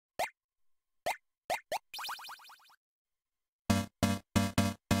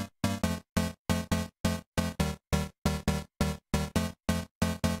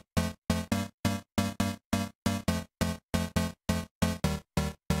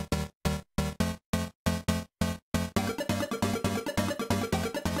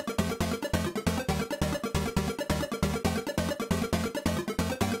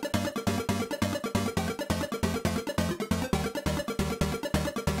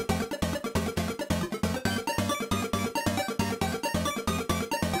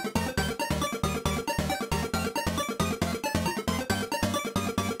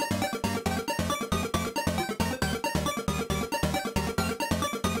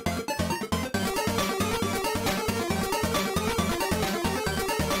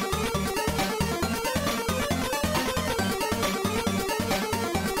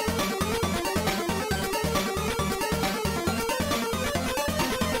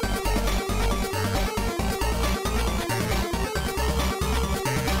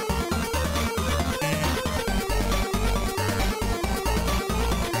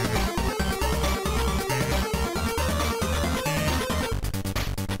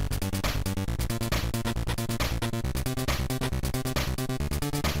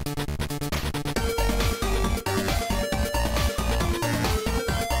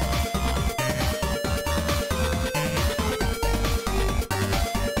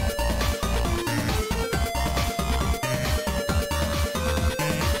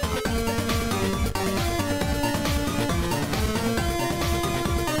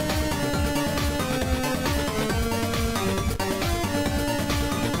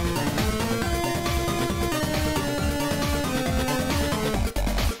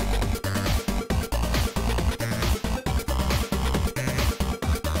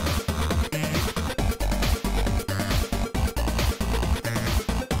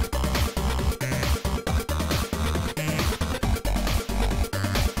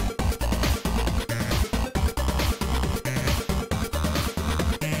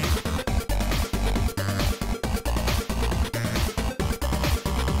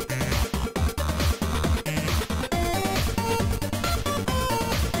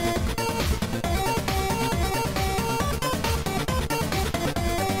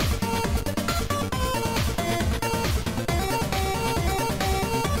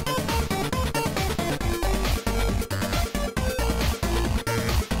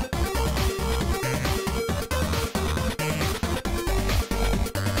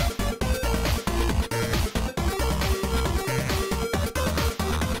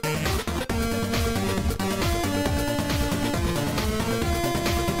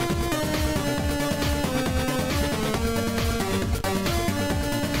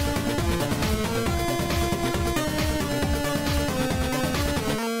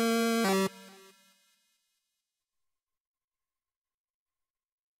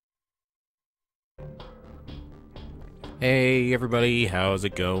Hey everybody, how's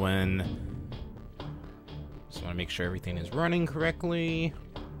it going? Just want to make sure everything is running correctly.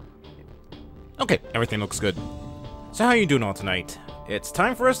 Okay, everything looks good. So how are you doing all tonight? It's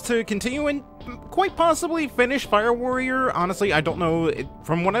time for us to continue and quite possibly finish Fire Warrior. Honestly, I don't know.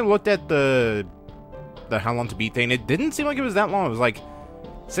 From when I looked at the how long to beat thing, it didn't seem like it was that long. It was like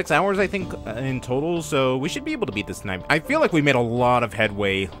 6 hours, I think, in total, so we should be able to beat this tonight. I feel like we made a lot of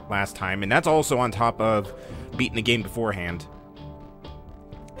headway last time, and that's also on top of beating the game beforehand.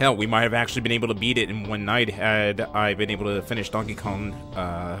 Hell, we might have actually been able to beat it in one night had I been able to finish Donkey Kong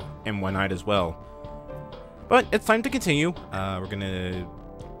in one night as well. But it's time to continue. We're gonna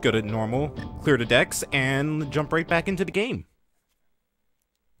go to normal, clear the decks, and jump right back into the game.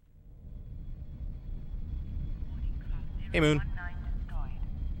 Hey, Moon.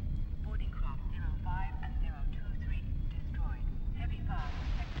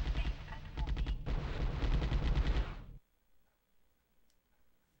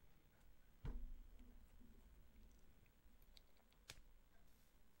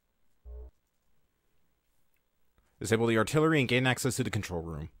 Disable the artillery and gain access to the control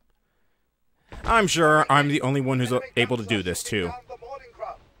room. I'm sure I'm the only one who's able to do this, too.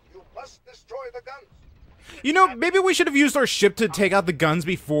 You know, maybe we should have used our ship to take out the guns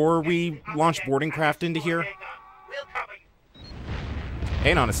before we launched boarding craft into here.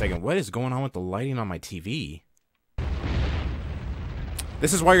 Hang on a second, what is going on with the lighting on my TV?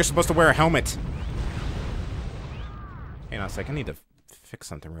 This is why you're supposed to wear a helmet. Hang on a second, I need to fix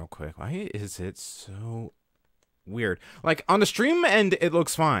something real quick. Why is it so weird? Like, on the stream end, it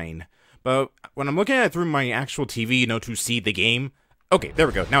looks fine. But when I'm looking at it through my actual TV, you know, to see the game... Okay, there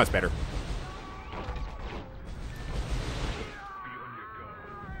we go. Now it's better.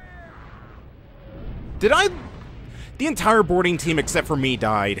 Did I... The entire boarding team except for me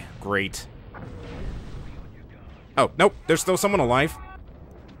died. Great. Oh, nope. There's still someone alive.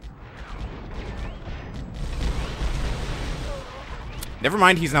 Never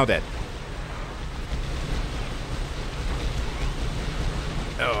mind, he's now dead.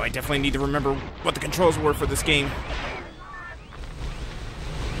 Oh, I definitely need to remember what the controls were for this game.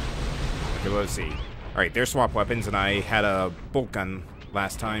 Okay, let's see. Alright, they're swap weapons, and I had a bolt gun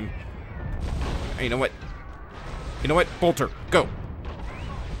last time. Hey, you know what? You know what? Bolter, go!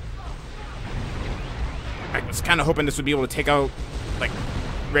 I was kind of hoping this would be able to take out, like,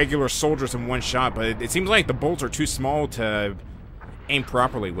 regular soldiers in one shot, but it seems like the bolts are too small to aim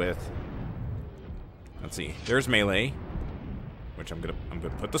properly with. Let's see. There's melee. Which I'm gonna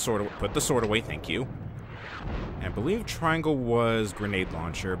put the sword away, thank you. And I believe triangle was grenade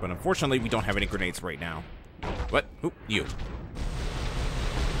launcher, but unfortunately we don't have any grenades right now. What? Oop, you.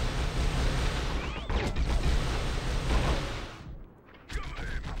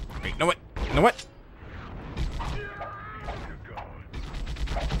 Wait, know what? You know what?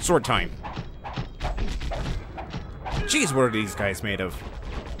 Sword time. Jeez, what are these guys made of?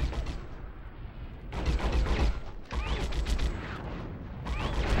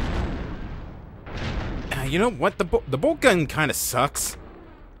 You know what? The bolt gun kind of sucks.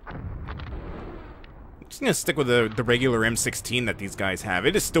 I'm just gonna stick with the regular M16 that these guys have.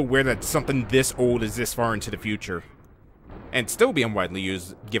 It is still weird that something this old is this far into the future. And still being widely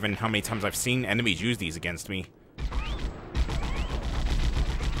used, given how many times I've seen enemies use these against me.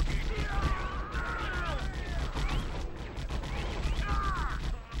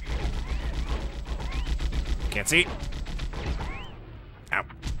 Can't see. Ow.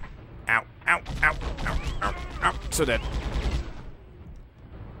 Ow, ow, ow, ow, ow, ow. So dead.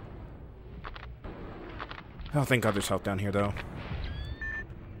 Oh, thank God there's help down here, though.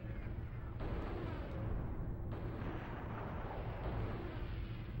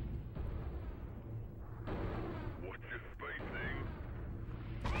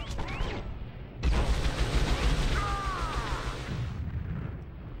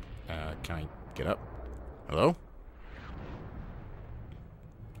 Can I get up? Hello?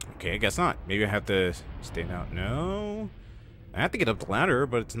 Okay, I guess not. Maybe I have to stand out. No. I have to get up the ladder,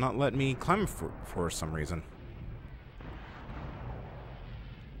 but it's not letting me climb for some reason.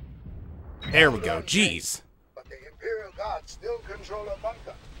 There we go. Jeez. But the Imperial Guards still control a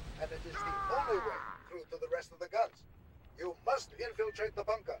bunker, and it is the only way through to the rest of the guns. You must infiltrate the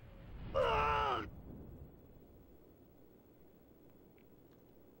bunker.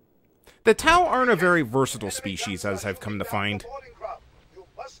 The Tau aren't a very versatile species, as I've come to find. You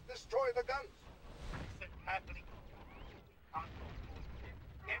must destroy the guns.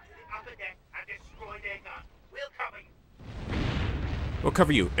 We'll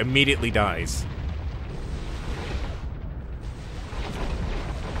cover you. Immediately dies.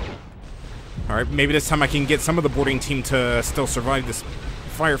 Alright, maybe this time I can get some of the boarding team to still survive this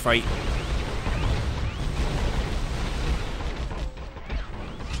firefight.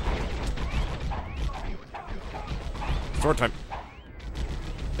 Sword time.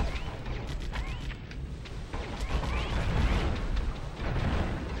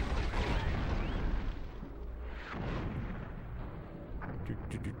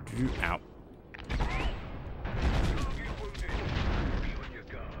 Ow.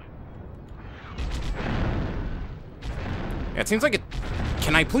 Yeah, it seems like it...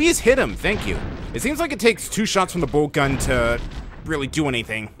 Can I please hit him? Thank you. It seems like it takes 2 shots from the bolt gun to really do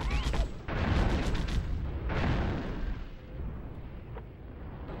anything.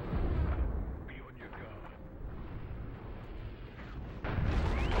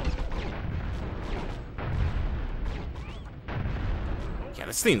 Yeah,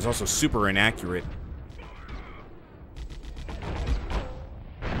 this thing's also super inaccurate.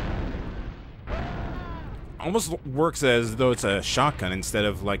 Almost works as though it's a shotgun instead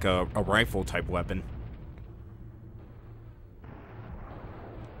of like a rifle type weapon.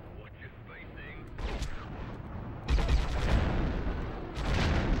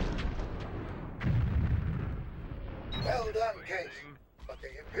 Well done, Case. But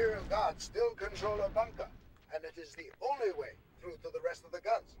the Imperial Guards still control a bunker, and it is the only way through to the rest of the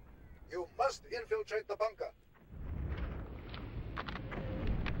guns. You must infiltrate the bunker.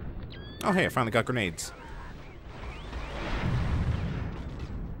 Oh, hey, I finally got grenades.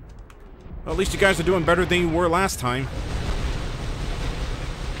 Well, at least you guys are doing better than you were last time.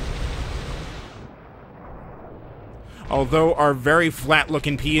 Although our very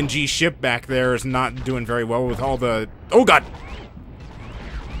flat-looking PNG ship back there is not doing very well with all the... Oh, God!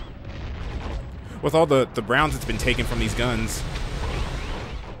 With all the rounds it's been taken from these guns.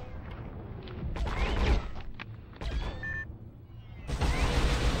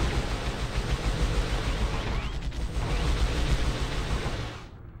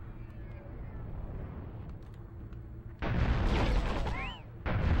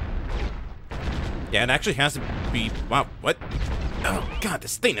 Yeah, it actually has to be... Wow, what? Oh, God,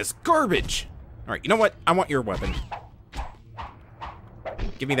 this thing is garbage! Alright, you know what? I want your weapon.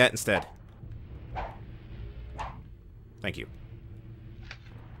 Give me that instead. Thank you.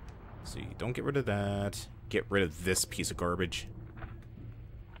 See, don't get rid of that. Get rid of this piece of garbage.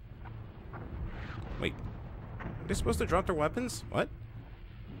 Wait. Are they supposed to drop their weapons? What?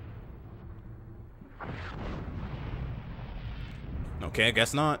 Okay, I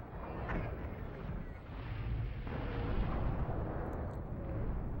guess not.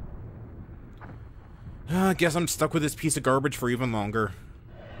 I guess I'm stuck with this piece of garbage for even longer.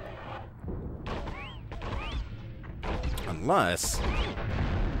 Unless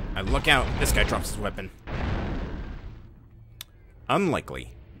I look out, this guy drops his weapon.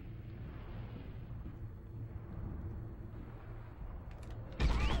 Unlikely.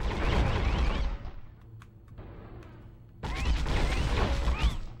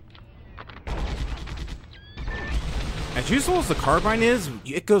 As useful as the carbine is,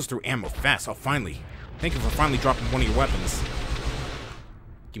 it goes through ammo fast. Thank you for finally dropping one of your weapons.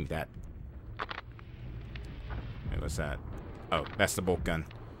 Give me that. Hey, what's that? Oh, that's the bolt gun.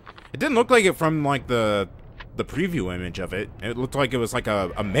 It didn't look like it from, like, the preview image of it. It looked like it was like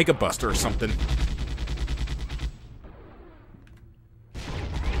a Mega Buster or something.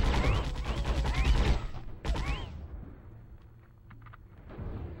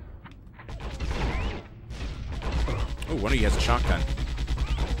 Oh, one of you has a shotgun.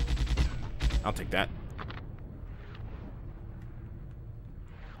 I'll take that.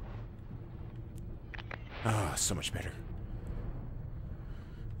 Ah, so much better.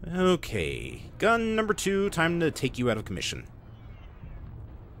 Okay. Gun number 2, time to take you out of commission.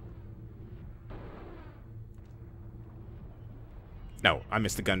 No, I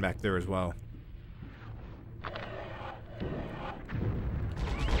missed the gun back there as well.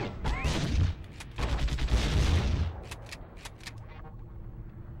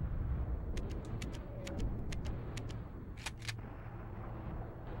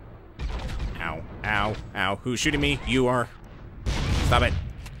 Ow, ow, ow. Who's shooting me? You are. Stop it.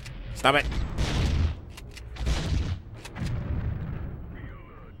 Stop it.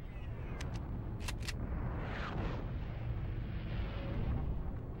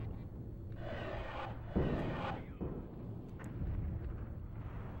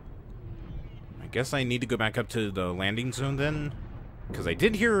 I guess I need to go back up to the landing zone then, because I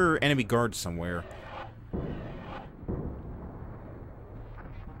did hear enemy guards somewhere.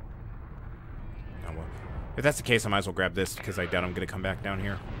 If that's the case, I might as well grab this, because I doubt I'm going to come back down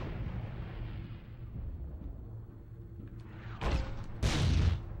here.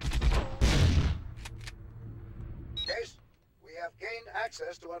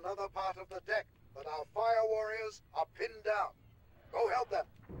 access to another part of the deck, but our fire warriors are pinned down. Go help them.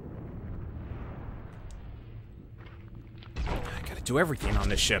 I gotta do everything on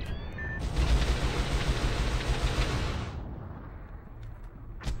this ship.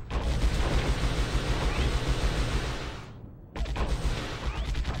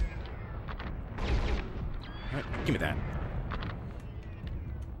 Alright, give me that.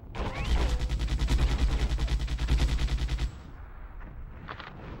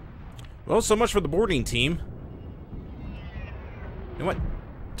 Well, so much for the boarding team. You know what?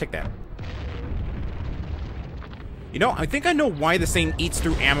 Take that. You know, I think I know why this thing eats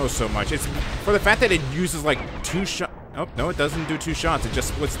through ammo so much. It's for the fact that it uses like 2 shots. Oh, no, it doesn't do 2 shots. It just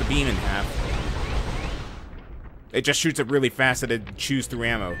splits the beam in half. It just shoots it really fast and it chews through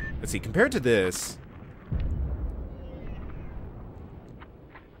ammo. Let's see, compared to this...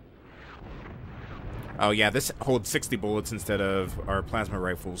 Oh yeah, this holds 60 bullets instead of our plasma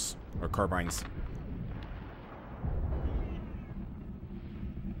rifles, or carbines.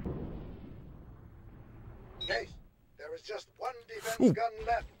 Case, there is just one defense gun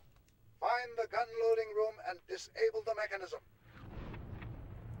left. Find the gun loading room and disable the mechanism.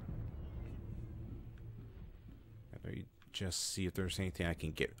 Let me just see if there's anything I can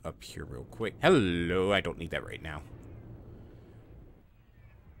get up here real quick. Hello, I don't need that right now.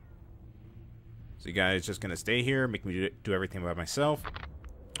 So you guys just gonna stay here, make me do everything by myself?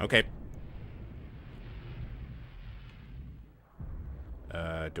 Okay.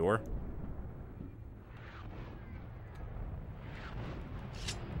 Door.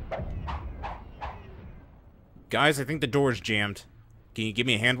 Guys, I think the door is jammed. Can you give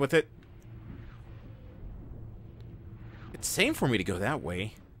me a hand with it? It's saying for me to go that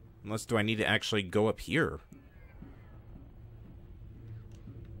way. Unless, do I need to actually go up here?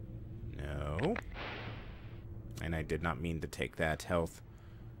 No. And I did not mean to take that health.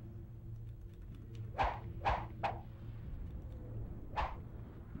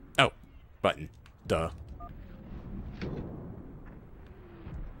 Oh, button. Duh.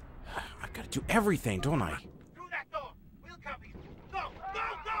 I've got to do everything, don't I? Through that door. We'll cover you. Go, go,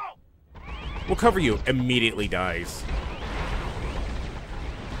 go! We'll cover you. Immediately dies.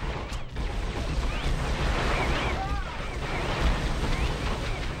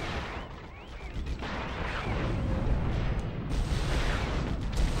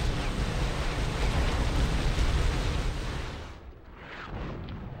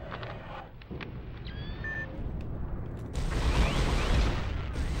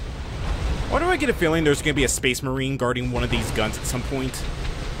 Why do I get a feeling there's going to be a Space Marine guarding one of these guns at some point?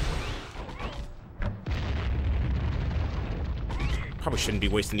 Probably shouldn't be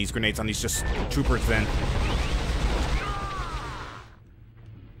wasting these grenades on these just troopers then.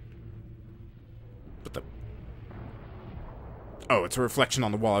 What the... Oh, it's a reflection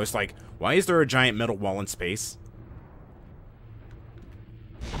on the wall. I was like, why is there a giant metal wall in space?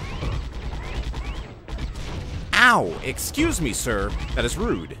 Ow! Excuse me, sir. That is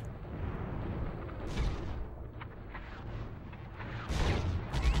rude.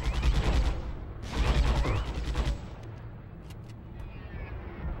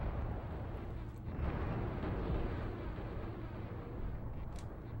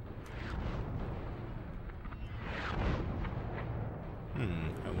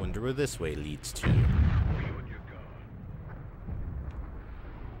 I wonder where this way leads to.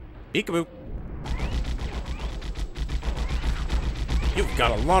 Peekaboo. You've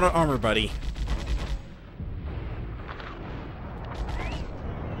got a lot of armor, buddy.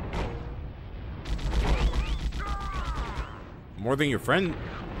 More than your friend,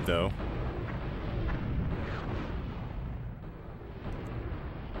 though.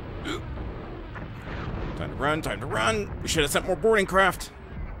 Time to run, time to run. We should have sent more boarding craft.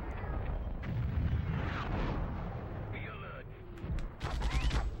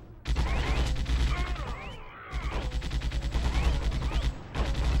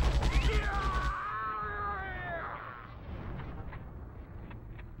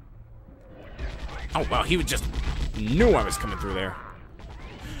 Oh, wow, he just knew I was coming through there.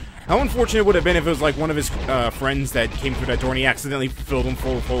 How unfortunate it would have been if it was like one of his friends that came through that door and he accidentally filled him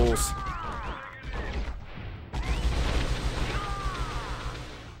full of holes.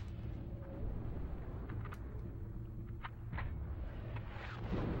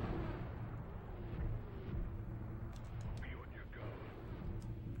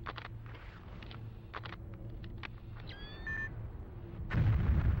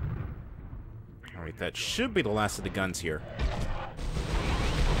 Alright, that should be the last of the guns here.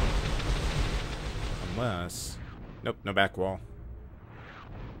 Unless... Nope, no back wall.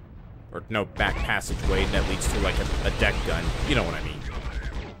 Or no back passageway that leads to, like, a deck gun. You know what I mean.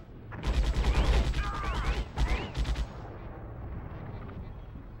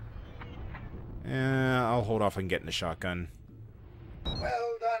 I'll hold off on getting the shotgun.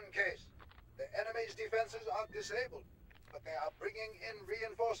 Well done, Case. The enemy's defenses are disabled, but they are bringing in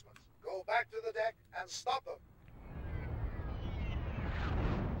reinforcements. Go back to the deck and stop them.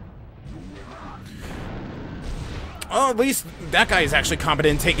 Oh, at least that guy is actually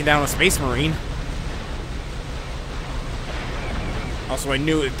competent in taking down a Space Marine. Also, I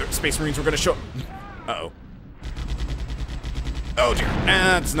knew the Space Marines were going to show... Uh-oh. Oh, dear.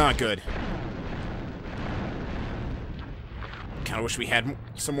 That's not good. Kind of wish we had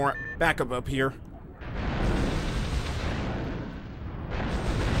some more backup up here.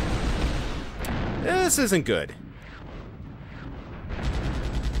 This isn't good.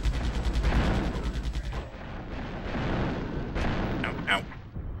 Ow, ow.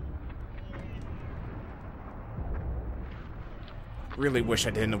 Really wish I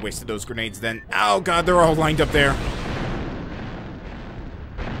didn't have wasted those grenades then. Oh god, they're all lined up there.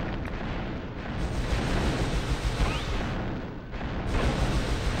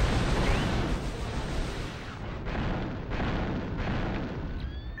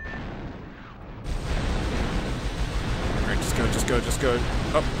 Just go.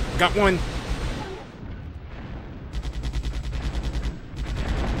 Oh, got one.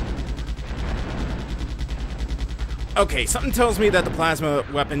 Okay, something tells me that the plasma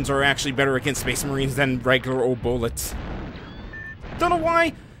weapons are actually better against Space Marines than regular old bullets. Don't know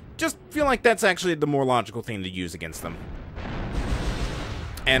why, just feel like that's actually the more logical thing to use against them.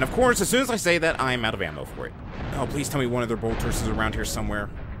 And of course, as soon as I say that, I'm out of ammo for it. Oh, please tell me one of their bolters is around here somewhere.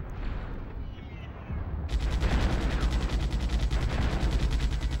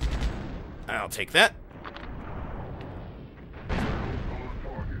 I'll take that.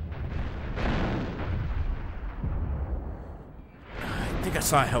 I think I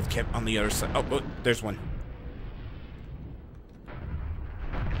saw a health kit on the other side. Oh, oh, there's one.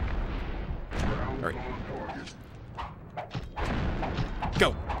 Alright.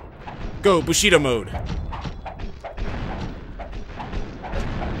 Go! Go, Bushido mode!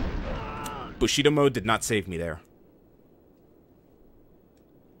 Bushido mode did not save me there.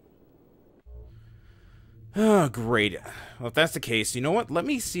 Oh, great. Well, if that's the case, you know what? Let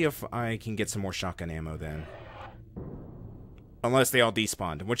me see if I can get some more shotgun ammo then. Unless they all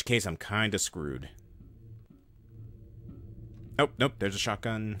despawned, in which case I'm kinda screwed. Nope, nope, there's a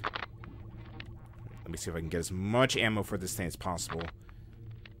shotgun. Let me see if I can get as much ammo for this thing as possible.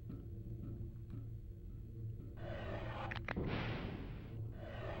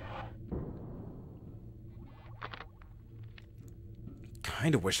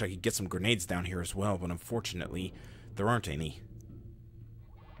 Kinda wish I could get some grenades down here as well, but unfortunately, there aren't any.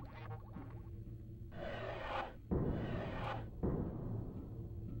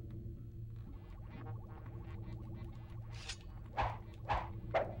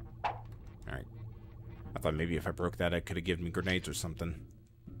 Alright. I thought maybe if I broke that, it could have given me grenades or something.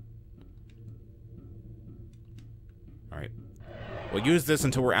 Alright. We'll use this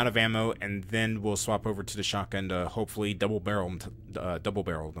until we're out of ammo, and then we'll swap over to the shotgun to hopefully double barrel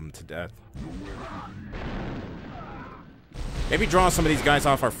them to death. Maybe draw some of these guys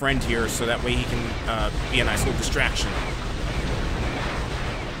off our friend here, so that way he can be a nice little distraction.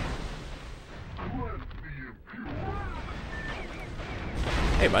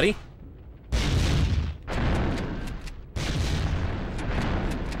 Hey, buddy.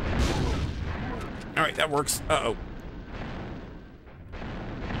 Alright, that works. Uh-oh.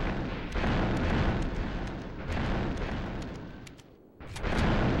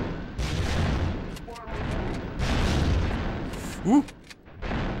 Woo!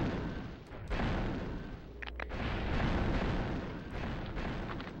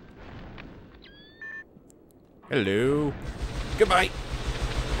 Hello. Goodbye.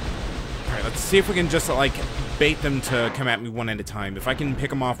 Alright, let's see if we can just, like, bait them to come at me one at a time. If I can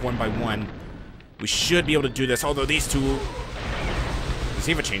pick them off one by one, we should be able to do this. Although these two... Does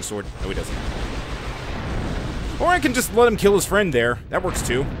he have a chainsword? No, he doesn't. Or I can just let him kill his friend there. That works,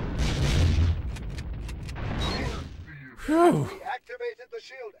 too. We activated the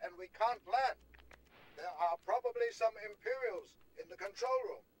shield and we can't land. There are probably some Imperials in the control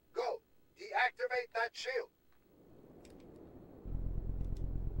room. Go, deactivate that shield.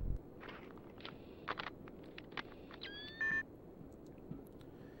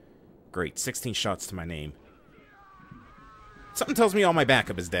 Great, 16 shots to my name. Something tells me all my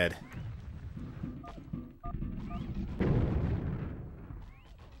backup is dead.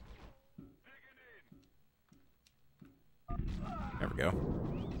 There we go.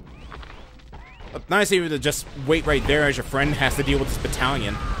 Nice of you to just wait right there as your friend has to deal with this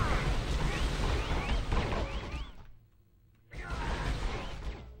battalion.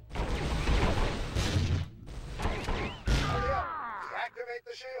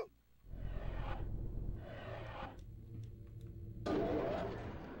 the shield.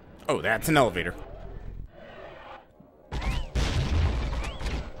 Oh, that's an elevator.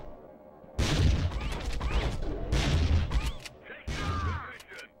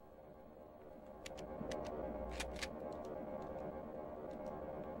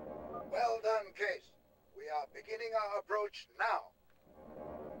 Well done, Case. We are beginning our approach now.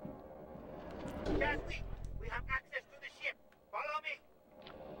 Gasly, we have access to the ship. Follow me.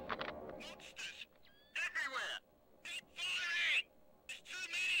 Monsters! Everywhere! Keep firing! There's too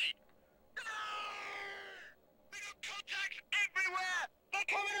many! We got contacts everywhere! They're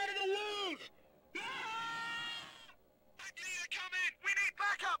coming out of the walls! Quickly, they're coming! We need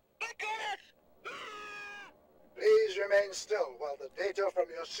backup! They got us! Please remain still while the data from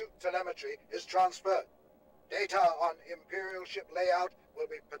your suit telemetry is transferred. Data on Imperial ship layout will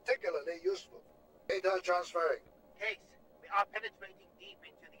be particularly useful. Data transferring. Case, we are penetrating deep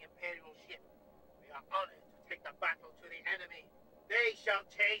into the Imperial ship. We are honored to take the battle to the enemy. They shall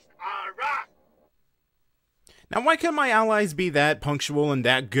taste our wrath. Now, why can't my allies be that punctual and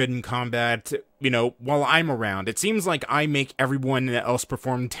that good in combat, you know, while I'm around? It seems like I make everyone else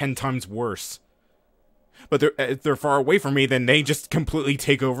perform 10 times worse. But if they're far away from me, then they just completely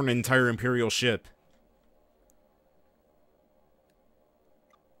take over an entire Imperial ship.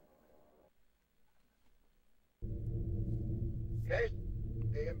 Case,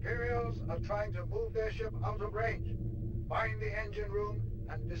 the Imperials are trying to move their ship out of range. Find the engine room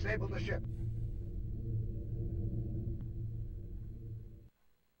and disable the ship.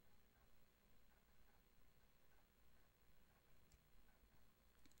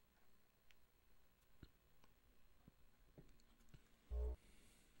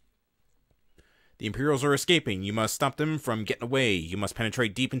 The Imperials are escaping. You must stop them from getting away. You must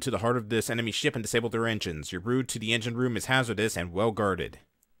penetrate deep into the heart of this enemy ship and disable their engines. Your route to the engine room is hazardous and well guarded.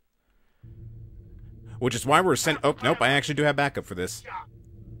 Which is why we're sent... Oh, nope, I actually do have backup for this.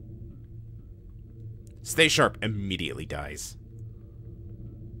 Stay sharp. Immediately dies.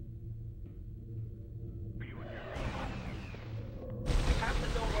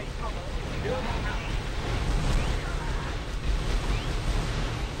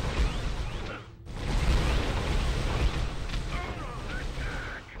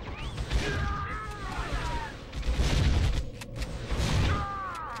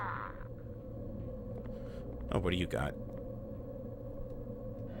 Oh, what do you got?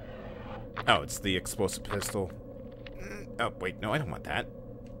 Oh, it's the explosive pistol. Oh, wait, no, I don't want that.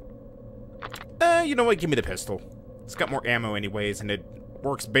 You know what? Give me the pistol. It's got more ammo anyways, and it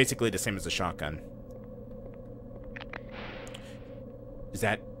works basically the same as the shotgun. Is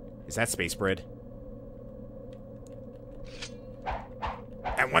that space bread?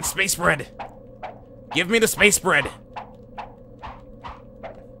 I want space bread! Give me the space bread!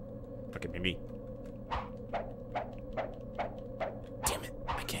 Okay, maybe... Damn it,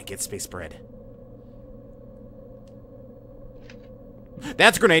 I can't get space bread.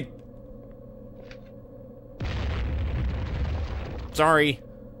 That's a grenade! Sorry.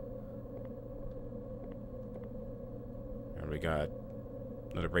 There we got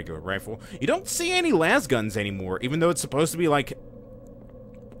another regular rifle. You don't see any las guns anymore, even though it's supposed to be like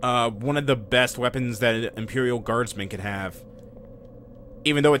one of the best weapons that Imperial Guardsmen could have.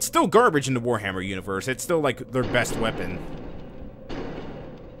 Even though it's still garbage in the Warhammer universe, it's still like their best weapon.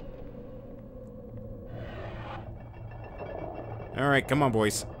 Alright, come on,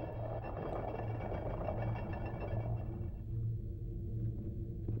 boys.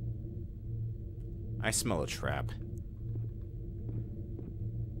 I smell a trap.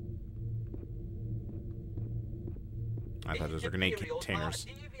 I thought those were grenade containers.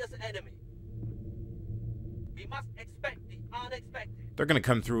 We must expect the unexpected. They're gonna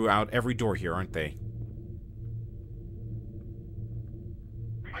come through out every door here, aren't they?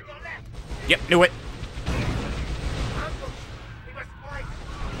 On your left. Yep, knew it. Ambush. We must fight.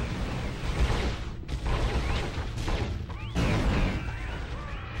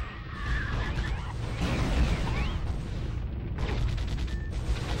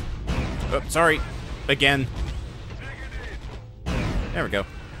 Oh, sorry. Again. There we go.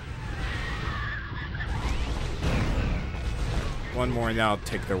 One more and I'll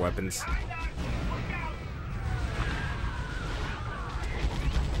take their weapons.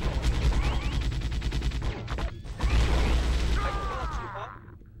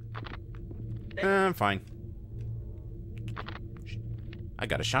 I'm fine. I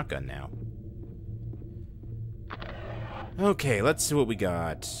got a shotgun now. Okay, let's see what we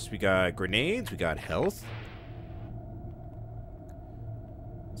got. We got grenades, we got health.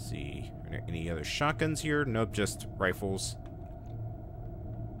 Let's see. Are there any other shotguns here? Nope, just rifles.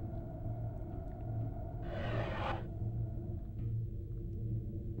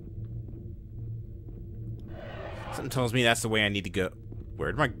 tells me that's the way I need to go.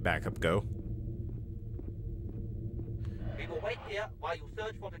 Where'd my backup go? We will wait here while you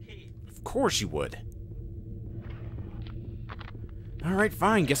search for the key. Of course you would. Alright,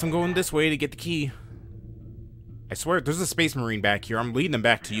 fine. Guess I'm going this way to get the key. I swear, there's a Space Marine back here. I'm leading them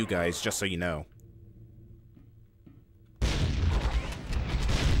back to you guys, just so you know.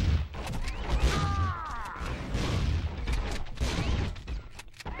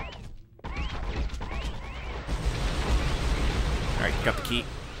 Alright, got the key.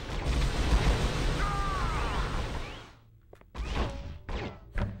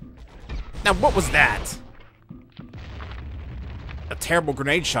 Now, what was that? A terrible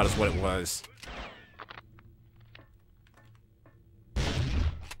grenade shot is what it was.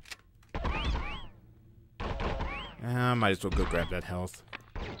 Might as well go grab that health.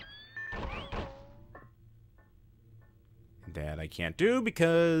 That I can't do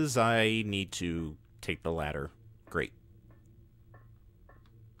because I need to take the ladder. Great.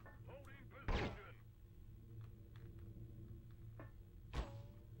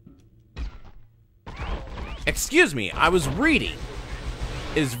 Excuse me, I was reading.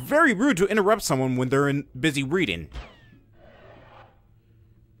 It is very rude to interrupt someone when they're busy reading.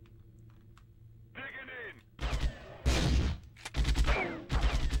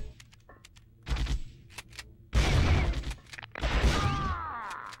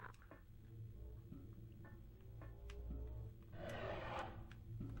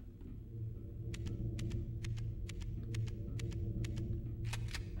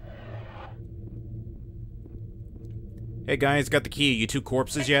 Hey guys, got the key. You two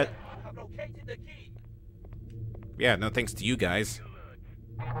corpses yet? Have located the key. Yeah, no thanks to you guys.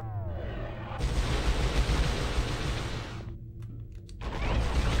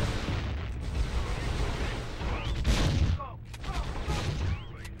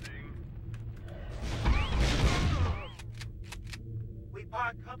 We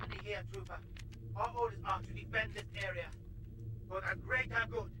part company here, trooper. Our orders are to defend this area for the greater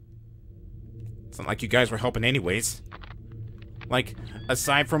good. It's not like you guys were helping anyways. Like,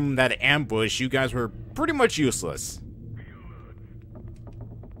 aside from that ambush, you guys were pretty much useless.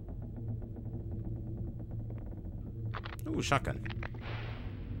 Ooh, shotgun.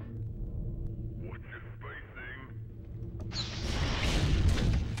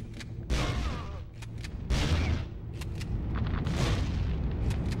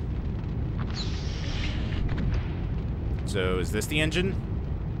 So, is this the engine?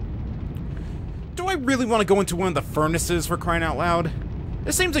 Do I really want to go into one of the furnaces, for crying out loud?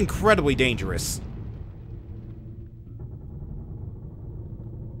 This seems incredibly dangerous.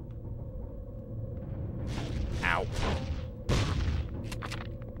 Ow.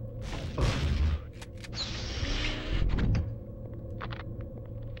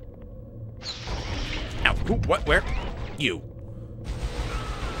 Ow. Who? What? Where? You.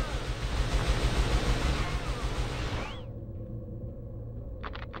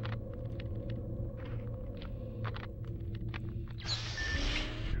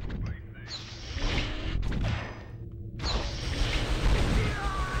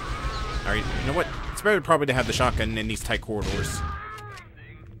 Alright, you know what? It's better probably to have the shotgun in these tight corridors.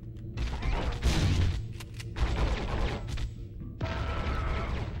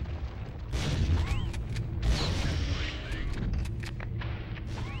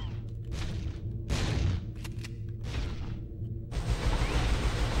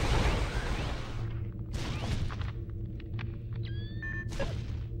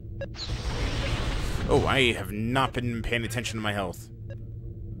 Oh, I have not been paying attention to my health.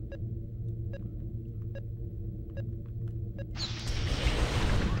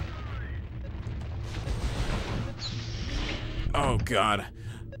 Oh god.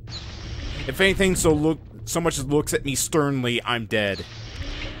 If anything so much as looks at me sternly, I'm dead.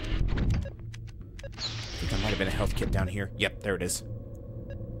 I think there might have been a health kit down here. Yep, there it is.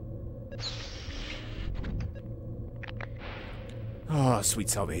 Oh, sweet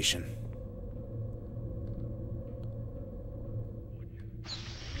salvation.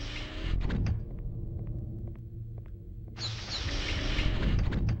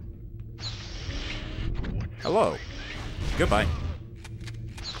 Hello. Goodbye.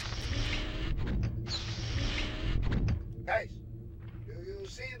 Guys, do you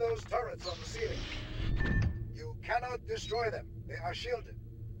see those turrets on the ceiling? You cannot destroy them. They are shielded.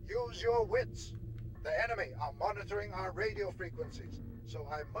 Use your wits. The enemy are monitoring our radio frequencies, so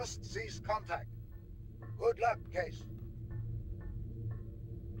I must cease contact. Good luck, Case.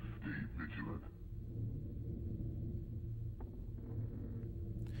 Stay vigilant.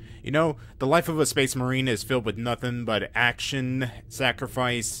 You know, the life of a Space Marine is filled with nothing but action,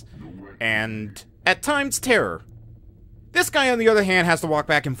 sacrifice, and, at times, terror. This guy, on the other hand, has to walk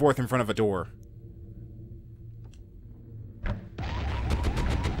back and forth in front of a door.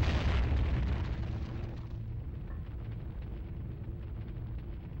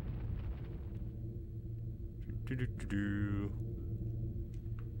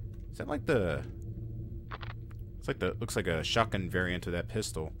 Is that like the... It's like the... Looks like a shotgun variant of that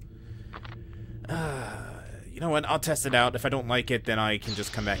pistol. You know what? I'll test it out. If I don't like it, then I can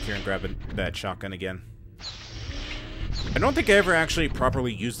just come back here and grab that shotgun again. I don't think I ever actually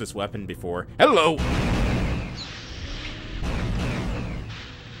properly used this weapon before. Hello!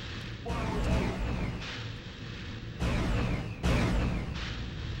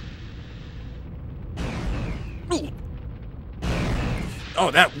 Ooh.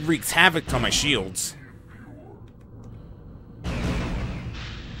 Oh, that wreaks havoc on my shields.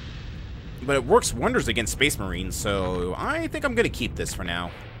 But it works wonders against Space Marines, so I think I'm gonna keep this for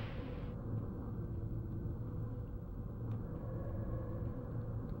now.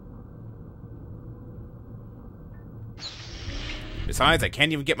 Besides, I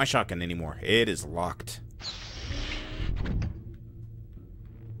can't even get my shotgun anymore. It is locked.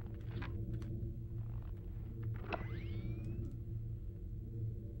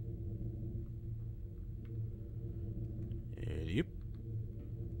 Yep.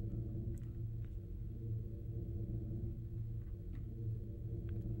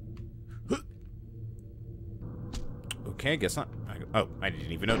 Okay, I guess not. Oh, I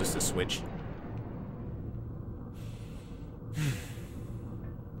didn't even notice this switch.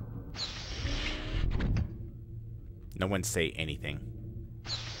 No one say anything.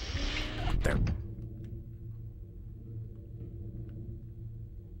 There.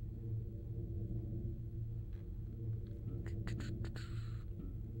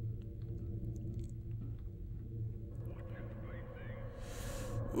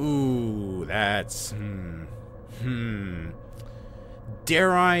 Ooh, that's...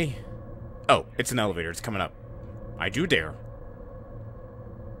 Dare I? Oh, it's an elevator. It's coming up. I do dare.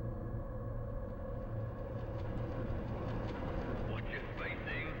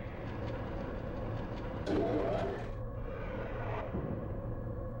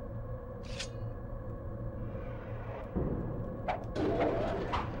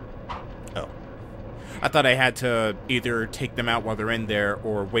 Oh. I thought I had to either take them out while they're in there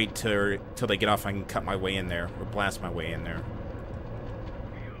or wait till they get off and I can cut my way in there or blast my way in there.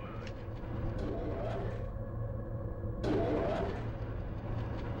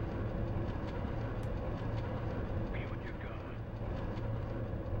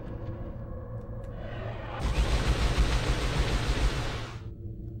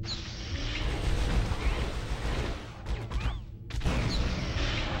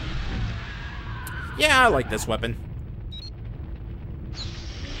 Yeah, I like this weapon.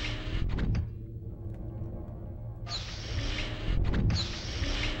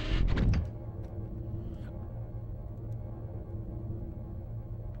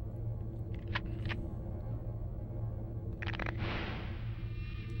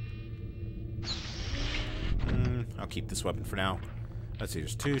 I'll keep this weapon for now. Let's see,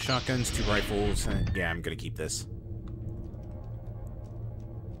 there's 2 shotguns, 2 rifles. Yeah, I'm gonna keep this.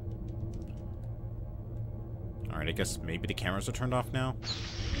 Alright, I guess maybe the cameras are turned off now.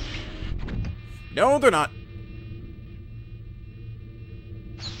 No, they're not.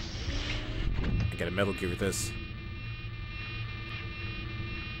 I got a Metal Gear with this.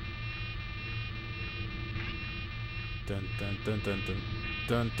 Dun dun dun dun dun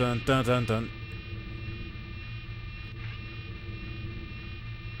dun dun dun dun dun.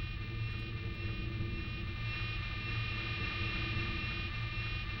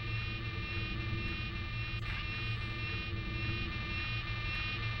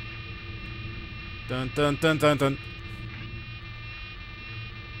 Dun dun dun dun dun.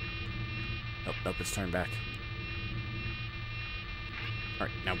 Oh, nope, it's turned back.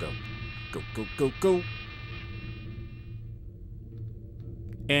 Alright, now go. Go, go, go, go.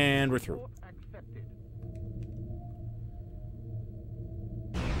 And we're through.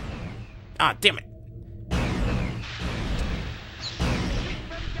 Ah, damn it.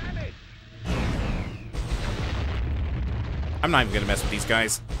 I'm not even gonna mess with these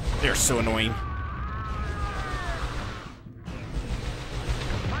guys. They're so annoying.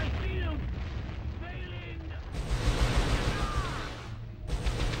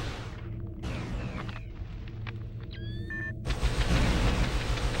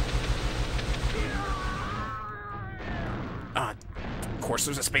 Of course,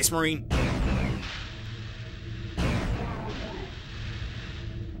 there's a Space Marine.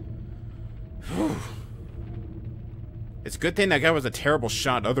 It's good thing that guy was a terrible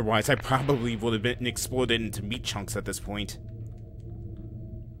shot, otherwise I probably would have been exploded into meat chunks at this point.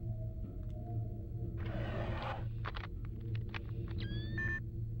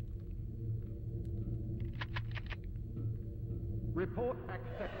 Report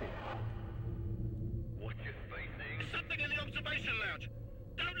accepted. What you facing? There's something in the observation lounge.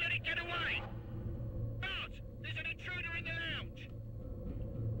 Don't let it get away. Guards, there's an intruder in the lounge.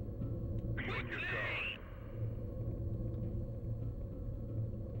 Quickly!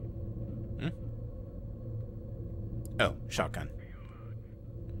 Oh, shotgun.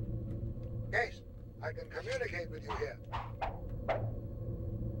 Case, I can communicate with you here.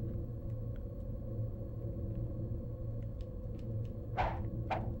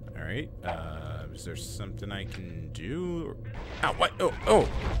 Alright, is there something I can do? Ow, what? Oh,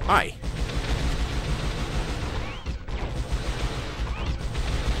 hi.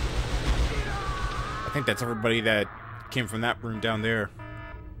 I think that's everybody that came from that room down there.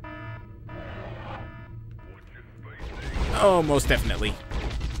 Oh, most definitely.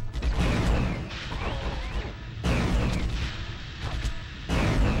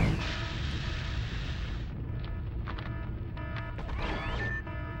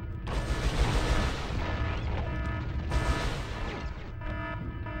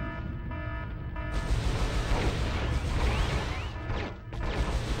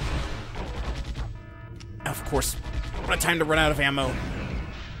 Of course, what a time to run out of ammo.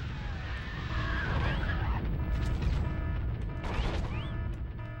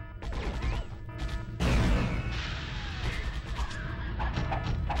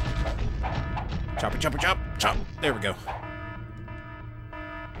 Chopper, chopper, chop, chop. There we go.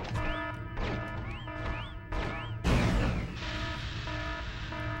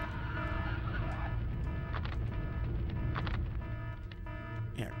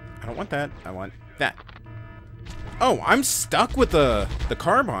 Yeah, I don't want that. I want that. Oh, I'm stuck with the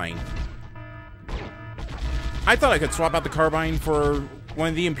carbine. I thought I could swap out the carbine for one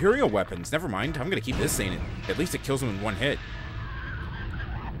of the Imperial weapons. Never mind. I'm gonna keep this thing. At least it kills him in one hit.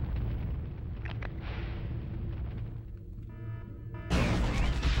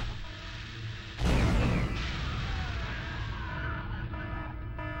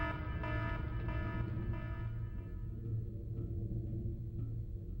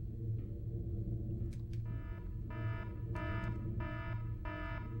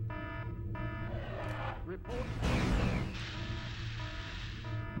 Report.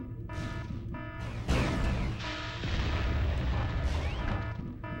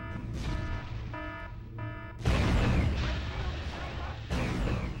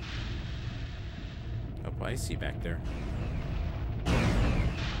 Oh, I see back there.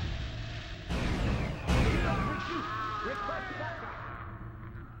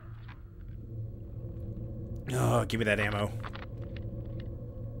 Oh, give me that ammo.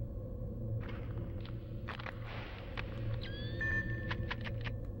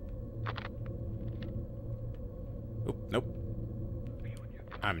 Oh, nope.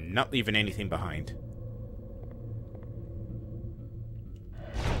 I'm not leaving anything behind.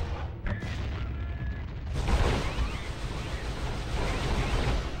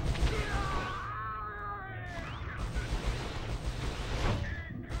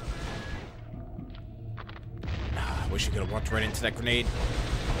 Wish you could have walked right into that grenade.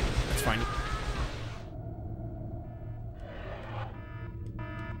 That's fine.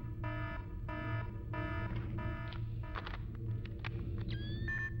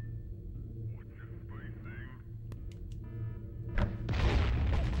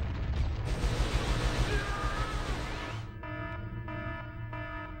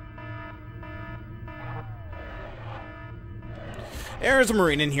 There's a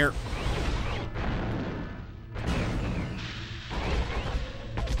Marine in here.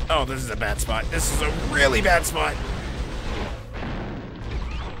 Oh, this is a bad spot. This is a really bad spot.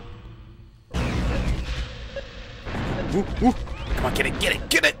 Ooh, ooh. Come on, get it, get it,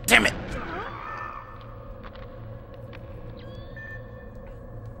 get it! Damn it!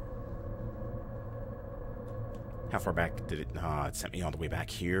 How far back did it? Ah, it sent me all the way back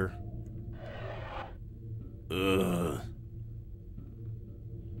here. Ugh.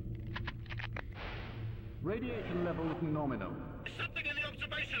 Radiation levels nominal. There's something in the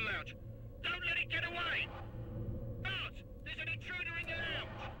observation lounge. Don't let it get away. Guards, there's an intruder in the lounge.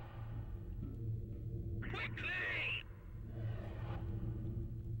 Quickly!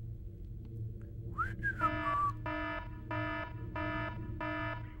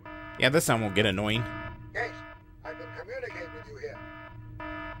 Yeah, this time won't get annoying. Case, I can communicate with you here.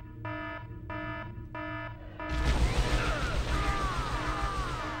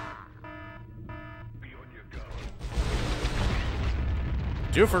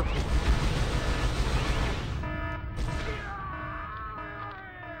 Twofer.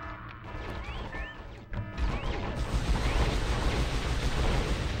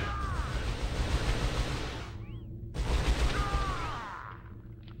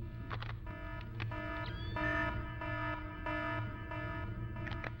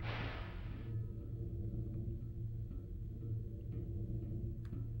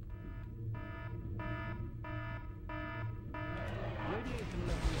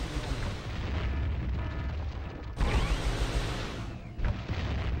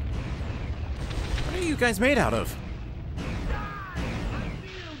 What are you guys made out of?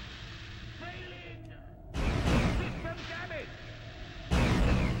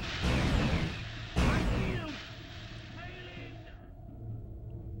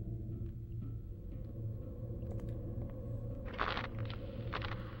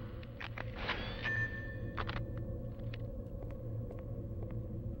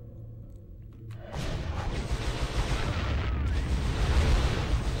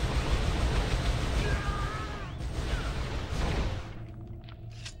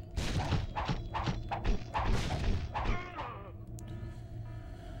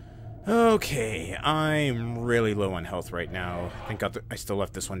 Okay, I'm really low on health right now. I think I still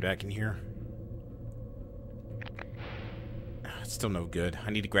left this one back in here. It's still no good. I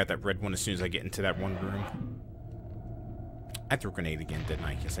need to grab that red one as soon as I get into that one room. I threw a grenade again, didn't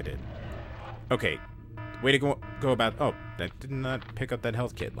I? Yes, I did. Okay, way to go about... Oh, that did not pick up that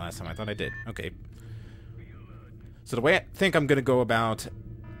health kit last time. I thought I did. Okay. So the way I think I'm going to go about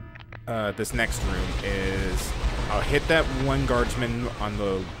this next room is... I'll hit that one guardsman on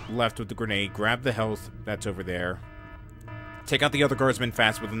the left with the grenade, grab the health that's over there, take out the other guardsman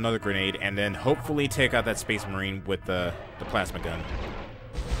fast with another grenade, and then hopefully take out that space marine with the plasma gun.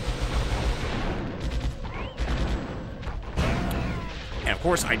 And of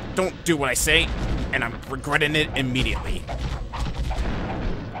course, I don't do what I say, and I'm regretting it immediately.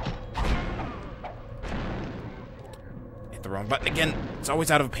 Hit the wrong button again. It's always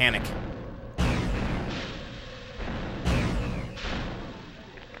out of a panic.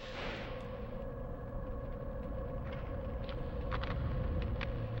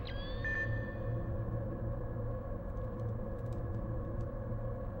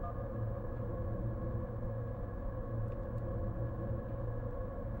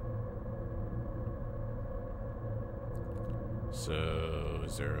 So,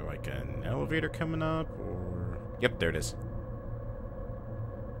 is there like an elevator coming up, or... Yep, there it is.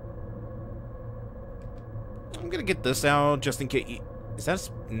 I'm gonna get this out just in case... Is that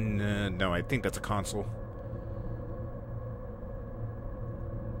a... No, I think that's a console.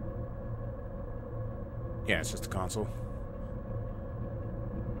 Yeah, it's just a console.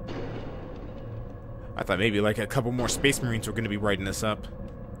 I thought maybe like a couple more Space Marines were gonna be writing this up.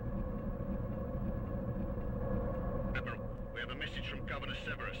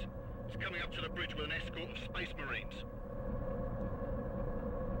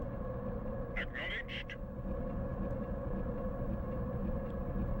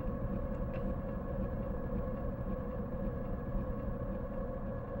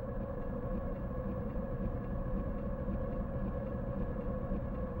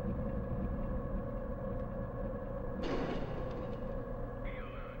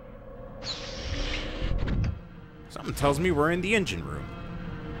 Something tells me we're in the engine room.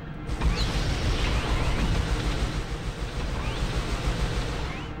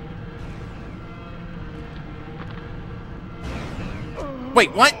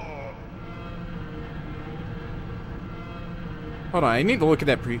 Wait, what? Hold on, I need to look at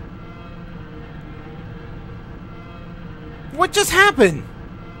that What just happened?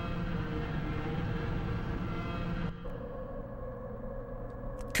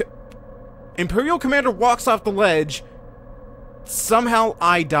 Imperial Commander walks off the ledge. Somehow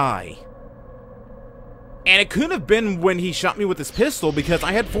I die. And it could have been when he shot me with his pistol because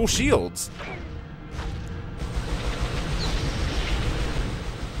I had full shields.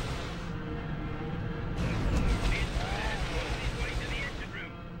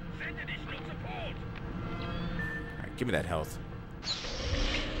 Alright, give me that health.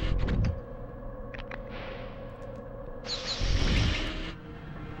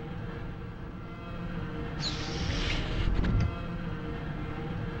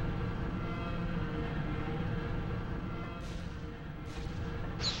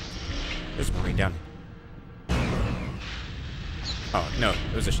 There's a Marine down. Oh, no.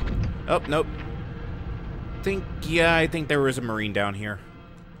 There's a... Oh, nope. I think there was a Marine down here.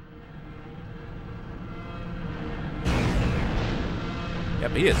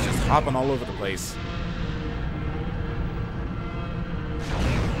 Yep, he is just hopping all over the place.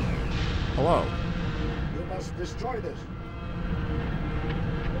 Hello. You must destroy this.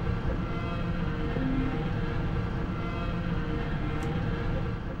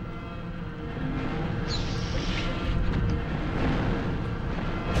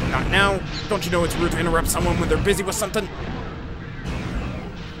 Not now. Don't you know it's rude to interrupt someone when they're busy with something?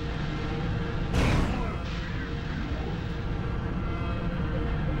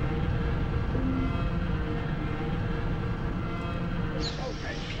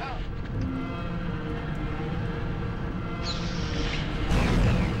 Okay, now.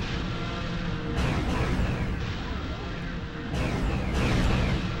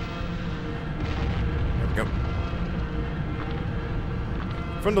 There we go.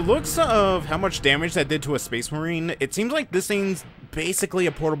 From the looks of how much damage that did to a Space Marine, it seems like this thing's basically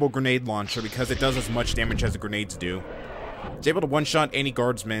a portable grenade launcher because it does as much damage as the grenades do. It's able to one-shot any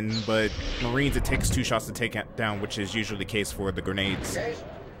guardsmen, but Marines it takes 2 shots to take down, which is usually the case for the grenades. Case,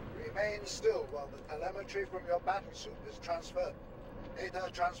 remain still while the telemetry from your battlesuit is transferred. Data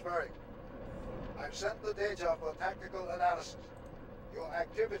transferring. I've sent the data for tactical analysis. Your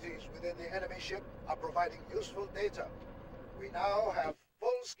activities within the enemy ship are providing useful data. We now have full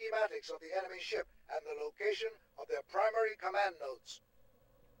schematics of the enemy ship and the location of their primary command nodes.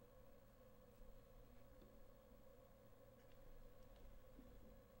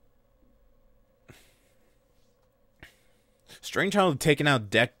 Strange how taking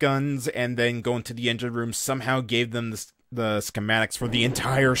out deck guns and then going to the engine room somehow gave them the schematics for the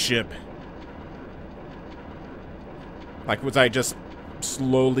entire ship. Like, was I just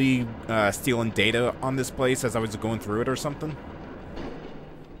slowly stealing data on this place as I was going through it or something?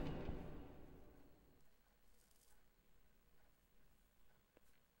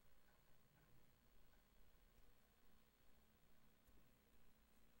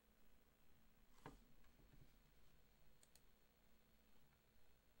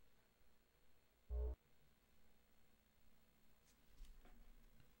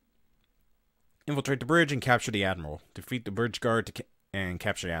 Infiltrate the bridge and capture the Admiral. Defeat the bridge guard and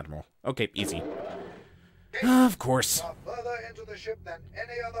capture the Admiral. Okay, easy. Of course. You are further into the ship than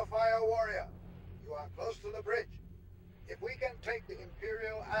any other fire warrior. You are close to the bridge. If we can take the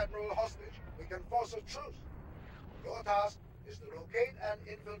Imperial Admiral hostage, we can force a truce. Your task is to locate and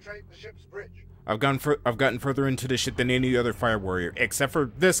infiltrate the ship's bridge. I've gotten further into the ship than any other fire warrior, except for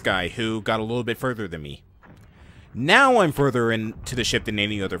this guy who got a little bit further than me. Now I'm further into the ship than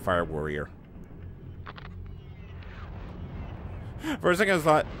any other fire warrior. For a second I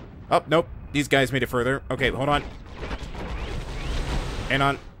thought, oh, nope, these guys made it further. Okay, hold on. Hang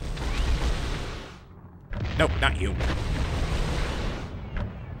on. Nope, not you.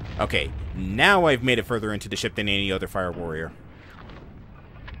 Okay, now I've made it further into the ship than any other fire warrior.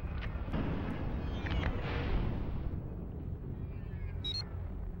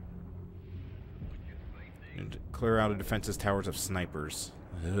 And clear out of defenses towers of snipers.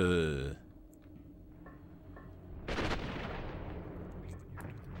 Ugh.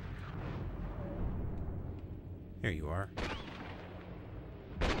 Here you are.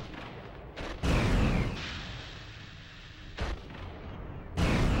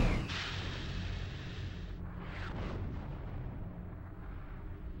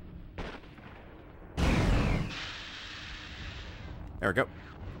 There we go.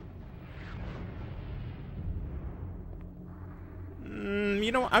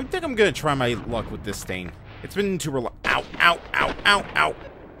 You know, I think I'm gonna try my luck with this thing. It's been too ow, ow, ow, ow, ow.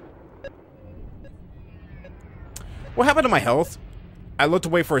 What happened to my health? I looked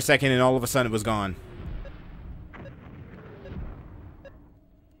away for a second and all of a sudden it was gone.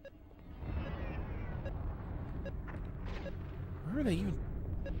 Where are they even?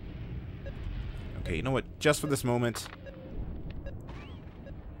 Okay, you know what? Just for this moment.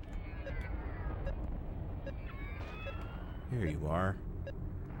 Here you are.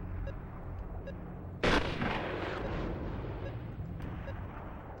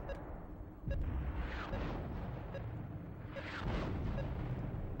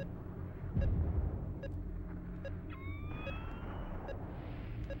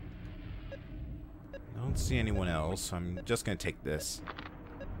 I don't see anyone else. I'm just gonna take this.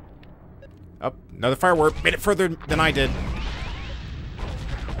 Oh, another firework. Made it further than I did.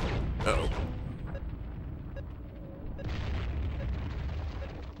 Uh-oh.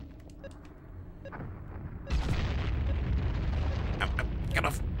 Get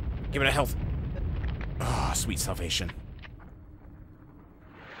off. Give it a health. Oh, sweet salvation.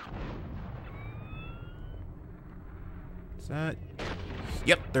 Is that...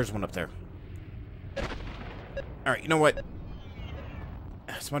 Yep, there's one up there. Alright, you know what?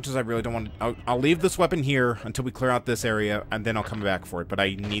 As much as I really don't want to... I'll leave this weapon here until we clear out this area, and then I'll come back for it. But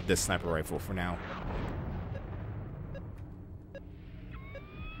I need this sniper rifle for now.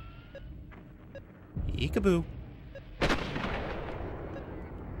 Eekaboo.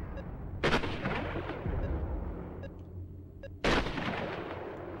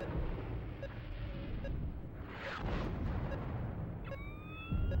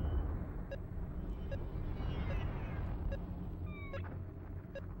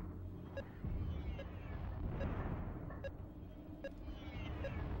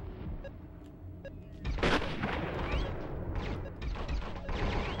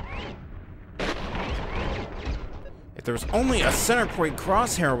 If there was only a center point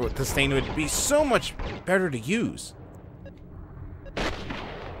crosshair with this thing, it would be so much better to use.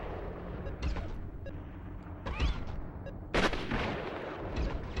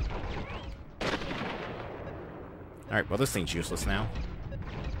 Alright, well this thing's useless now.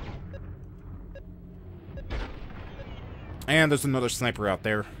 And there's another sniper out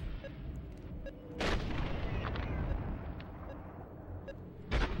there.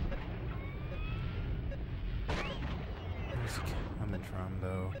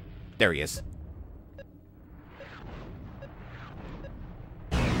 Though. There he is.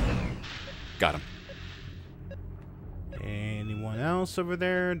 Got him. Anyone else over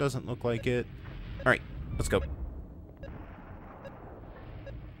there? Doesn't look like it. Alright, let's go.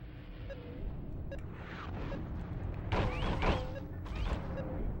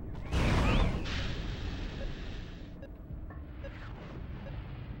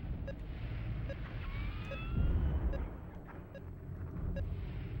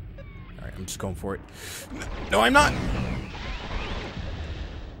 I'm just going for it. No, I'm not!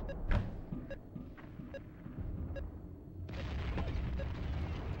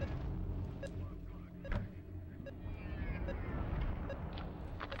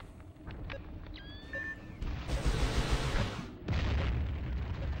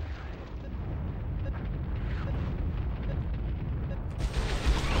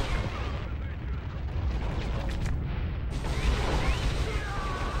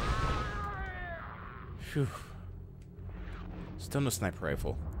 Phew. Still no sniper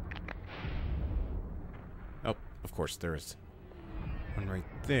rifle. Oh, of course there is one right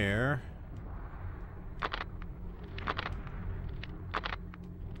there.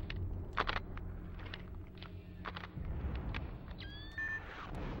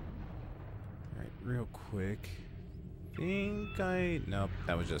 Alright, real quick. Nope,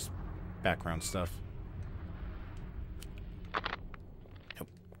 that was just background stuff. Nope.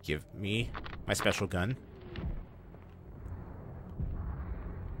 Give me my special gun.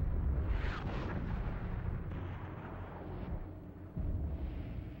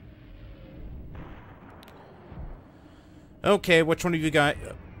 Okay, which one of you got...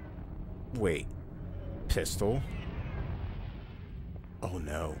 Wait. Pistol? Oh,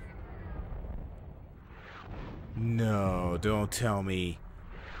 no. No, don't tell me.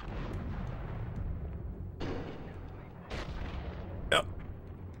 Oh.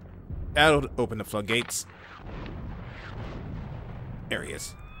 That'll open the floodgates. There he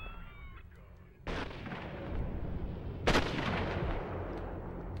is.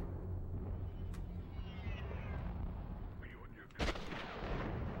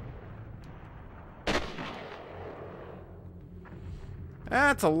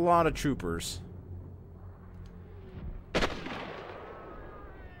 That's a lot of troopers.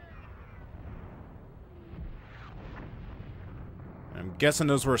 I'm guessing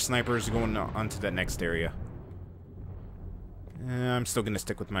those were snipers going onto that next area. I'm still gonna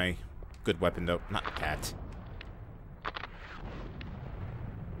stick with my good weapon though. Not that.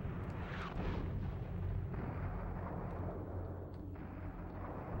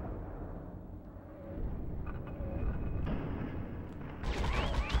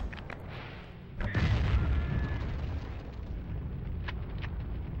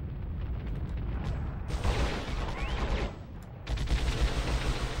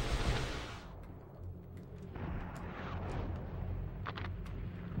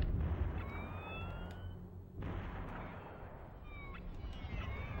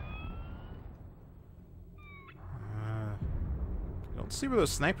 Let's see where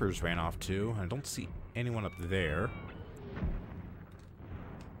those snipers ran off to. I don't see anyone up there.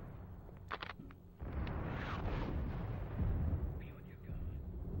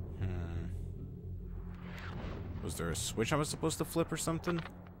 Was there a switch I was supposed to flip or something?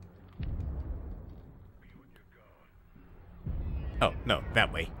 Oh, no,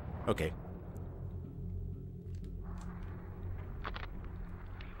 that way. Okay.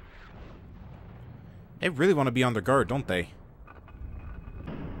 They really want to be on their guard, don't they?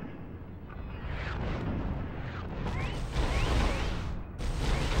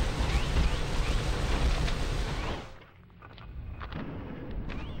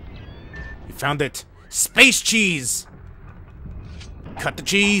 You found it! Space cheese! Cut the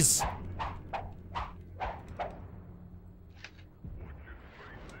cheese!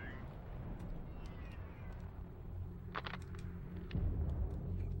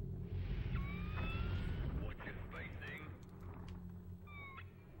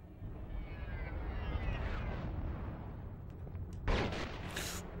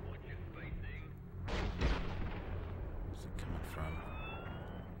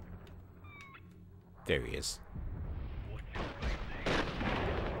 There he is.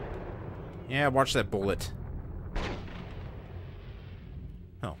 Yeah, watch that bullet.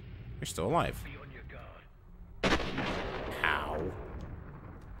 Oh, you're still alive. Ow.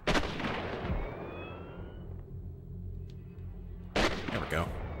 There we go.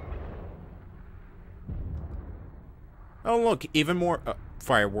 Oh, look, even more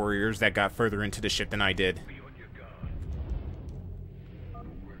fire warriors that got further into the ship than I did.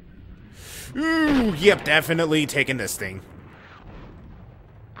 Ooh, yep, definitely taking this thing.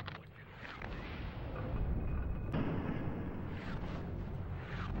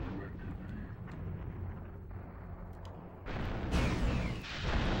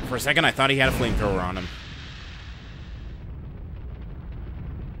 For a second, I thought he had a flamethrower on him.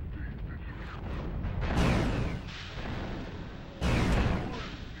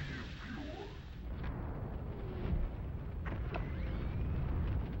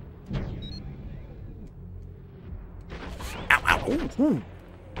 Ooh.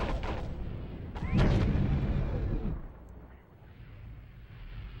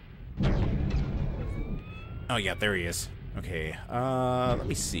 Oh yeah, there he is. Okay, let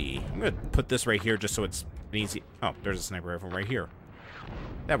me see. I'm gonna put this right here just so it's an easy... Oh, there's a sniper rifle right here.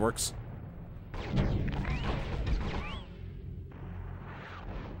 That works.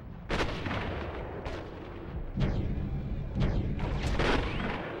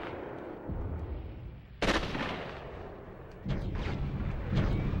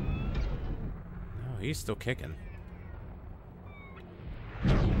 He's still kicking.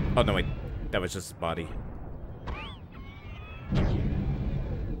 Oh, no, wait. That was just his body.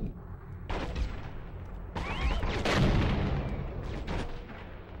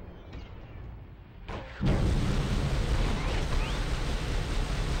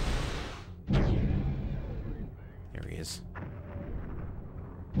 There he is.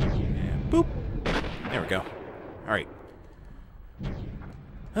 And boop. There we go. Alright.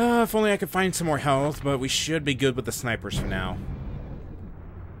 If only I could find some more health, but we should be good with the snipers for now.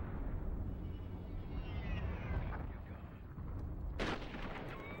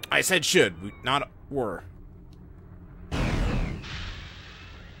 I said should, not were.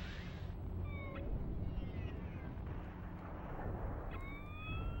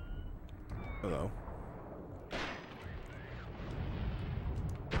 Hello.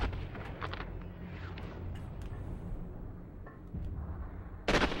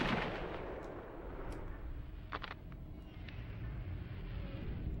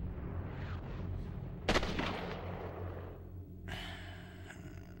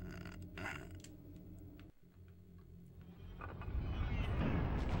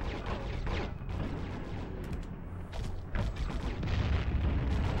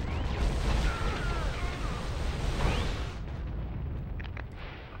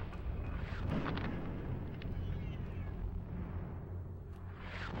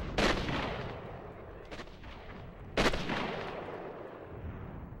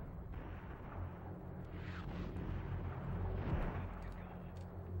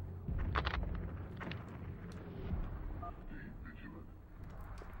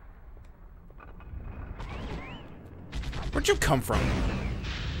 Where'd you come from?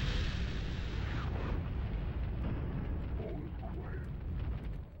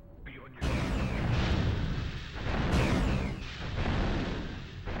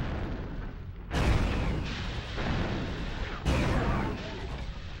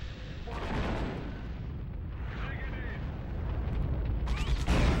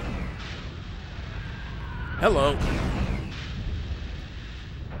 Hello.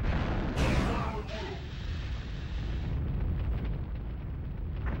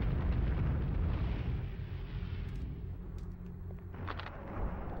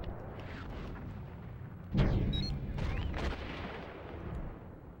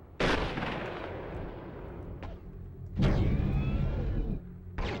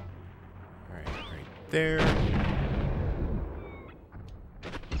 There.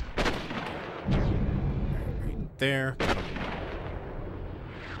 Right there.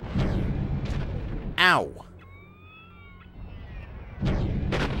 Ow.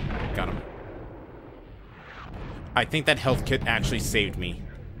 Got him. I think that health kit actually saved me.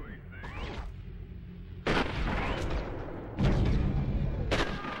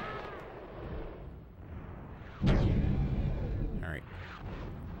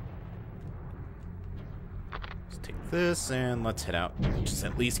 this, and let's head out. Just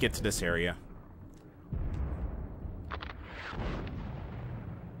at least get to this area.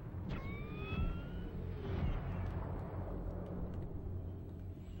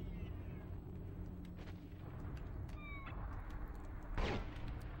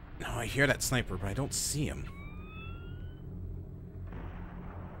 No, I hear that sniper, but I don't see him.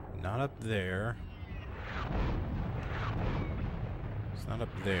 Not up there. It's not up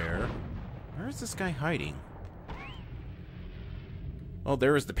there. Where is this guy hiding? Well,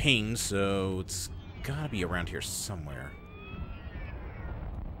 there is the pain, so it's gotta be around here somewhere.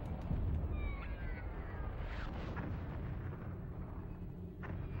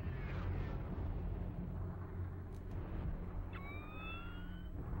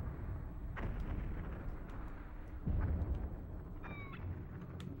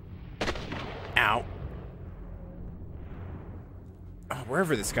 Ow. Oh,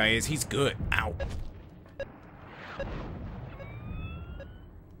 wherever this guy is, he's good. Ow.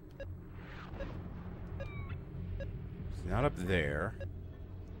 He's not up there.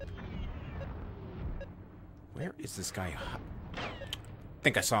 Where is this guy? I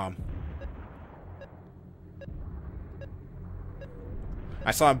think I saw him.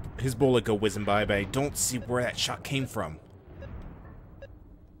 I saw his bullet go whizzing by, but I don't see where that shot came from.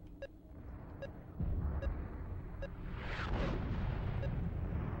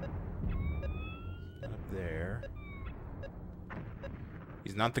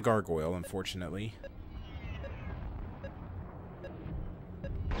 He's not the gargoyle, unfortunately.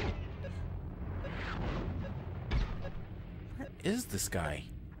 Where is this guy?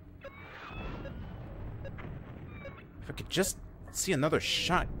 If I could just see another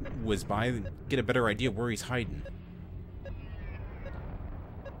shot whiz by and get a better idea where he's hiding.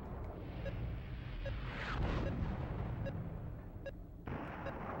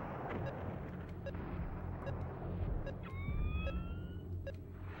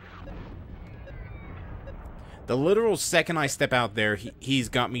 The literal second I step out there, he's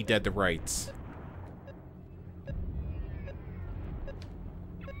got me dead to rights.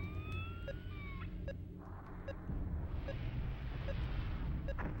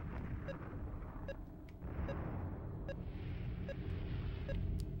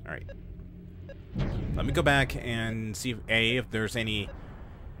 Alright. Let me go back and see, if there's any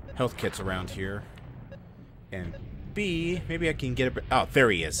health kits around here. And B, maybe I can get a... Oh,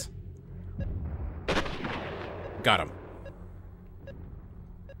 there he is. Got him.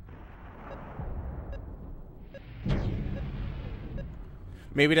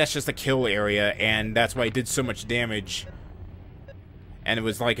 Maybe that's just a kill area, and that's why it did so much damage. And it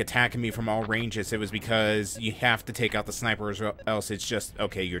was like attacking me from all ranges. It was because you have to take out the sniper, or else it's just,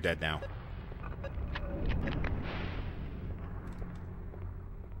 okay, you're dead now.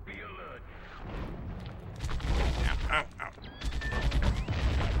 Ow, ow, ow.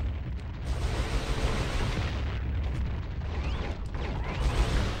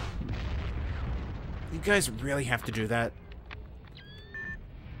 You guys really have to do that?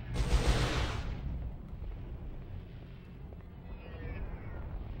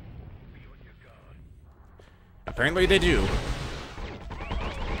 Apparently they do.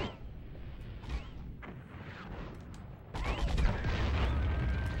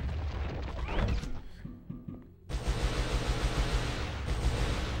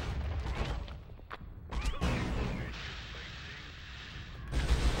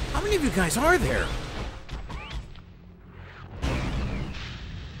 How many of you guys are there?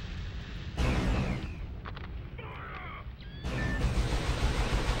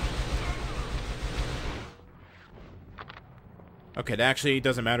 Okay, it actually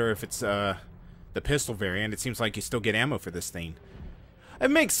doesn't matter if it's the pistol variant. It seems like you still get ammo for this thing. It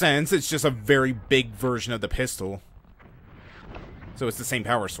makes sense. It's just a very big version of the pistol. So it's the same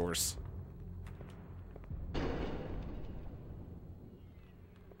power source.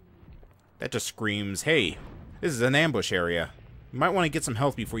 That just screams, hey, this is an ambush area. You might want to get some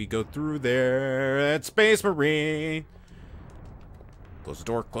health before you go through there. That's Space Marine. Close the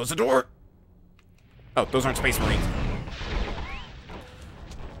door. Close the door. Oh, those aren't Space Marines.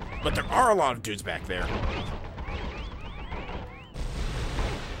 But there are a lot of dudes back there.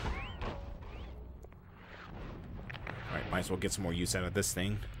 Alright, might as well get some more use out of this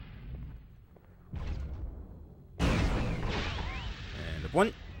thing. And a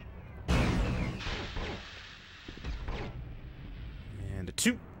 1. And a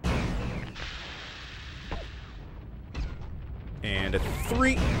 2. And a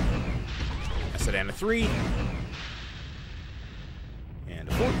 3. I said and a 3. And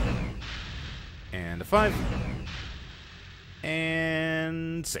a 4. And a 5.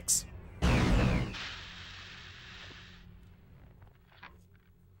 And 6.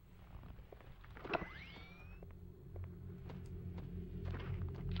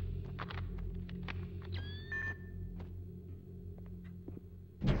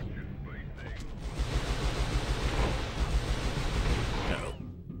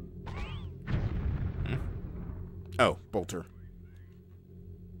 Oh, bolter.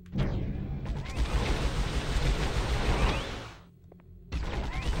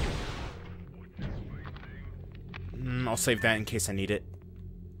 I'll save that in case I need it.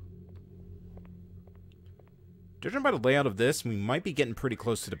 Judging by the layout of this, we might be getting pretty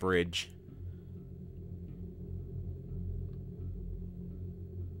close to the bridge.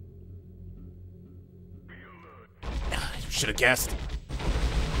 Should have guessed.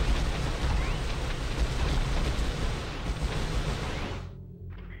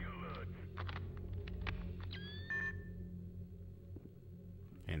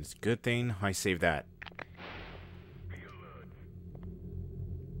 And it's a good thing I saved that.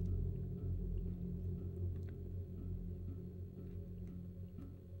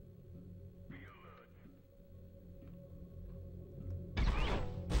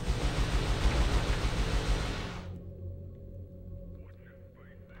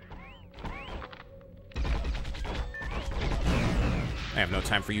 I have no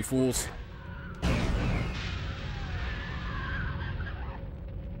time for you fools.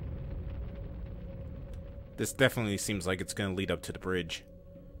 This definitely seems like it's going to lead up to the bridge.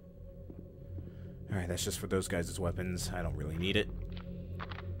 Alright, that's just for those guys' weapons. I don't really need it.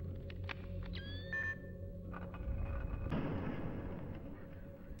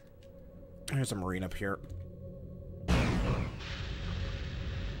 There's a marine up here.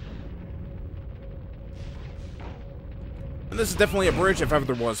 And this is definitely a bridge if ever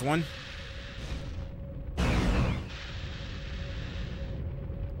there was one.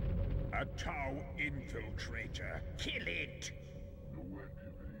 A Tau infiltrator. Kill it!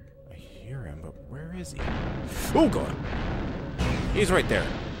 I hear him, but where is he? Oh god! He's right there.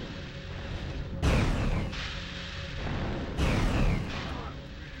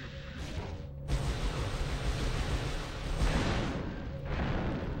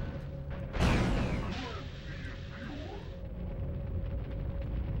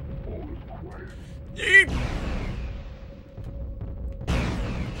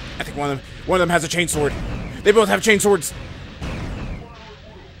 I think one of them has a chainsword. They both have chainswords.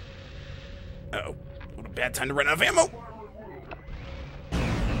 Uh-oh. What a bad time to run out of ammo.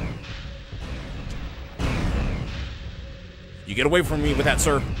 You get away from me with that,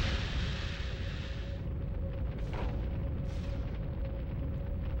 sir.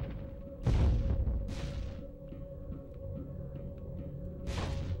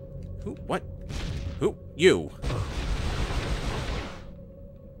 Who? What? Who? You.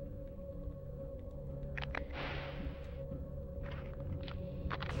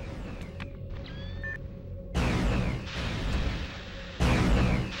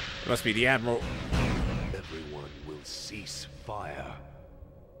 It must be the Admiral. Everyone will cease fire.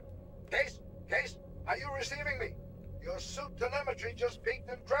 Case? Case? Are you receiving me? Your suit telemetry just peaked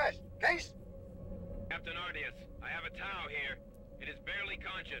and crashed. Case? Captain Ardius, I have a Tau here. It is barely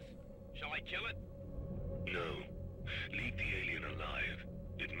conscious. Shall I kill it? No. Leave the alien alive.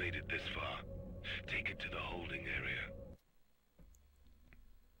 It made it this far. Take it to the holding area.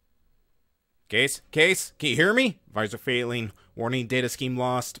 Case? Case? Can you hear me? Visor failing. Warning, data scheme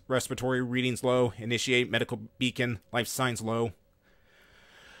lost. Respiratory readings low. Initiate medical beacon. Life signs low.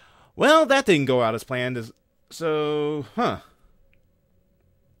 Well, that didn't go out as planned. So,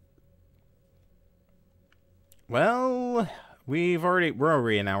 Well, we're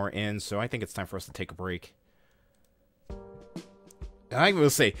already an hour in, so I think it's time for us to take a break. I will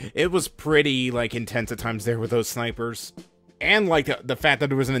say, it was pretty, intense at times there with those snipers. And, the fact that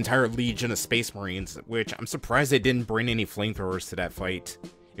there was an entire legion of Space Marines, which I'm surprised they didn't bring any flamethrowers to that fight.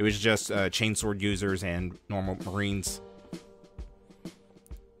 It was just chainsword users and normal Marines.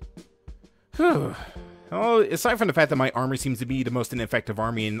 Whew. Well, aside from the fact that my army seems to be the most ineffective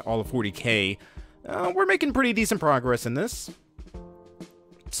army in all of 40K, we're making pretty decent progress in this.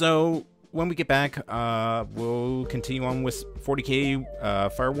 So, when we get back, we'll continue on with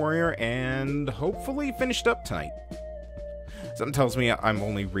 40K Fire Warrior and hopefully finished up tonight. Something tells me I've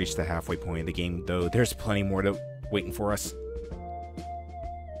only reached the halfway point of the game, though there's plenty more waiting for us.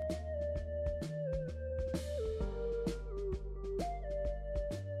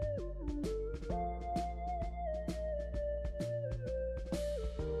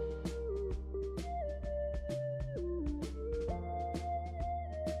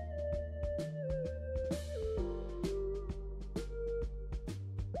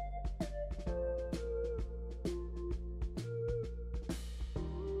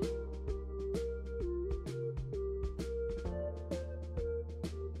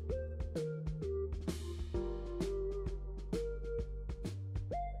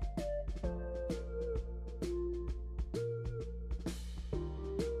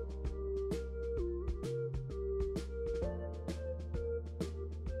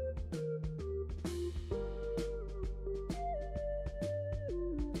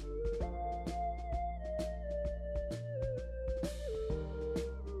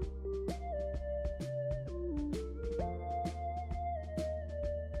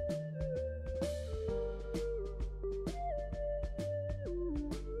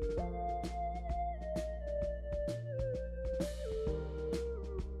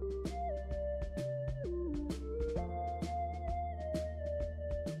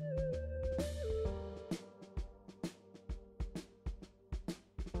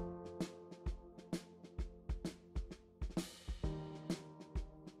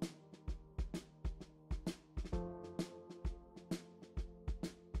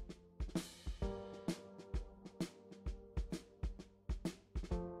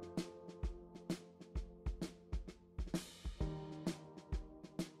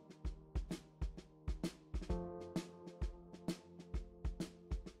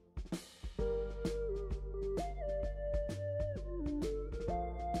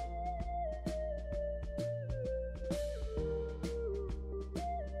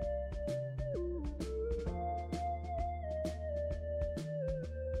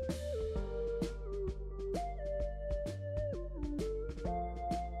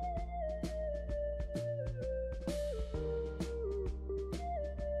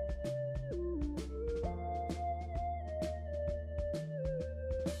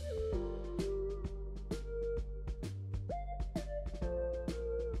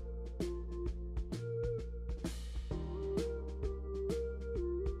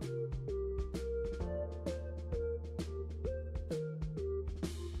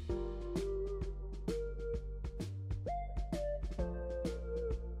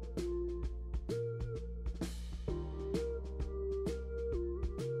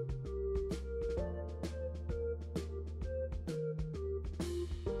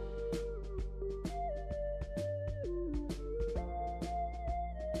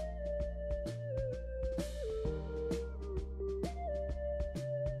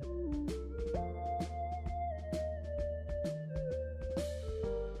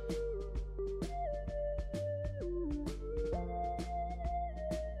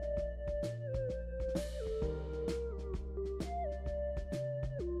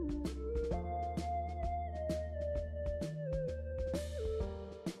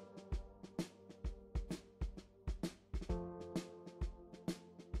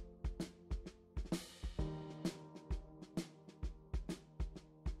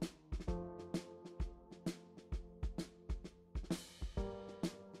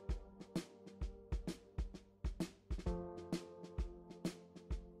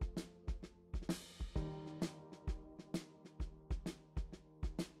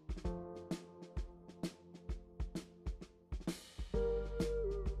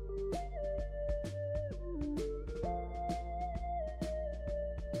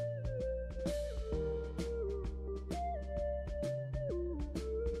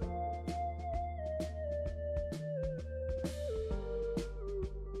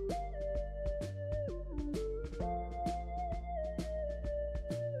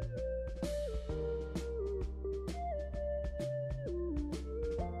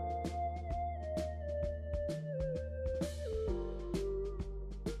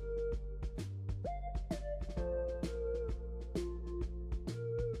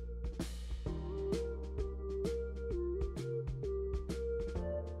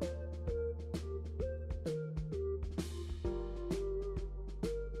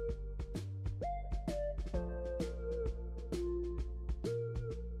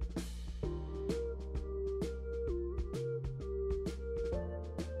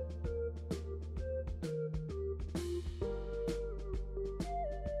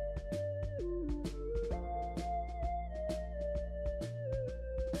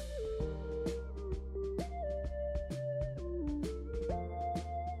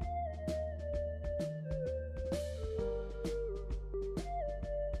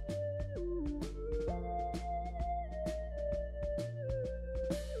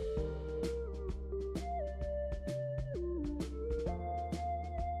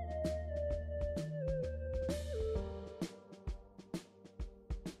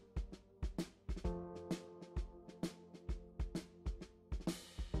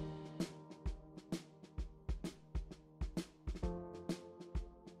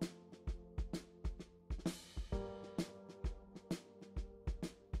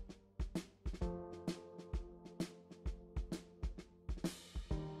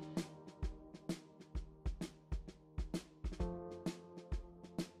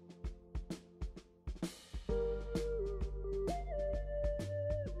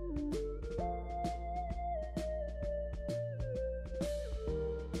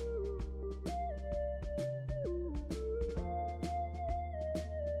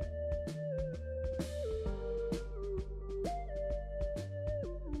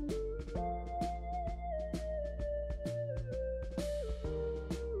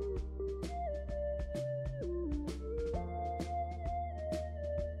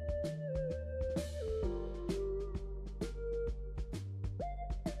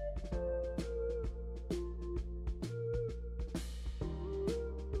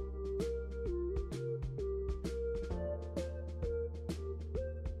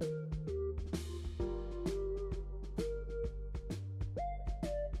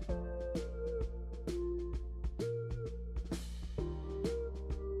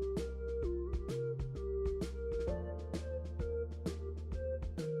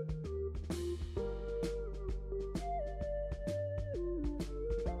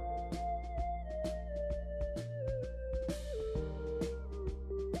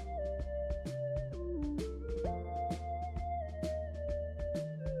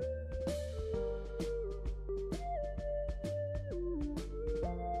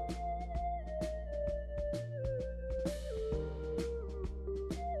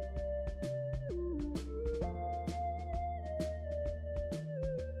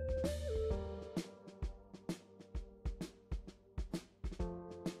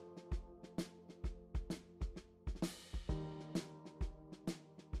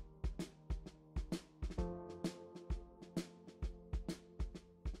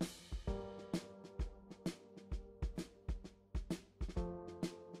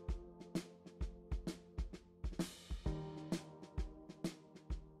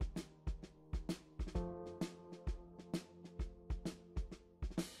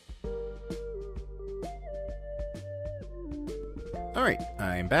 Alright,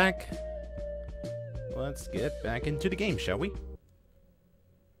 I'm back. Let's get back into the game, shall we?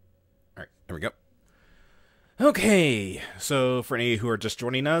 Alright, there we go. Okay, so for any who are just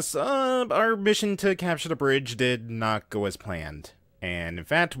joining us, our mission to capture the bridge did not go as planned. And in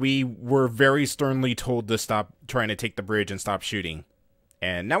fact, we were very sternly told to stop trying to take the bridge and stop shooting.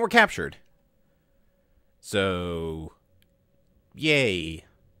 And now we're captured. So, yay.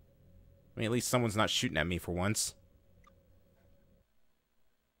 I mean, at least someone's not shooting at me for once.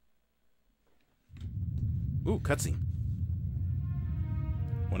 Ooh, cutscene.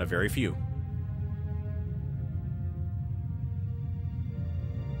 One of very few.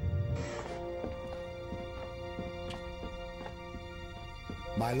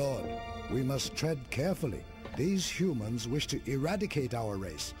 My lord, we must tread carefully. These humans wish to eradicate our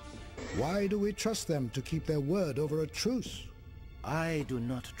race. Why do we trust them to keep their word over a truce? I do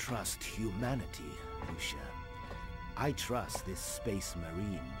not trust humanity, Lucia. I trust this space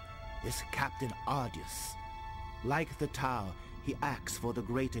marine, this Captain Ardius. Like the Tau, he acts for the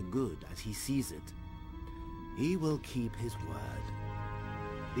greater good as he sees it. He will keep his word.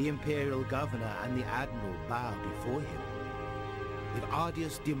 The Imperial Governor and the Admiral bow before him. If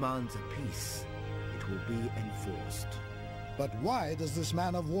Ardius demands a peace, it will be enforced. But why does this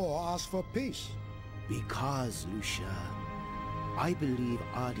man of war ask for peace? Because, Lucia, I believe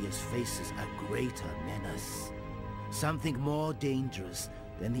Ardius faces a greater menace. Something more dangerous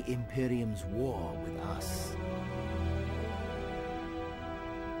than the Imperium's war with us.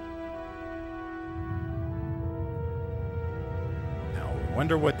 Now, I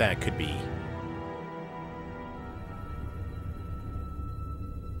wonder what that could be.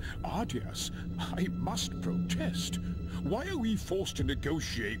 Ardius, I must protest. Why are we forced to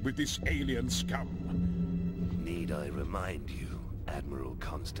negotiate with this alien scum? Need I remind you, Admiral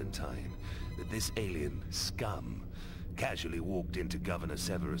Constantine, that this alien scum casually walked into Governor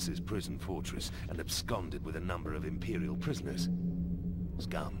Severus's prison fortress and absconded with a number of Imperial prisoners?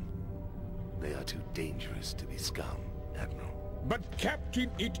 Scum. They are too dangerous to be scum, Admiral. But, Captain,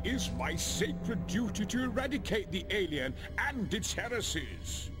 it is my sacred duty to eradicate the alien and its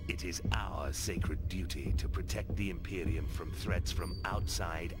heresies. It is our sacred duty to protect the Imperium from threats from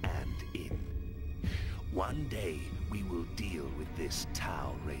outside and in. One day, we will deal with this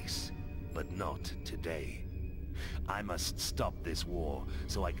Tau race, but not today. I must stop this war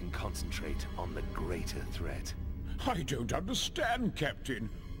so I can concentrate on the greater threat. I don't understand, Captain.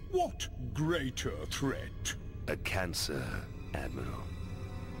 What greater threat? A cancer, Admiral.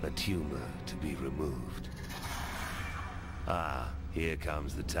 A tumor to be removed. Ah, here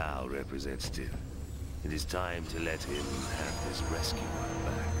comes the Tau representative. It is time to let him have his rescuer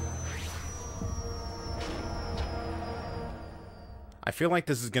back. I feel like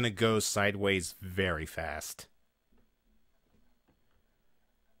this is gonna go sideways very fast.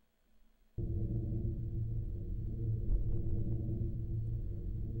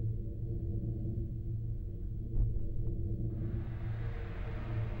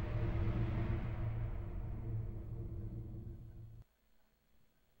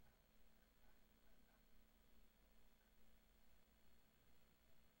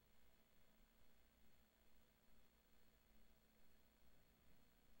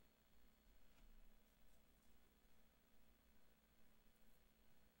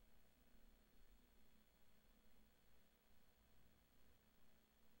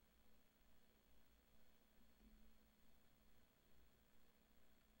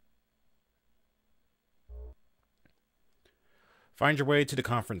 Find your way to the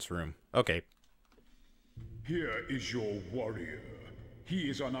conference room. Okay. Here is your warrior. He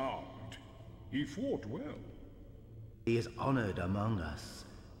is unarmed. He fought well. He is honored among us.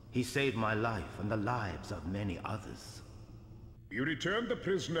 He saved my life and the lives of many others. You returned the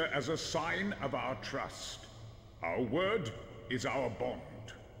prisoner as a sign of our trust. Our word is our bond.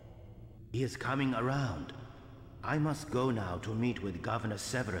 He is coming around. I must go now to meet with Governor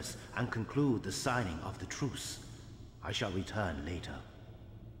Severus and conclude the signing of the truce. I shall return later.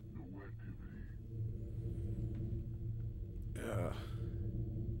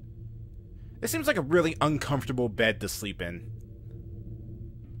 This seems like a really uncomfortable bed to sleep in.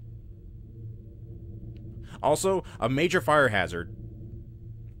 Also, a major fire hazard.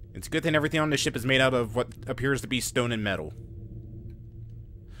 It's a good thing everything on the ship is made out of what appears to be stone and metal.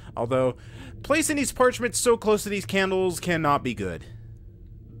 Although, placing these parchments so close to these candles cannot be good.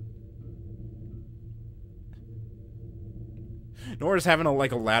 Nor is having a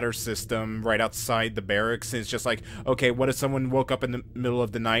ladder system right outside the barracks. It's just like, okay, what if someone woke up in the middle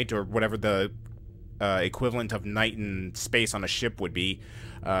of the night or whatever the equivalent of night in space on a ship would be.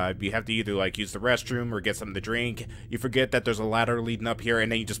 You have to either like use the restroom or get something to drink. You forget that there's a ladder leading up here,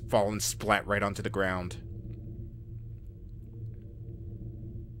 and then you just fall and splat right onto the ground.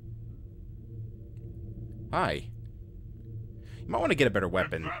 Hi. You might want to get a better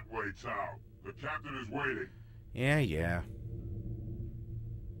weapon. That way, Tao. The captain is waiting. Yeah.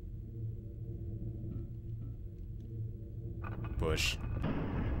 Push.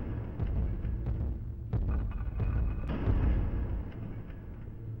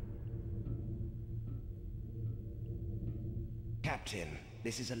 Captain,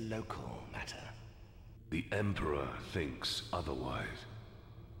 this is a local matter. The Emperor thinks otherwise.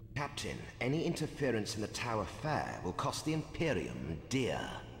 Captain, any interference in the Tower Fair will cost the Imperium dear.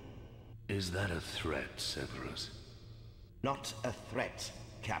 Is that a threat, Severus? Not a threat,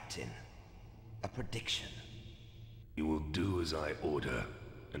 Captain. A prediction. You will do as I order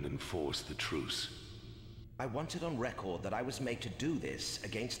and enforce the truce. I want it on record that I was made to do this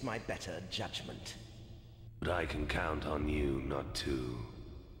against my better judgment. But I can count on you not to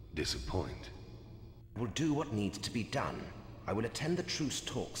disappoint. I will do what needs to be done. I will attend the truce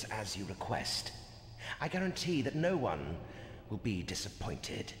talks as you request. I guarantee that no one will be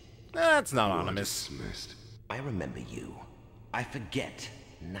disappointed. That's not anonymous. Dismissed. I remember you. I forget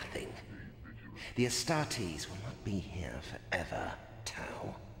nothing. The Astartes will not be here forever,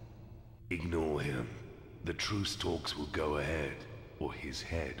 Tau. Ignore him. The truce talks will go ahead, or his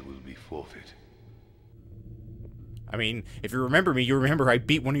head will be forfeit. I mean, if you remember me, you remember I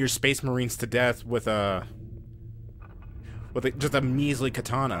beat one of your Space Marines to death with just a measly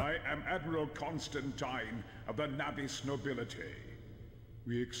katana. I am Admiral Constantine of the Navis nobility.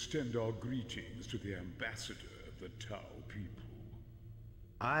 We extend our greetings to the ambassador of the Tau people.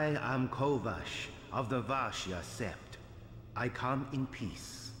 I am Kovash of the Vashya Sept. I come in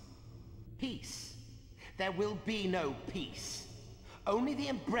peace. Peace? There will be no peace. Only the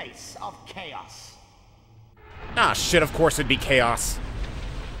embrace of chaos. Ah, shit, of course it'd be chaos.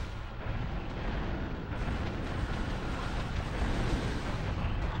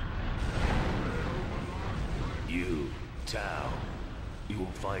 You, Tau, you will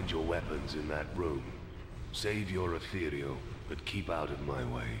find your weapons in that room. Save your ethereal, but keep out of my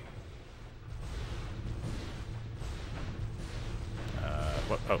way.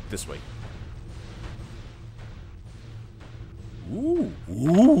 What? Oh, this way. Ooh.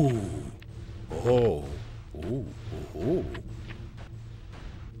 Oh. Ooh.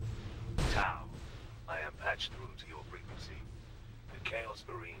 Tau, I am patched through to your frequency. The Chaos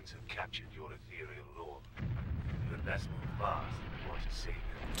Marines have captured your ethereal lord. You had best move fast if you want to save him.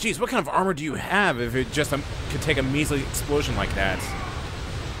 Jeez, what kind of armor do you have if it just could take a measly explosion like that?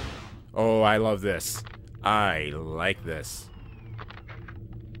 Oh, I love this. I like this.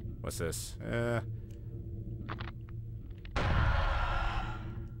 What's this?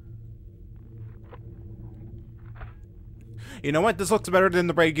 You know what? This looks better than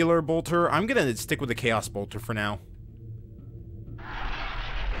the regular bolter. I'm gonna stick with the Chaos Bolter for now.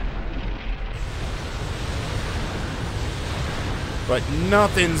 But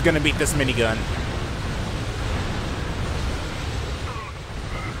nothing's gonna beat this minigun.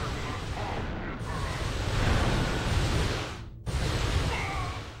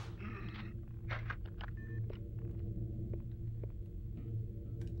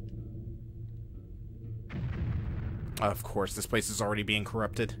 Of course, this place is already being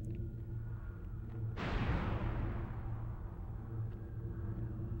corrupted.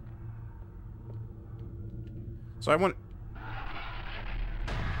 So I want...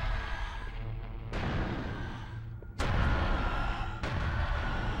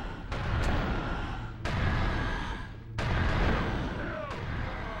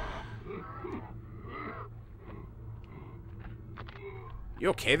 You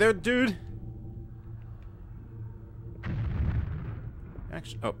okay there, dude?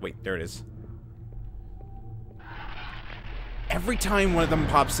 Actually, oh, wait, there it is. Every time one of them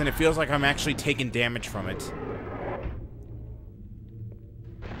pops in, it feels like I'm actually taking damage from it.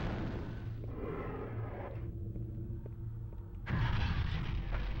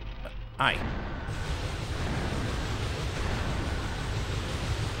 Aye.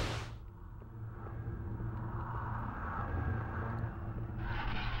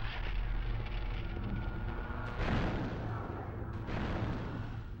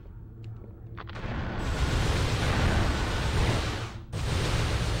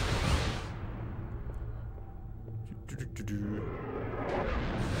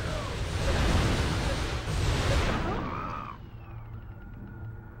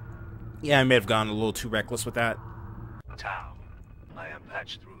 Yeah, I may have gone a little too reckless with that. Tau, I am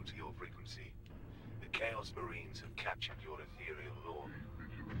patched through to your frequency. Chaos Marines have captured your ethereal lord.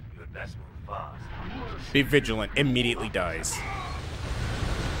 You had best move fast. Be vigilant. Immediately dies.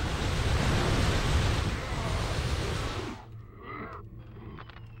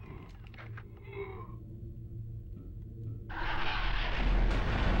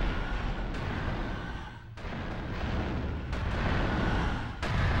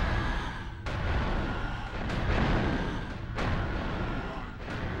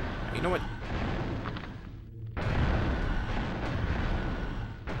 You know what?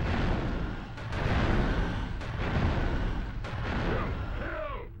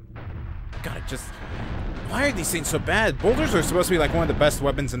 God, it just... Why are these things so bad? Boulders are supposed to be like one of the best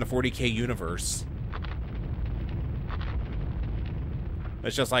weapons in the 40K universe.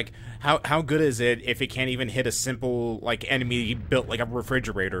 It's just like, how good is it if it can't even hit a simple, like, enemy built like a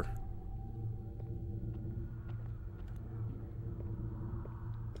refrigerator?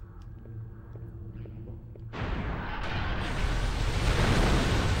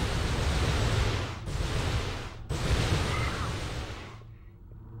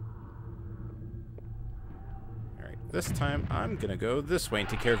 This time, I'm gonna go this way and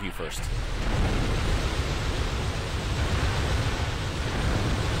take care of you first.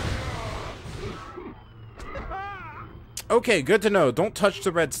 Okay, good to know. Don't touch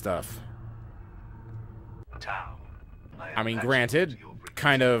the red stuff. I mean, granted,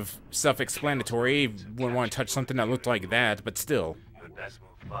 kind of self-explanatory. Wouldn't want to touch something that looked like that, but still. You had best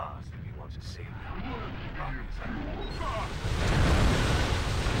move fast if you want to save them.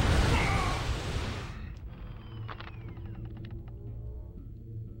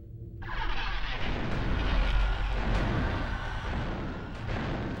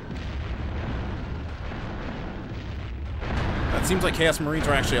 It seems like Chaos Marines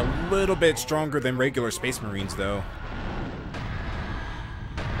are actually a little bit stronger than regular Space Marines, though.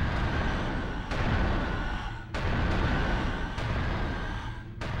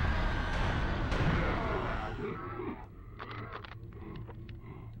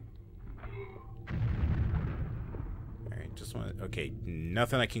 Alright, just want to... Okay,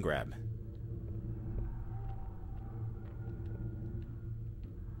 nothing I can grab.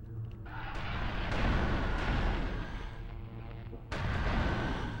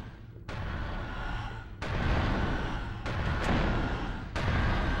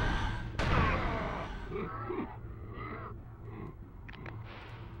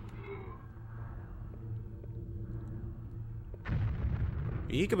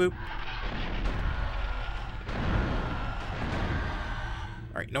 Eekaboo.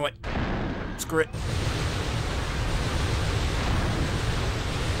 Alright, you know what? Screw it.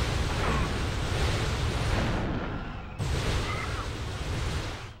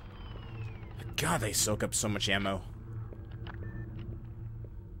 God, they soak up so much ammo.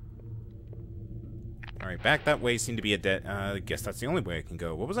 Alright, back that way seemed to be a dead... I guess that's the only way I can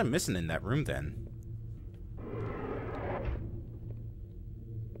go. What was I missing in that room, then?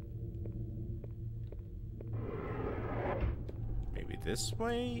 This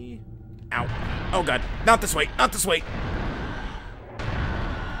way? Ow. Oh god. Not this way. Not this way.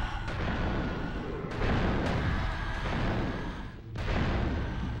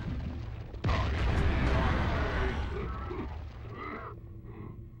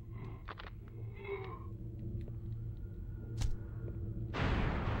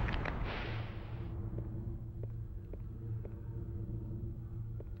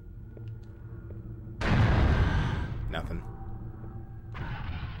 Nothing.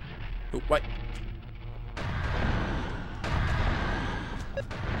 Ooh, what?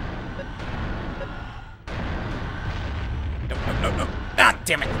 No, no, no, no. Ah,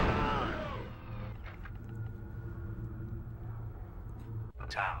 damn it.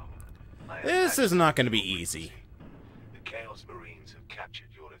 This is not going to be easy. The Chaos Marines have captured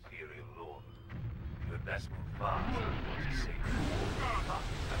your ethereal lord. You had best move fast.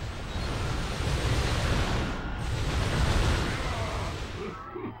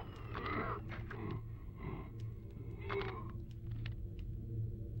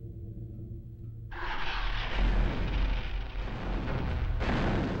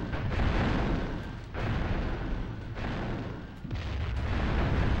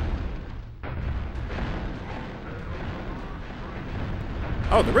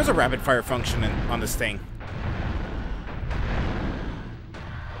 Oh, there is a rapid fire function on this thing.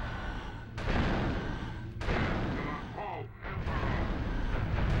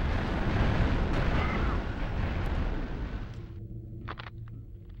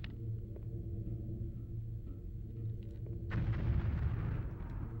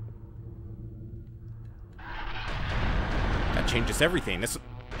 That changes everything. This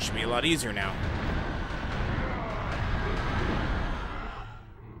should be a lot easier now.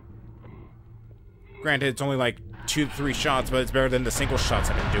 Granted, it's only like 2 to 3 shots, but it's better than the single shots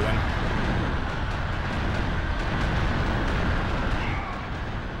I've been doing.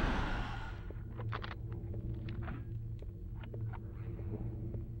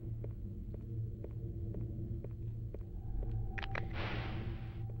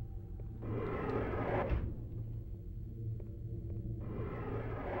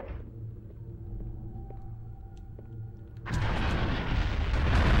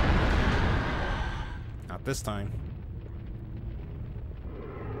 Not this time.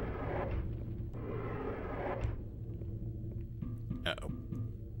 Uh-oh.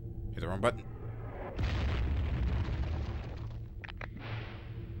 Hit the wrong button.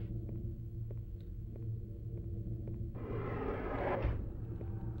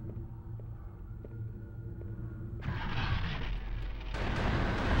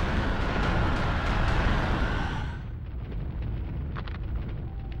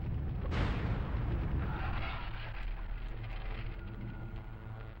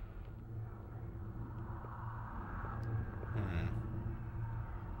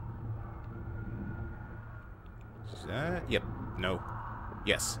 Is that? Yep. No.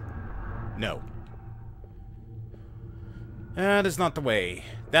 Yes. No. That is not the way.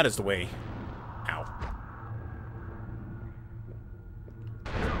 That is the way. Ow.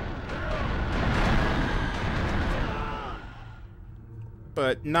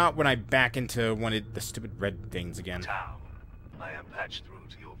 But not when I back into one of the stupid red things again. Tau, I am patched through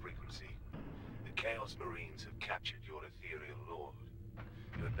to your frequency. The Chaos Marines have captured your ethereal lord.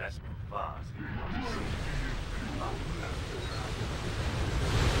 You had best move fast if you want to see.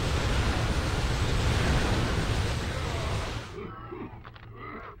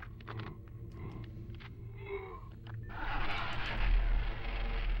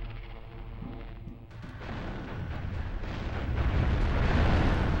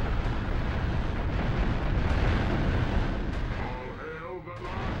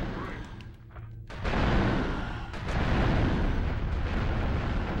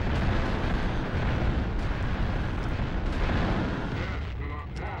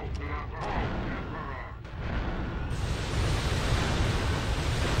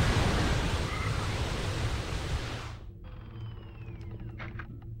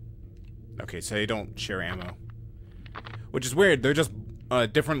 Okay, so they don't share ammo. Which is weird. They're just a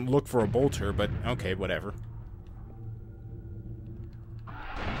different look for a bolter, but okay, whatever.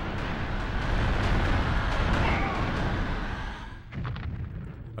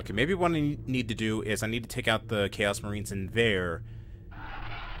 Okay, maybe what I need to do is I need to take out the Chaos Marines in there.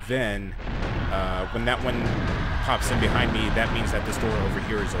 Then, when that one pops in behind me, that means that this door over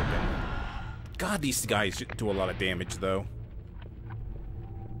here is open. God, these guys do a lot of damage, though.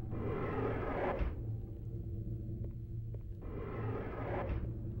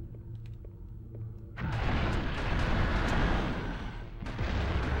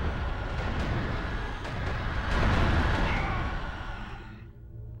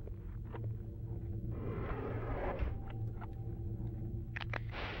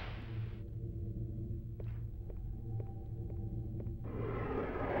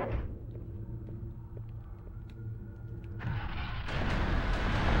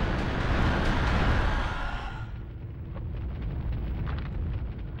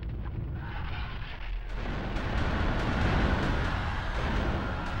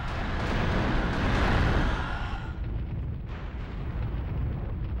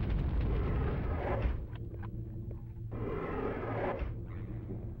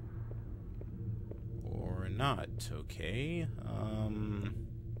 Not okay.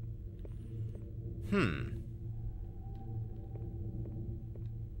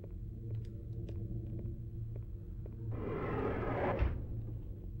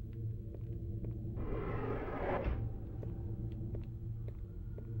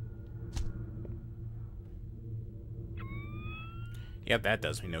 Yep, that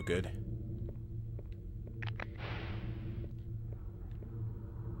does me no good.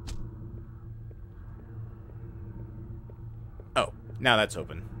 Oh, now that's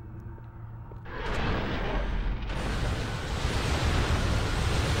open.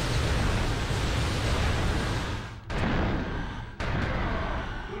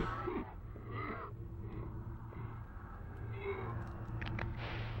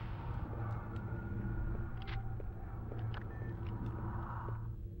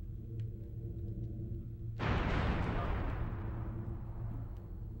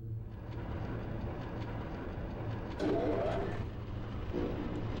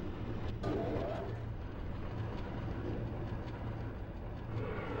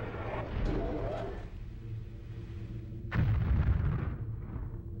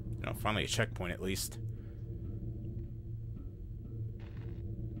 You know, finally a checkpoint at least.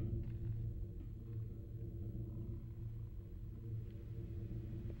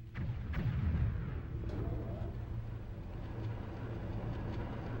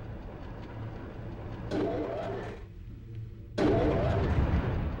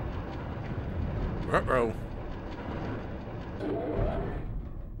 Uh-oh.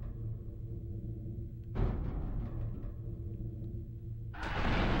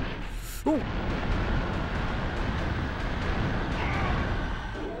 Ooh.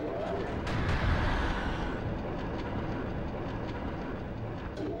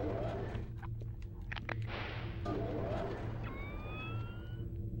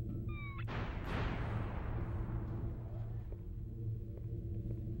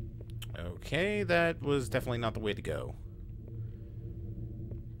 Okay, that was definitely not the way to go.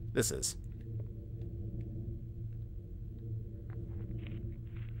 This is.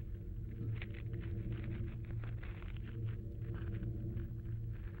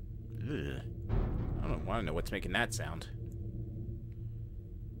 Ugh. I don't want to know what's making that sound.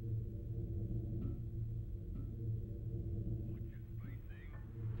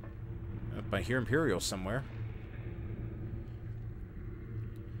 I hear Imperial somewhere.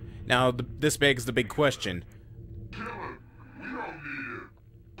 Now, this begs the big question. Kill it! We don't need it!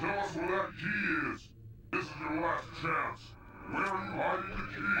 Tell us where that key is! This is your last chance! Where are you hiding the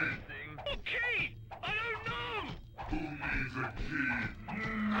key? What key? I don't know! Who needs a key?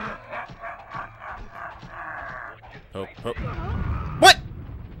 Oh, oh. What?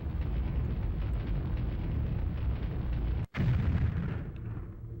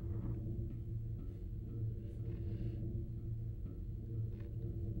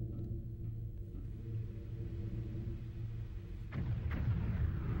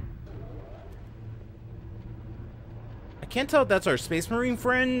 I can't tell if that's our Space Marine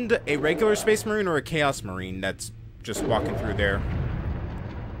friend, a regular Space Marine, or a Chaos Marine that's just walking through there.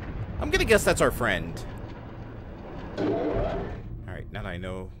 I'm gonna guess that's our friend. Alright, now that I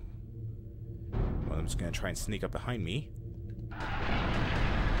know, one of them's gonna try and sneak up behind me.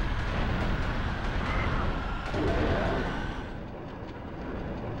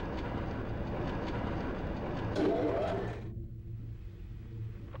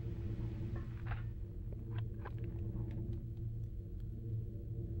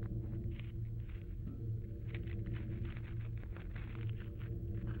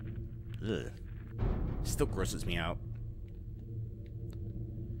 Ugh. Still grosses me out.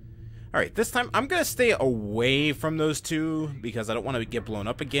 Alright, this time I'm gonna stay away from those two because I don't want to get blown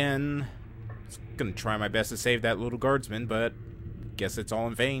up again. Just gonna try my best to save that little guardsman, but guess it's all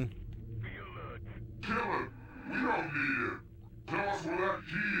in vain. Kill it! We don't need it! Tell us where that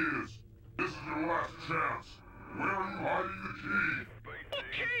key is! This is your last chance! Where are you hiding the key? What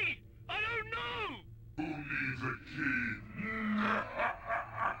key? I don't know! Who needs a key?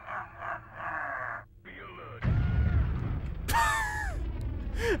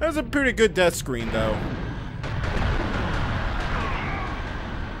 That was a pretty good death screen, though.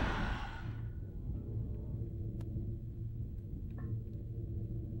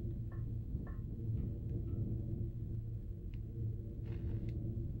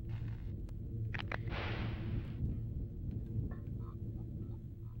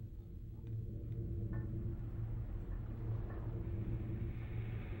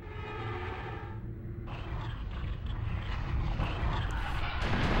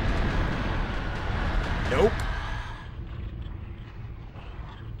 Nope.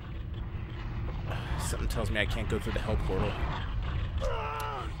 Something tells me I can't go through the hell portal.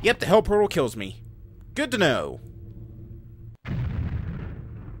 Yep, the hell portal kills me. Good to know.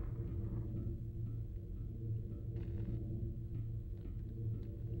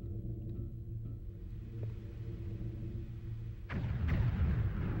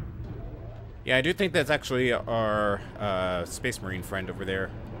 Yeah, I do think that's actually our Space Marine friend over there.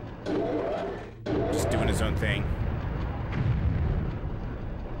 Just doing his own thing.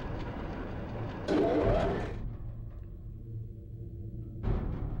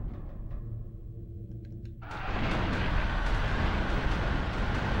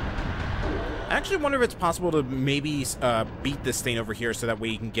 I actually wonder if it's possible to maybe beat this thing over here so that way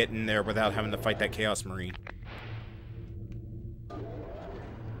you can get in there without having to fight that Chaos Marine.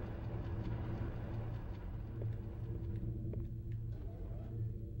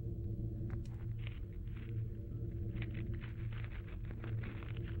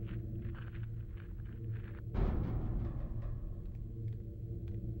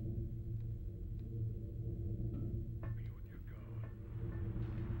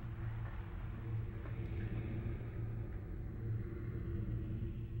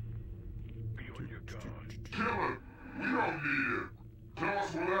 Kill it! We don't need it! Tell us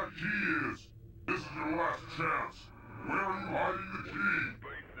where that key is! This is your last chance! Where are you hiding the key?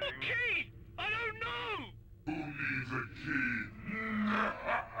 What key? I don't know! Who needs a key?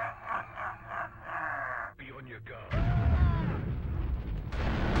 Be on your guard.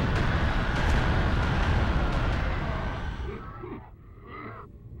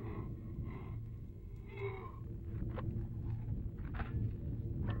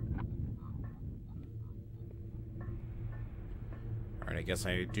 Alright, I guess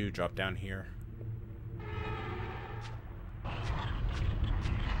I do drop down here.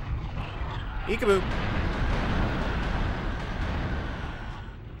 Eekaboo!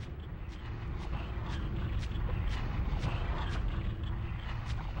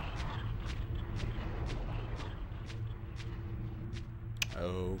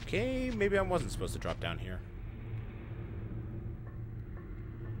 Okay, maybe I wasn't supposed to drop down here.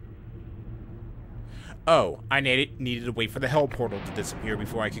 Oh, I needed to wait for the hell portal to disappear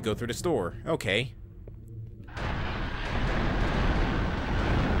before I could go through the store. Okay.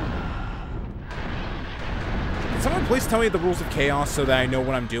 Can someone please tell me the rules of chaos so that I know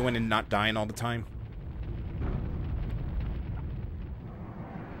what I'm doing and not dying all the time?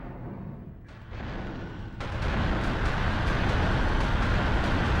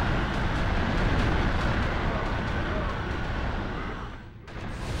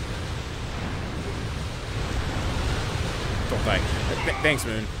 Don't die. Thanks,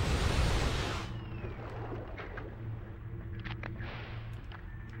 Moon.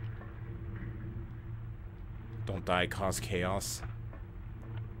 Don't die, cause chaos.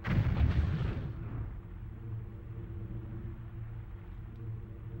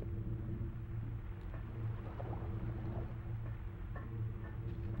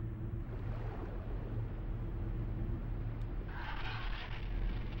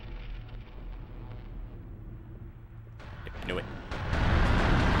 Knew it.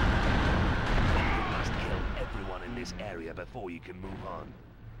 You must kill everyone in this area before you can move on.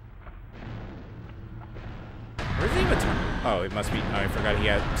 Where's he even? Oh, it must be. Oh, I forgot he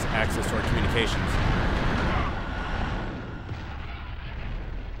had access to our communications.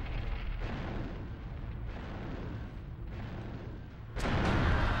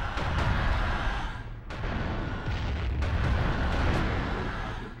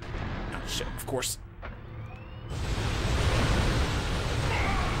 Oh shit! Of course.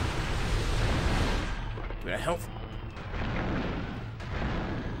 Give me that health.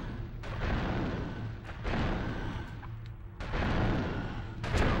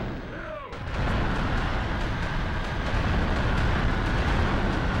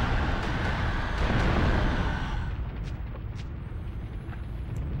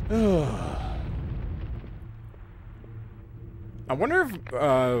 I wonder if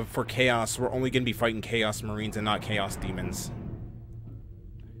for Chaos, we're only going to be fighting Chaos Marines and not Chaos Demons.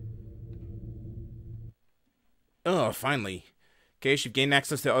 Oh, finally. Okay, you've gained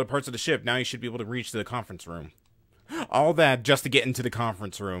access to other parts of the ship. Now you should be able to reach the conference room. All that just to get into the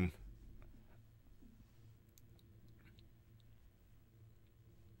conference room.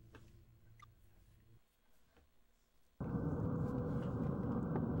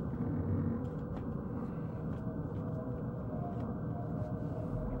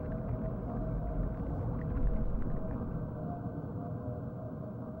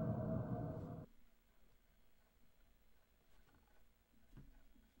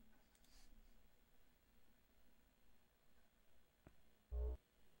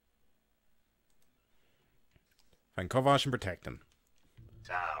 Find Kovash and protect him.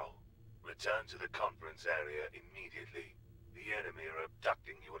 Tau, return to the conference area immediately. The enemy are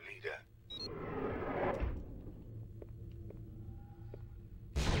abducting your leader.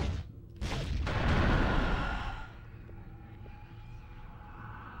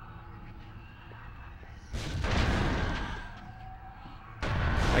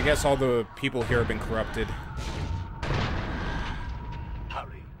 I guess all the people here have been corrupted.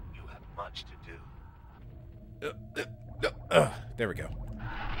 Hurry, you have much to do. There we go.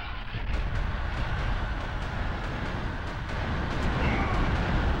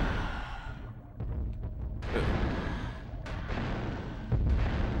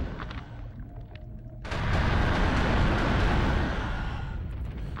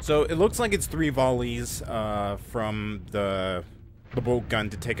 So it looks like it's 3 volleys from the bolt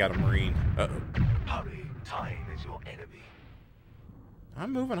gun to take out a Marine. Uh-oh. Hurry, time is your enemy.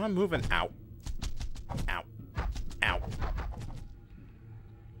 I'm moving. Ow. Ow. Ow.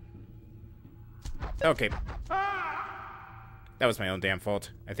 Okay. That was my own damn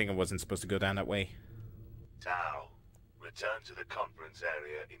fault. I think I wasn't supposed to go down that way. Tau, return to the conference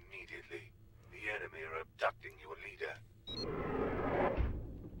area immediately. The The enemy are abducting your leader.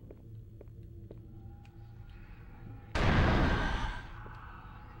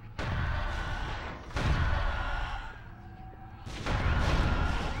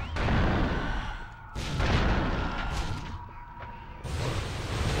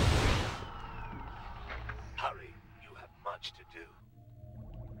 Hurry, you have much to do.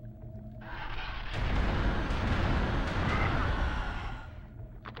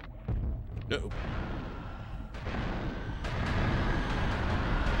 Uh-oh.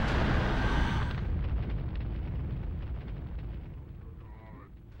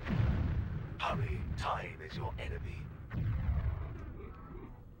 Hurry, time is your enemy.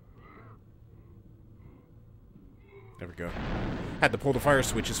 There we go. Had to pull the fire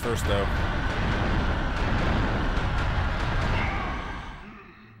switches first, though.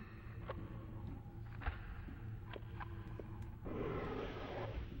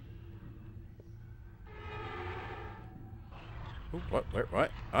 Ooh, what? Where?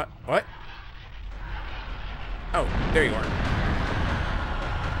 What? What? Oh, there you are.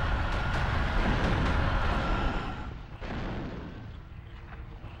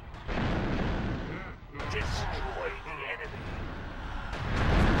 Destroy the enemy.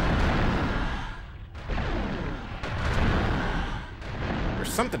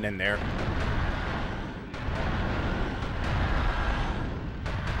 There's something in there.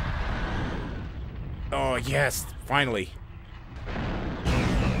 Oh, yes, finally.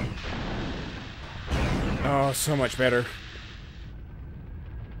 Oh, so much better.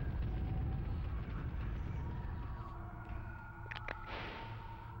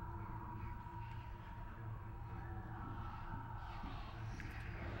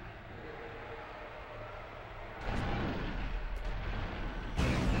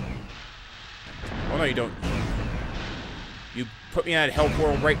 Oh, no, you don't. You put me out of hell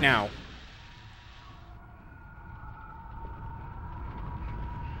portal right now.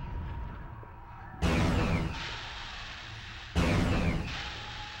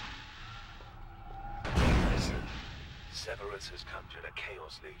 Severus has conjured a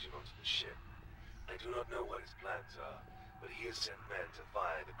Chaos Legion onto the ship. I do not know what his plans are, but he has sent men to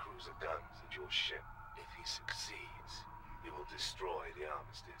fire the cruiser guns at your ship. If he succeeds, he will destroy the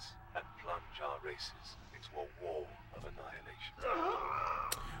armistice and plunge our races into a war of annihilation.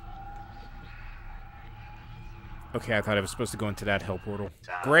 Okay, I thought I was supposed to go into that hell portal.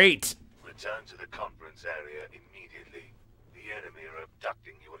 Great! Return to the conference area immediately. The enemy are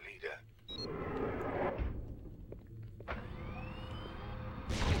abducting your leader.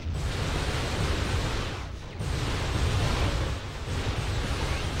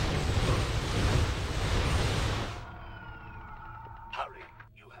 Hurry,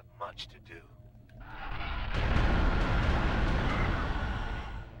 you have much to do.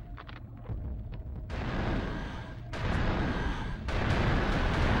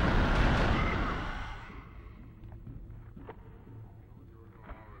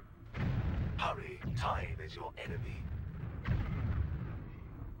 Hurry, time is your enemy.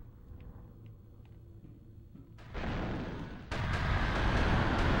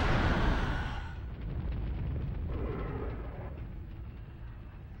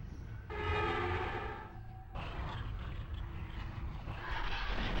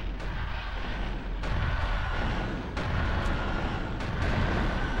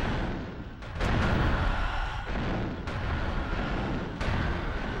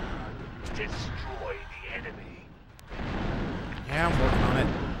 Destroy the enemy. Yeah, I'm working on it.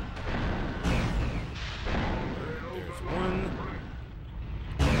 There's one.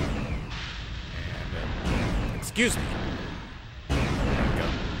 And, excuse me. There we go.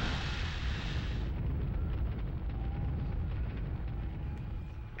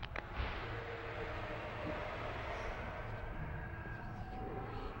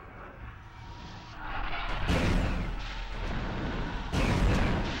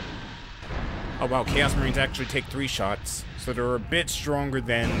 Oh wow, Chaos Marines actually take 3 shots, so they're a bit stronger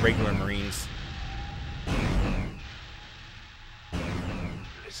than regular Marines.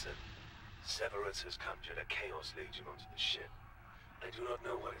 Listen, Severus has conjured a Chaos Legion onto the ship. I do not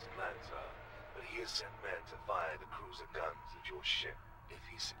know what his plans are, but he has sent men to fire the cruiser guns at your ship. If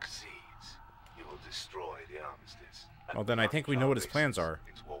he succeeds, he will destroy the armistice. Well, then I think we know what his plans are.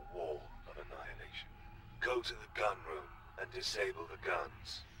 Into a war of annihilation. Go to the gun room and disable the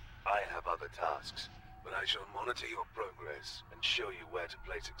guns. I have other tasks, but I shall monitor your progress and show you where to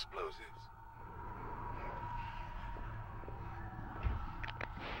place explosives.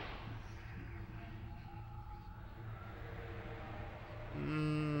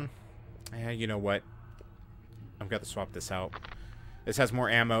 Yeah, you know what? I've got to swap this out. This has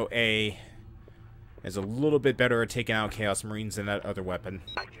more ammo, A. is a little bit better at taking out Chaos Marines than that other weapon.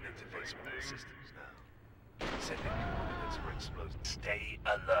 I can interface with the systems now. Sending coordinates for explosion. Stay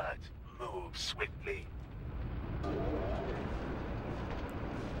alert. Move swiftly.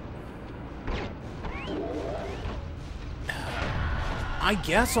 I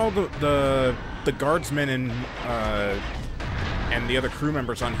guess all the guardsmen and the other crew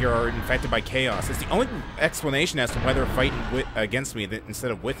members on here are infected by chaos. It's the only explanation as to why they're fighting against me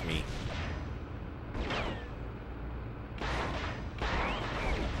instead of with me.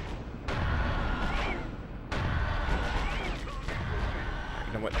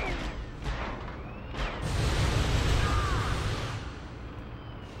 You know what?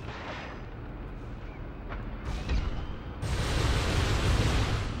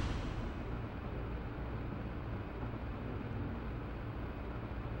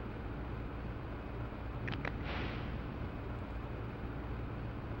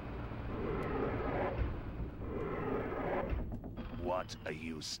 What are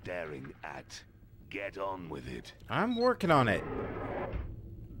you staring at? Get on with it. I'm working on it.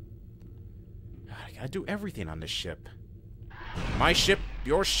 I gotta do everything on this ship. My ship,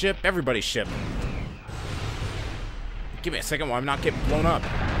 your ship, everybody's ship. Give me a second while I'm not getting blown up.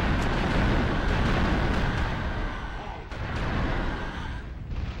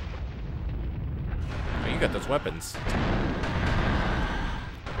 Oh, you got those weapons.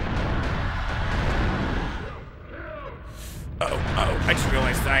 Uh-oh, I just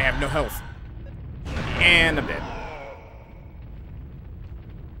realized that I have no health. And I'm dead.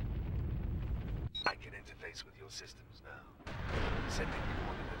 I can interface with your systems now. Sending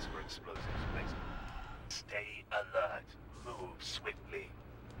coordinates for explosives placement. Stay alert. Move swiftly.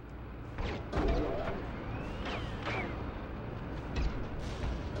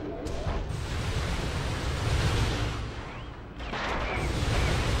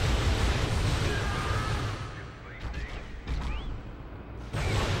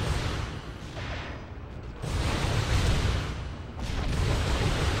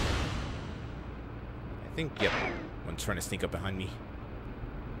 I think, yep, one's trying to sneak up behind me.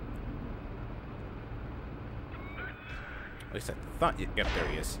 At least I thought, yep, there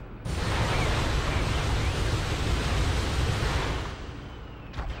he is.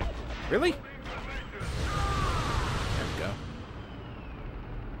 Really? There we go.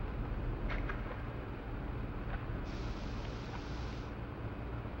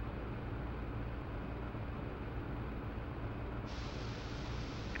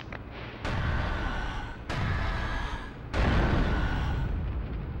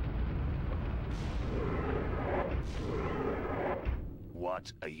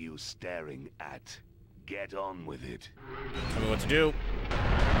 What are you staring at? Get on with it. Tell me what to do.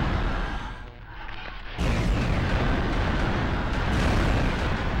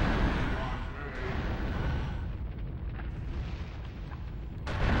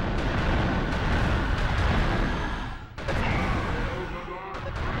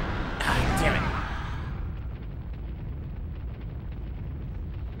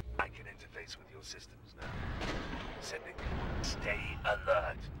 I can interface with your systems now. Sending coordinates. Stay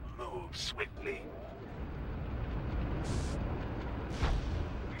alert. Move swiftly.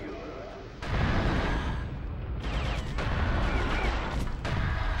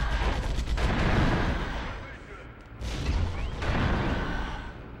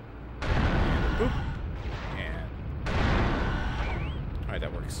 Boop. And... alright,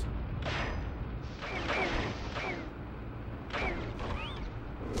 that works.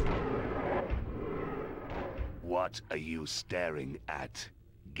 What are you staring at?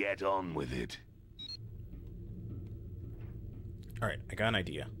 Get on with it. Alright, I got an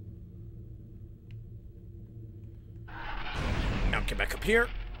idea. Now get back up here.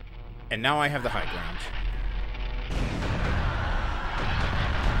 And now I have the high ground.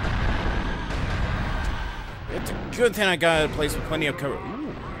 It's a good thing I got a place with plenty of cover.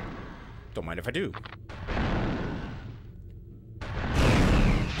 Ooh. Don't mind if I do.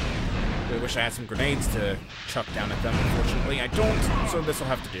 I wish I had some grenades to chuck down at them. Unfortunately, I don't, so this will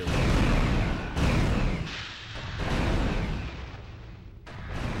have to do.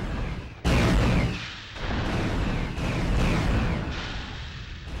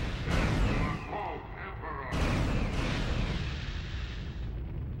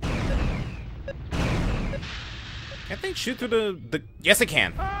 Can't they shoot through the... Yes, I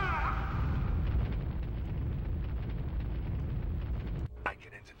can. I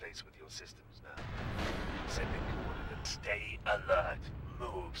can interface with your systems now. Sending coordinates. Stay alert.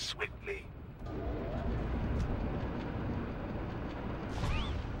 Move swiftly.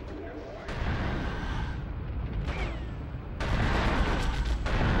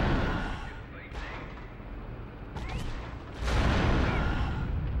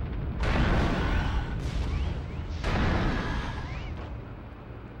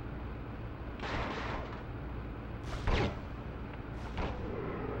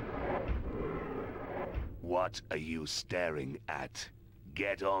 What are you staring at?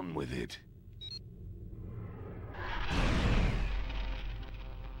 Get on with it.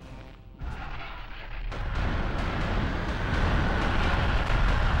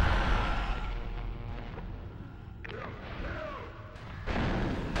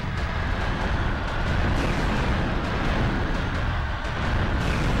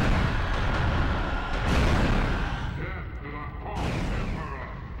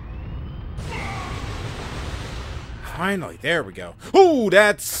 Finally, there we go. Ooh,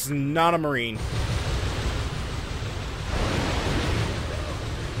 that's not a Marine.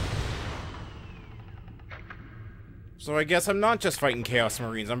 So I guess I'm not just fighting Chaos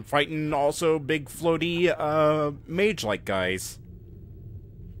Marines, I'm fighting also big floaty, mage-like guys.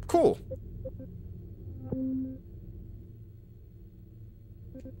 Cool.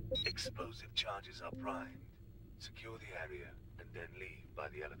 Explosive charges are primed. Secure the area and then leave by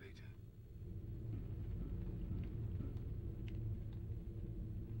the elevator.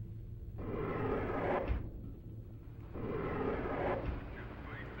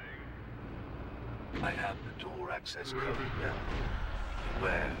 I have the door access code now.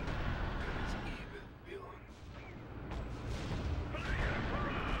 Beware, there is evil beyond.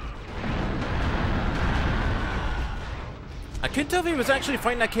 I couldn't tell if he was actually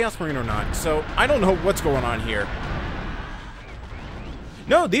fighting that Chaos Marine or not, so I don't know what's going on here.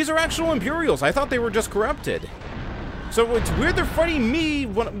 No, these are actual Imperials. I thought they were just corrupted. So it's weird they're fighting me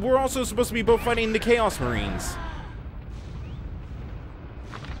when we're also supposed to be both fighting the Chaos Marines.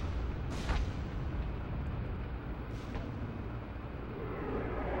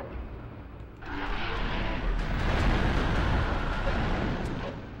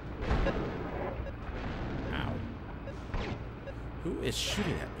 Ow. Who is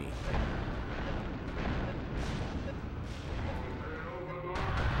shooting at me?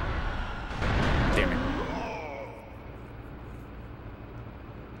 Damn it.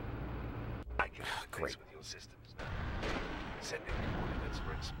 Great. With your systems now. Sending coordinates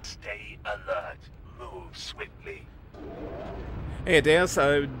for its. Stay alert. Move swiftly. Hey, Deus,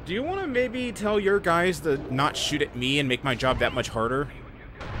 do you want to maybe tell your guys to not shoot at me and make my job that much harder?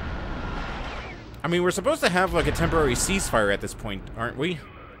 I mean, we're supposed to have, like, a temporary ceasefire at this point, aren't we?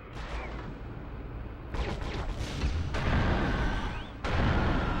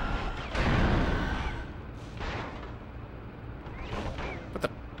 What the?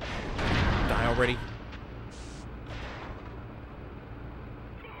 Die already?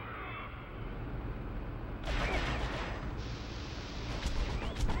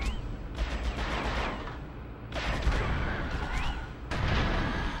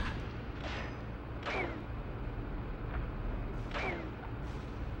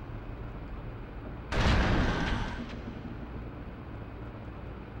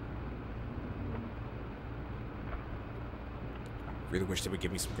 Really wish they would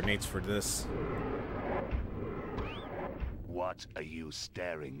give me some grenades for this. What are you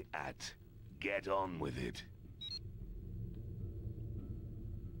staring at? Get on with it.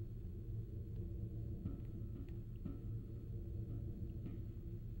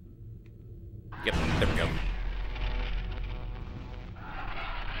 Yep, there we go.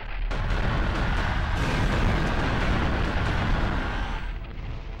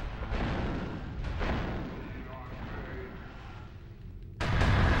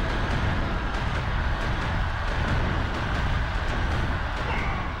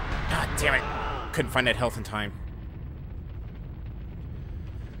 Damn it. Couldn't find that health in time.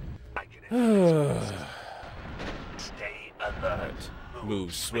 Stay alert.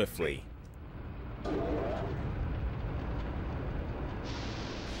 Move swiftly.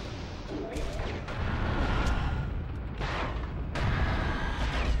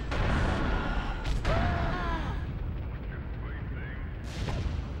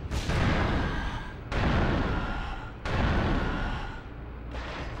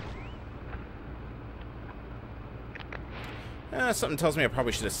 Something tells me I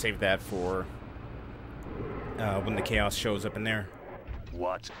probably should have saved that for when the chaos shows up in there.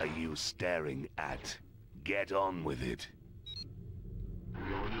 What are you staring at? Get on with it.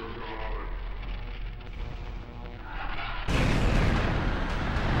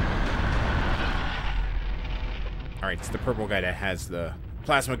 Alright, it's the purple guy that has the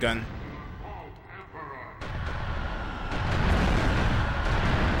plasma gun.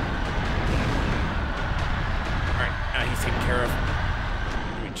 Alright, he's taken care of.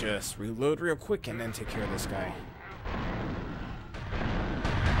 Let me just reload real quick and then take care of this guy.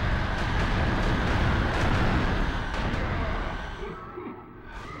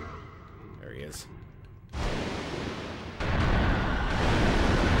 There he is.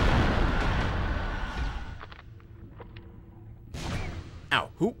 Ow.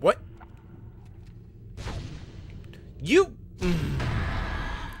 Who? What? You...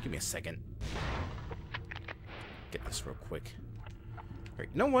 Give me a second. Get this real quick. Alright,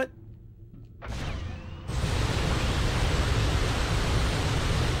 you know what?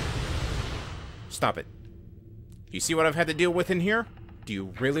 Stop it. You see what I've had to deal with in here? Do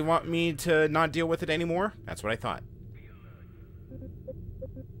you really want me to not deal with it anymore? That's what I thought.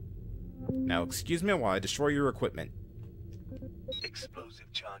 Now, excuse me while I destroy your equipment.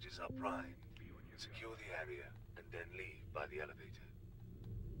 Explosive charges are primed. Secure the area and then leave by the elevator.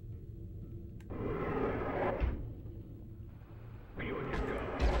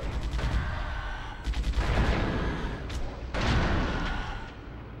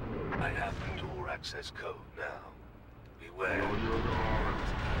 I have the door access code now. Beware.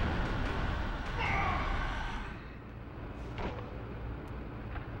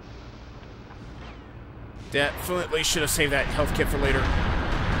 Definitely should have saved that health kit for later.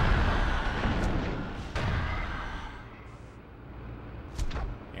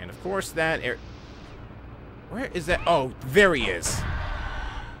 And of course that air... Where is that? Oh, there he is.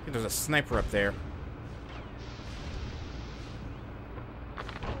 I think there's a sniper up there.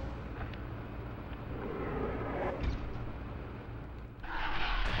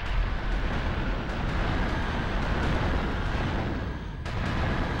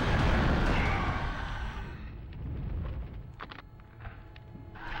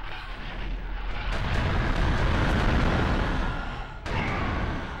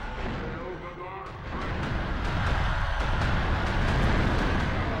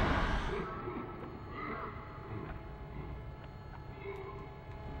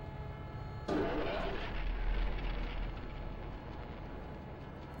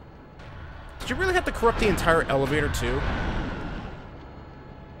 Did you really have to corrupt the entire elevator, too?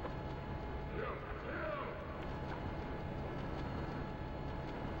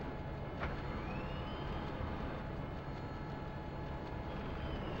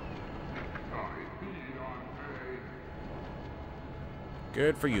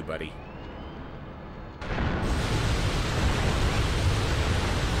 Good for you, buddy.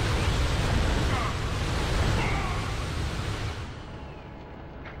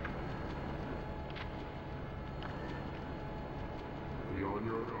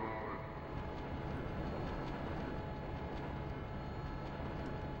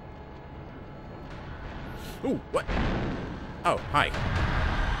 Ooh, what? Oh, hi.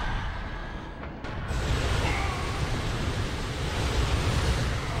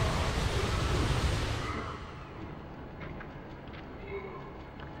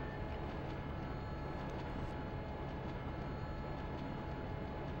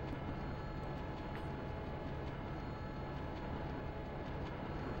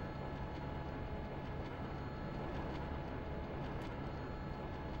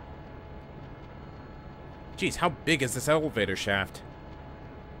 Jeez, how big is this elevator shaft?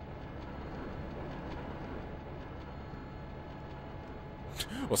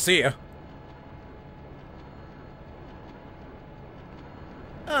 We'll see ya.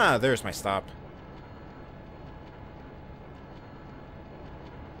 Ah, there's my stop.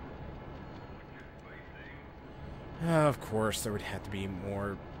 Of course, there would have to be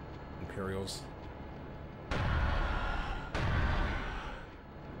more Imperials.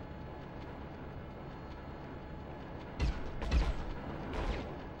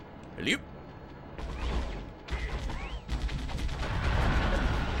 Hello?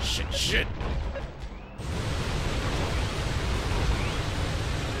 Shit.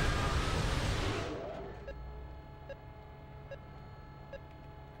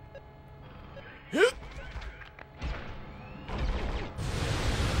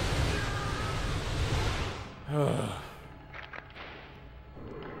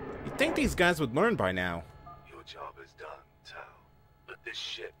 You'd think these guys would learn by now. Your job is done, Tau. But this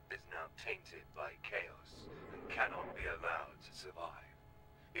ship is now tainted by chaos and cannot be allowed to survive.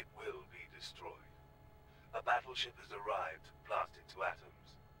 It will be destroyed. A battleship has arrived, blasted to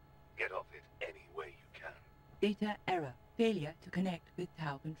atoms. Get off it any way you can. Data error. Failure to connect with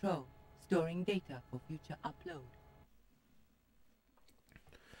Tau control. Storing data for future upload.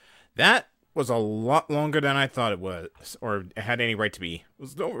 That was a lot longer than I thought it was, or it had any right to be. It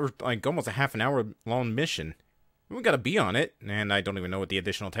was over, like, almost a half an hour long mission. We got a B on it, and I don't even know what the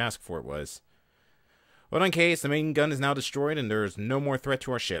additional task for it was. But in case, the main gun is now destroyed, and there's no more threat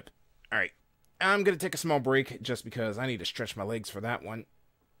to our ship. Alright, I'm gonna take a small break, just because I need to stretch my legs for that one.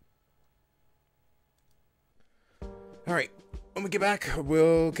 Alright, when we get back,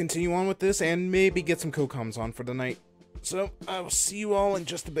 we'll continue on with this, and maybe get some co-coms on for the night. So, I will see you all in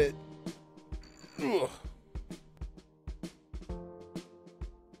just a bit. Ugh.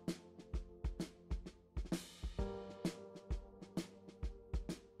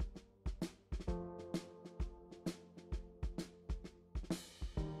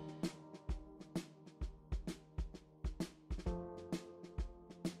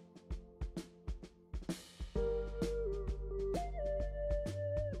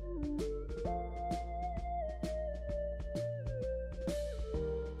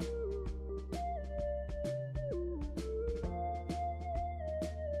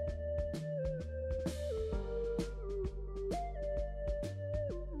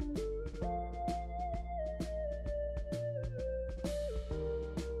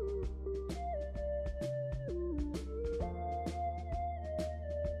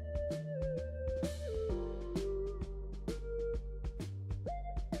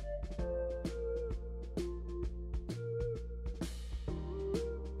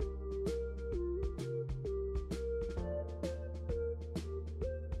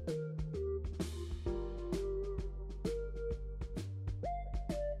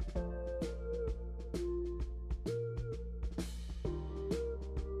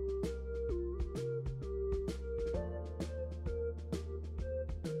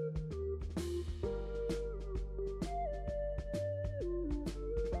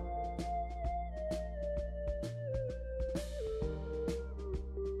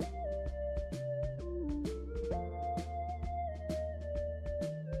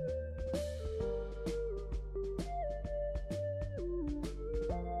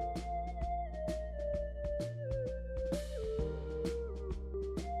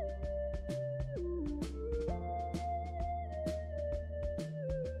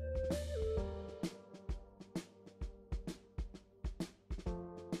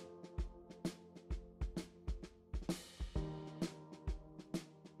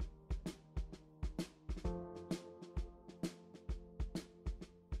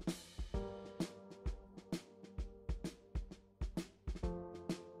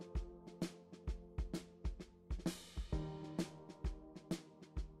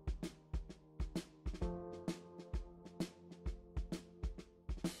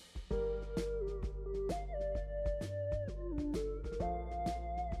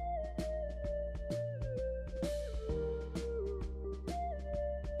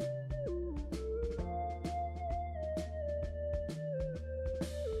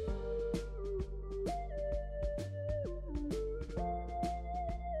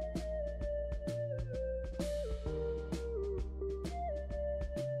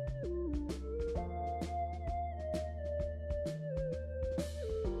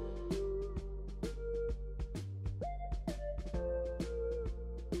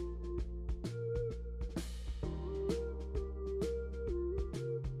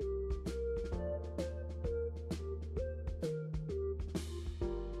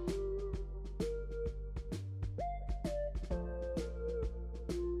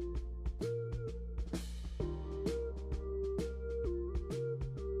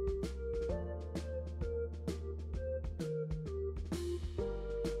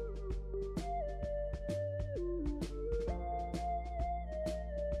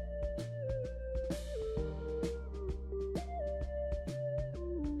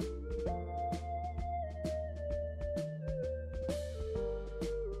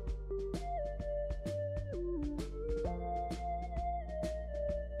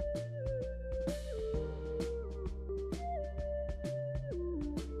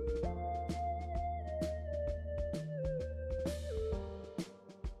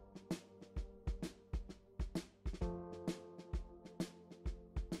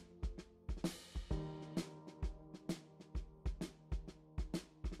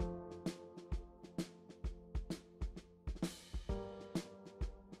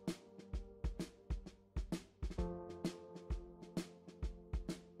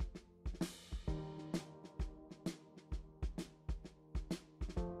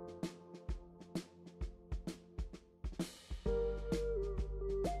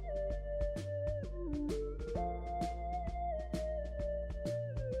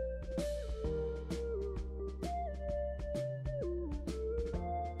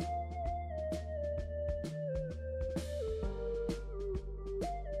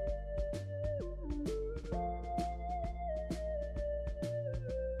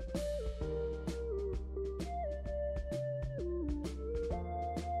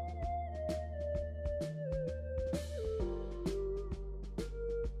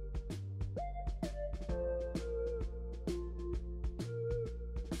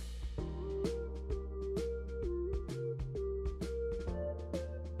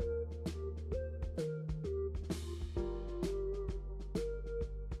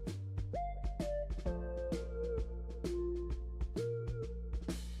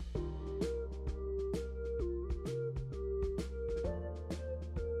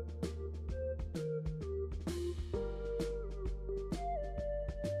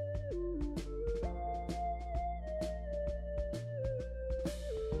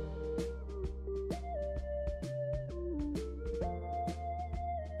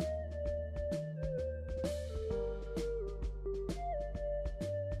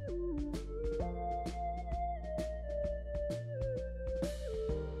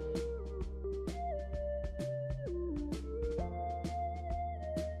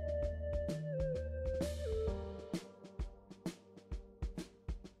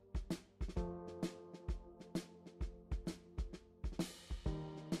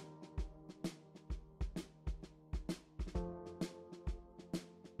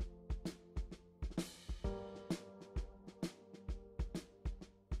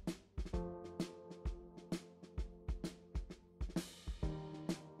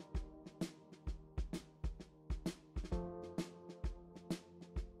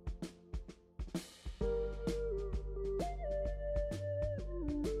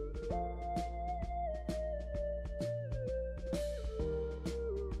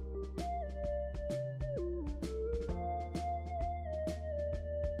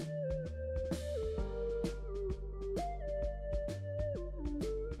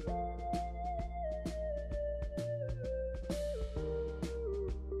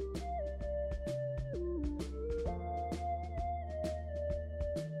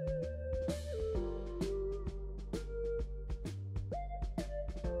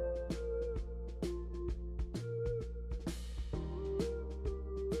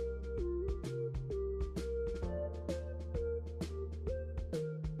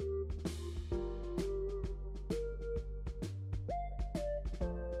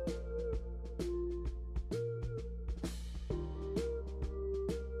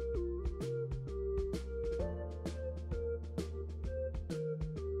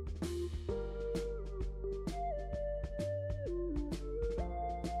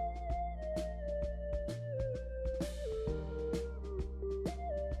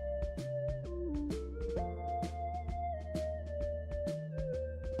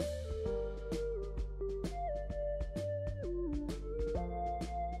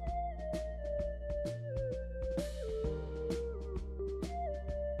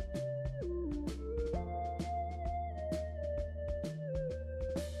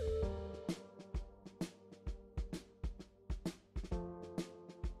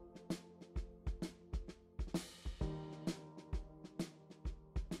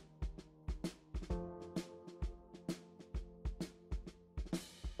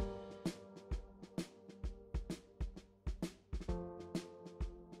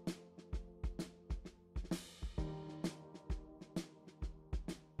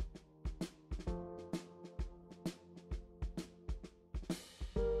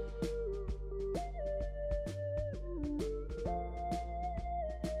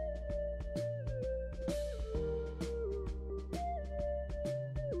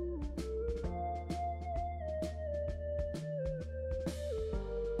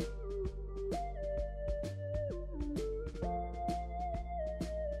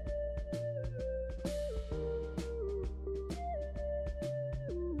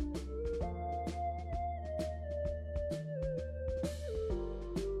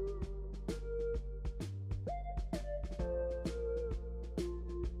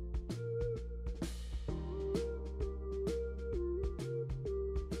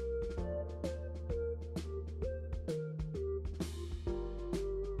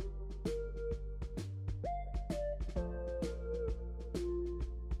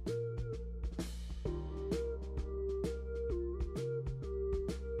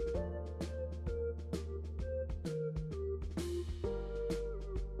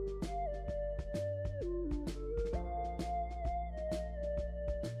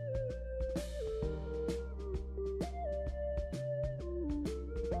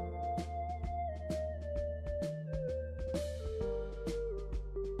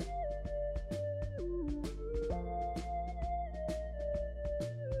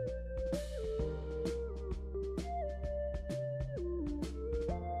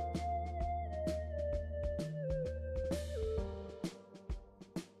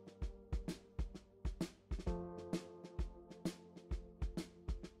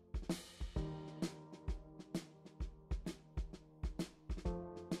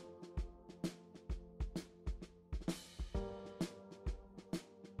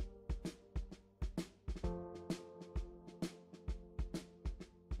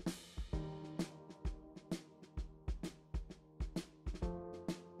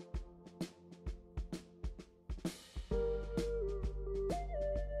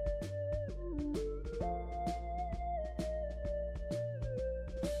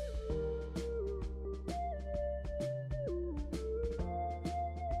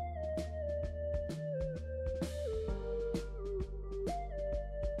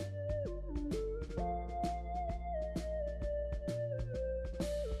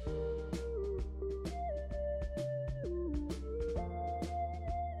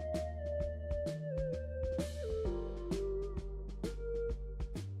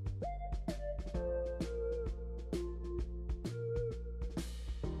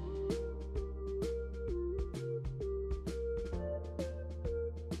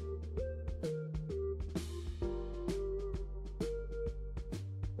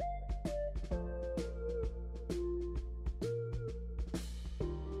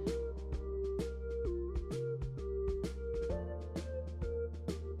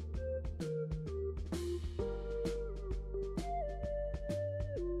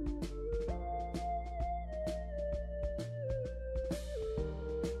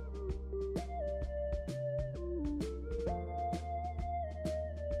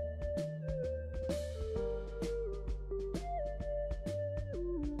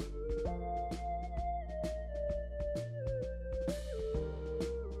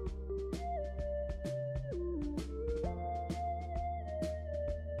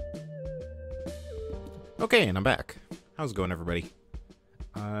 Okay, and I'm back. How's it going, everybody?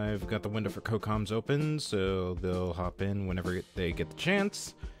 I've got the window for co-coms open, so they'll hop in whenever they get the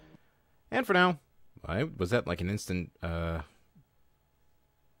chance. And for now, was that like an instant,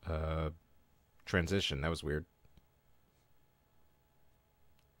 transition? That was weird.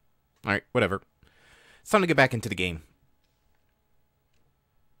 Alright, whatever. It's time to get back into the game.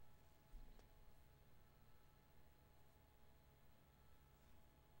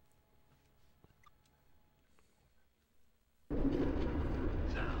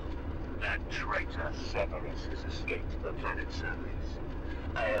 That traitor Severus has escaped the planet surface.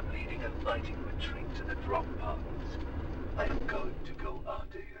 I am leading a fighting retreat to the drop pods. I am going to go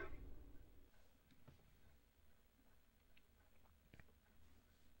after him.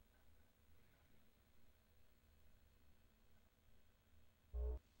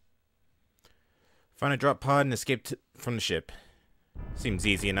 Find a drop pod and escape from the ship. Seems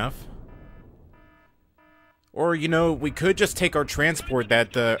easy enough. Or, you know, we could just take our transport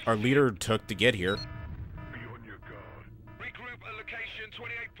that our leader took to get here. Be on your guard. Regroup at location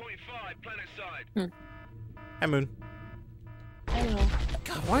 28.5, planet side. Hi, Moon. Hello.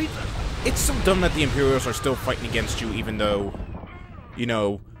 God, why? It's so dumb that the Imperials are still fighting against you, even though, you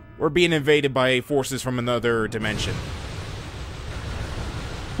know, we're being invaded by forces from another dimension.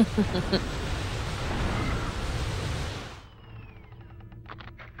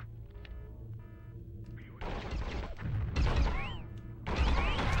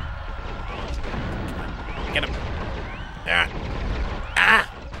 Get him.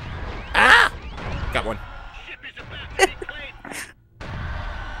 Got one.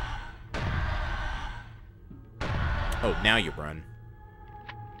 Oh, now you run.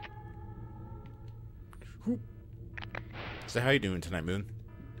 So how you doing tonight, Moon?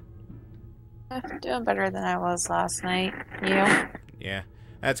 I'm doing better than I was last night. You? Yeah,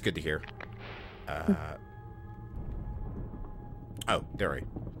 that's good to hear. Oh, there right.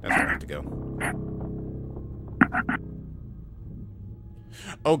 That's where I have to go.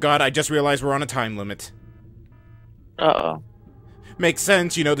 Oh god, I just realized we're on a time limit. Uh-oh. Makes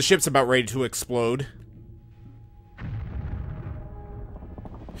sense, you know, the ship's about ready to explode.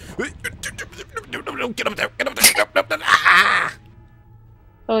 Get up there! Get up there! Ah!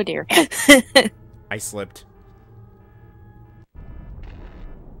 Oh dear. I slipped.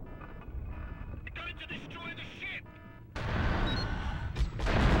 Going to destroy the ship.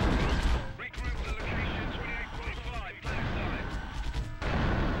 Regroup at location 28.5, planet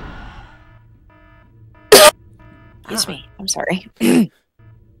side. Excuse me. I'm sorry.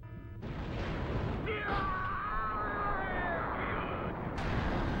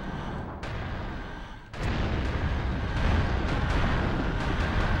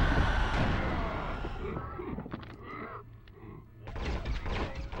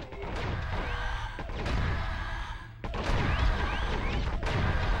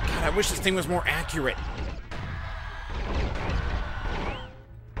 God, I wish this thing was more accurate.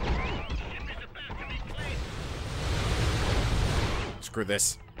 Screw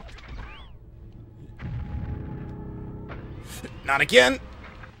this. Not again!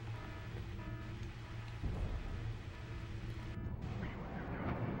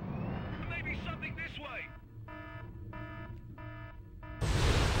 Maybe something this way.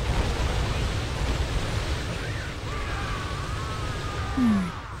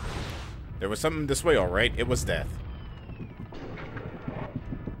 There was something this way, alright. It was death.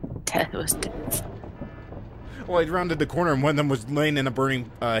 That was death. Well, I rounded the corner and one of them was laying in a burning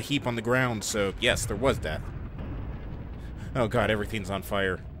heap on the ground, so yes, there was death. Oh god, everything's on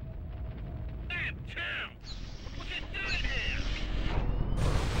fire. Damn town! What's it doing here?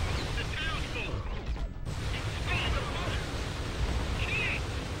 The town's full. It's got the bomb. Kill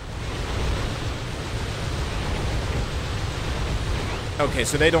it! Okay,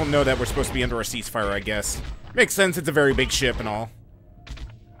 so they don't know that we're supposed to be under a ceasefire, I guess. Makes sense, it's a very big ship and all.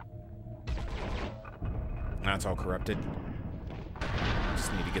 Now it's all corrupted.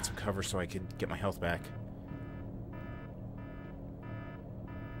 Just need to get some cover so I could get my health back.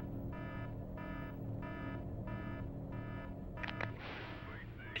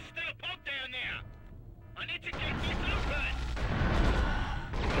 There's still a pod down there. I need to get this open.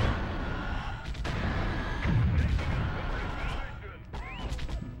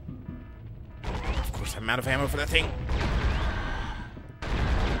 Of course, I'm out of ammo for that thing.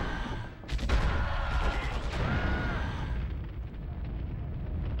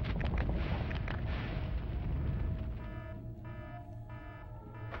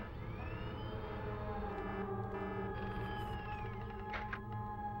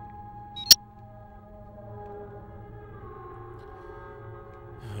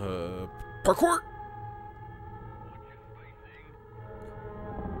 Parkour!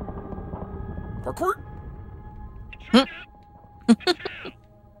 Parkour!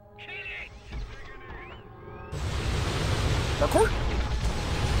 Parkour!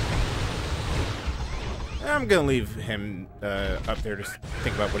 I'm gonna leave him up there to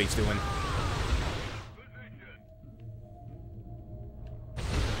think about what he's doing.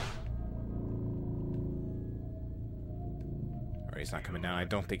 Alright, he's not coming down. I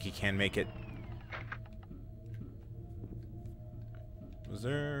don't think he can make it. Was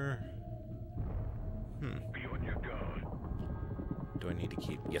there... Do I need to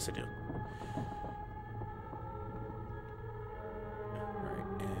keep... Yes, I do.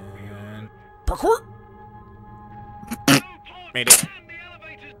 Alright, and... Parkour! Made it.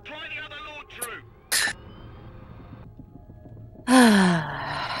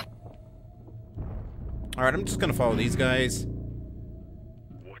 Alright, I'm just gonna follow these guys.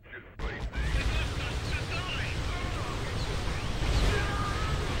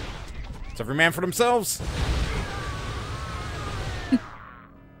 It's every man for themselves.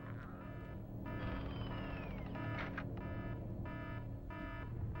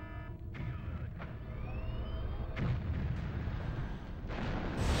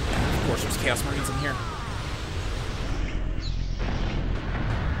 Of course, there's Chaos Marines in here.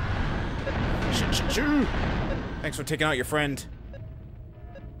 Shoo! Thanks for taking out your friend.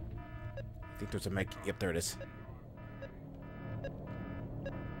 I think there's a mech. Yep, there it is.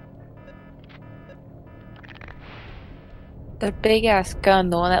 The big ass gun,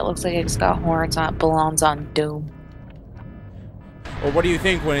 the one that looks like it's got horns on it, belongs on Doom. Or what do you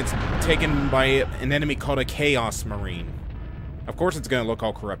think when it's taken by an enemy called a Chaos Marine? Of course it's gonna look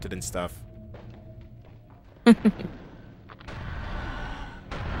all corrupted and stuff. Oh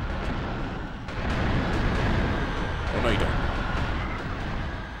no, you don't.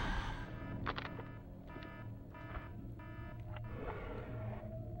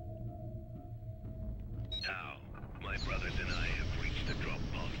 Now, my brothers and I have reached the drop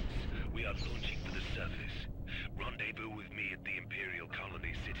posts. We are launching for the surface. Rendezvous with me at the Imperial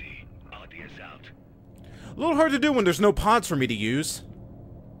Colony City. RDS out. A little hard to do when there's no pods for me to use.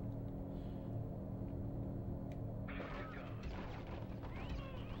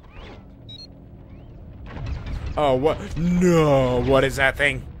 Oh, what? No, what is that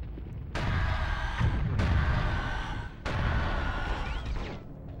thing?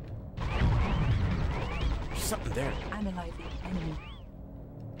 There's something there. Analyzing enemy.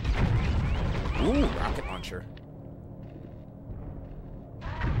 Ooh, rocket launcher.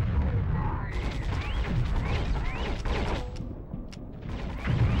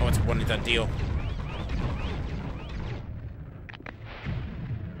 Oh, it's a one and done deal.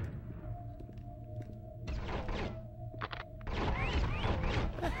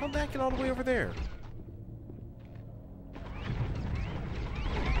 How'd that get all the way over there?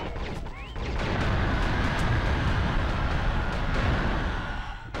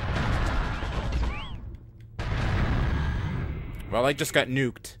 Well, I just got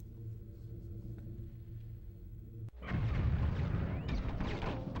nuked.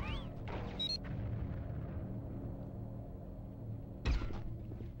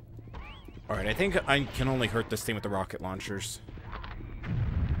 Alright, I think I can only hurt this thing with the rocket launchers.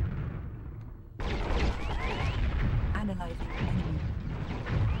 Analyzing enemy.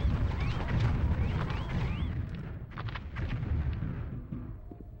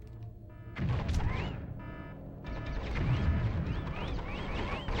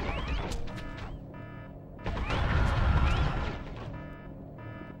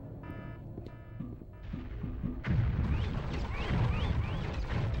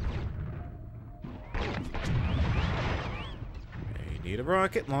 Need a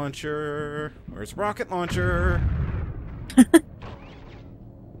rocket launcher. Where's rocket launcher?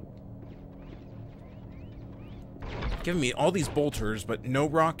 Giving me all these bolters, but no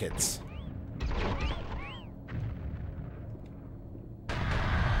rockets.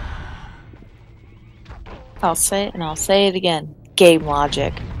 I'll say it and I'll say it again. Game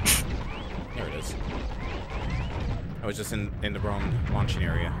logic. There it is. I was just in the wrong launching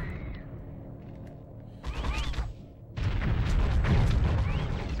area.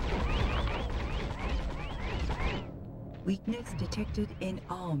 Weakness detected in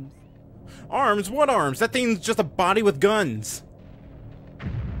arms. Arms? What arms? That thing's just a body with guns.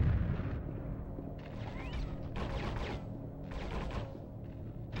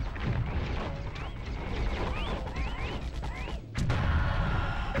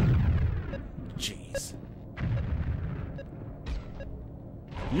 Jeez.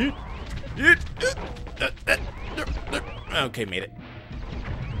 Okay, made it.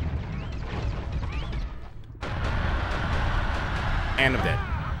 And I'm dead.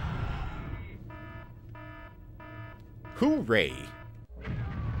 Hooray!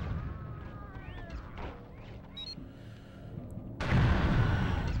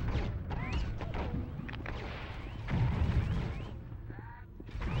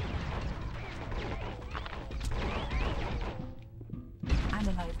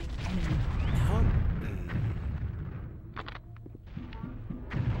 Analyzing enemy.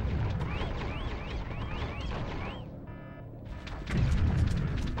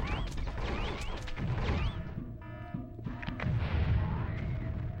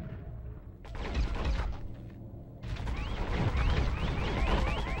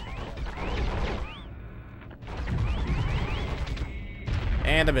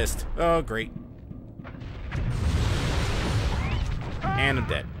 And I missed. Oh, great. And I'm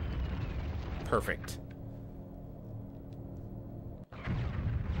dead. Perfect.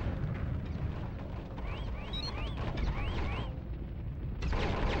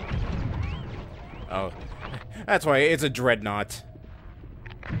 Oh, that's why it's a dreadnought.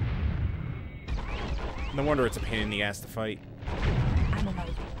 No wonder it's a pain in the ass to fight.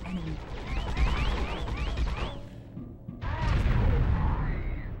 Analyzing enemy.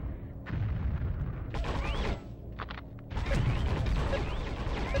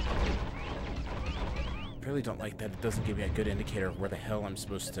 I really don't like that it doesn't give me a good indicator of where the hell I'm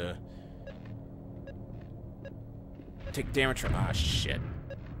supposed to take damage from. Ah, shit.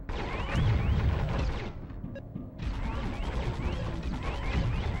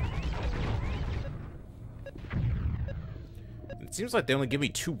 It seems like they only give me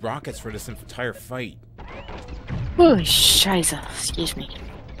 2 rockets for this entire fight. Oh, scheiße. Excuse me.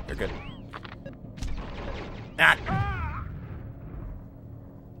 They're good. Ah!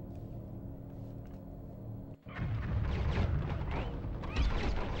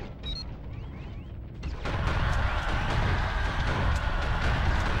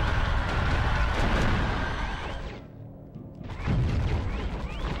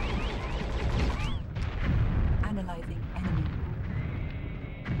 Analyzing enemy.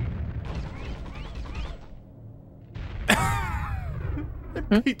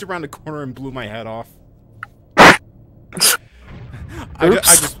 I peeked around the corner and blew my head off.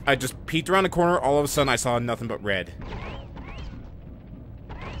 I just peeked around the corner. All of a sudden, I saw nothing but red.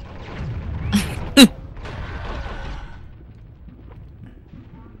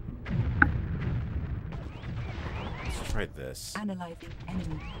 Let's try this. Analyzing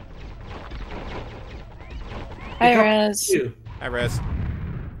enemy. Hi, Rez. You. Hi, Rez.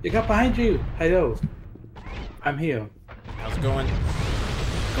 You got behind you. Hello. I'm here. How's it going?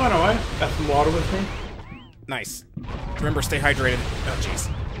 Going alright. Got some water with me. Nice. Remember, stay hydrated. Oh, jeez.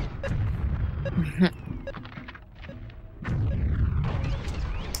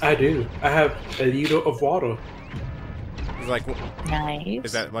 I do. I have a liter of water. It's like, Nice.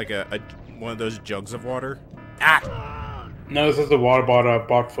 is that like one of those jugs of water? Ah! No, this is the water bottle I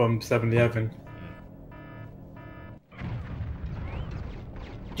bought from 7-Eleven.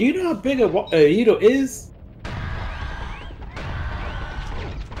 Do you know how big a liter is?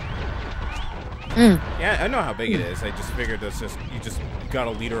 Yeah, I know how big it is. I just figured that's just you just got a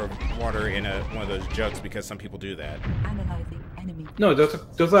liter of water in one of those jugs because some people do that. Analyzing enemy. No,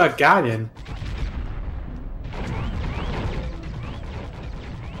 those are a gallon.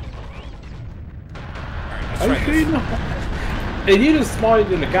 Alright, Are you let's sure try you this. know? A liter's smaller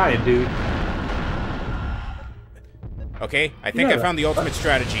than a gallon, dude. Okay, I think I found the ultimate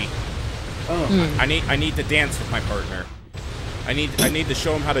strategy. Oh. I need to dance with my partner. I need to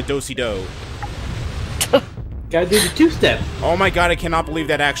show him how to do-si-do. Gotta do the 2-step. Oh my god, I cannot believe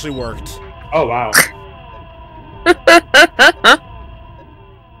that actually worked. Oh wow.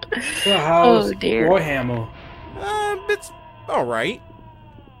 So how's dear. Warhammer? It's alright.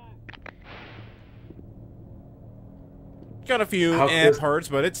 Got a few parts,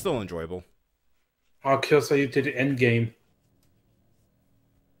 but it's still enjoyable. How close are you to the end game?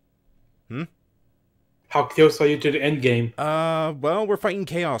 How close are you to the end game? Well, we're fighting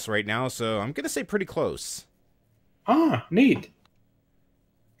chaos right now, so I'm gonna say pretty close. Ah, neat.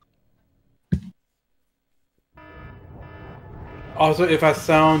 Also, if I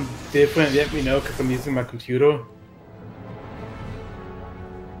sound different, let me know because I'm using my computer.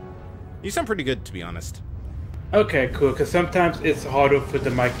 You sound pretty good, to be honest. Okay, cool. Because sometimes it's harder for the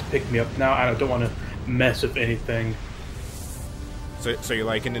mic to pick me up now, and I don't want to mess with anything. So you're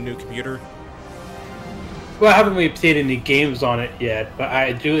liking the new computer? Well, I haven't really played any games on it yet, but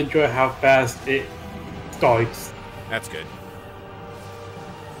I do enjoy how fast it starts. That's good.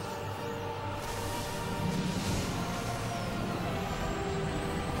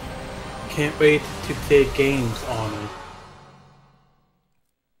 Can't wait to play games on it.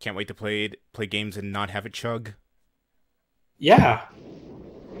 Can't wait to play games and not have it chug. Yeah.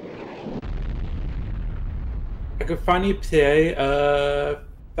 I could finally play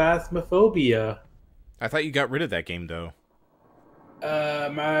Phasmophobia. I thought you got rid of that game, though.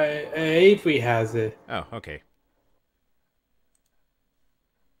 My Avery has it. Oh, okay.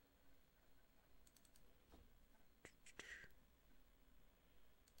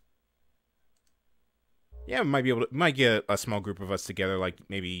 Yeah, we might be able to. Might get a small group of us together, like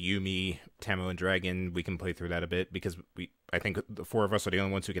maybe you, me, Tamo, and Dragon. We can play through that a bit because I think the four of us are the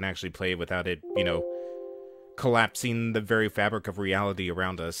only ones who can actually play without it, you know, collapsing the very fabric of reality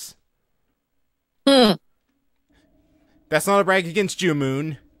around us. That's not a rag against you,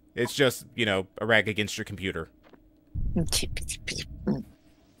 Moon. It's just, you know, a rag against your computer.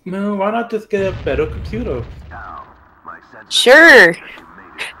 Moon, why not just get a better computer? Sure.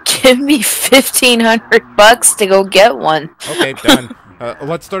 Give me $1,500 to go get one. Okay, done.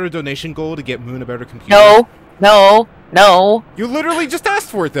 Let's start a donation goal to get Moon a better computer. No. You literally just asked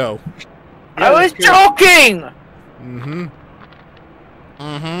for it, though. Yeah, I was joking.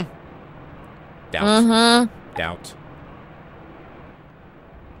 Doubt. Doubt.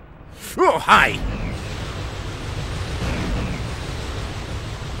 Oh, hi.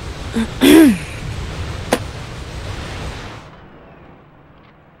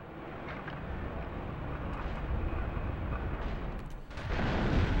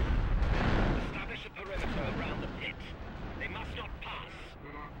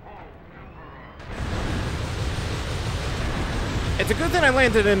 It's a good thing I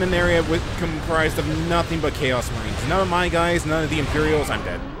landed in an area comprised of nothing but Chaos Marines. None of my guys, none of the Imperials, I'm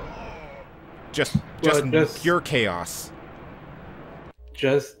dead. Just pure chaos.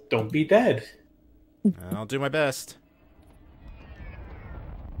 Just don't be dead. I'll do my best.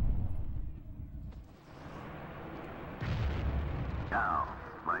 Now,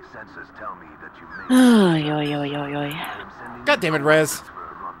 my senses tell me that you Yo. God damn it, Rez.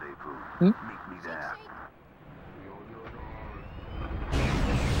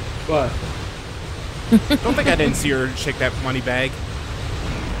 What? Don't think I didn't see her shake that money bag.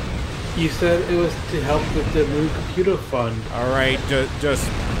 You said it was to help with the Moon Computer Fund. Alright, just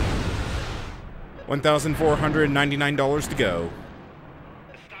 $1,499 to go.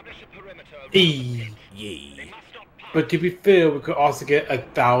 Yay. But to be fair, we could also get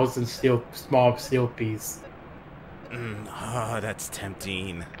 1,000 small steel piece. That's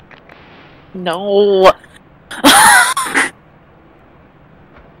tempting. No.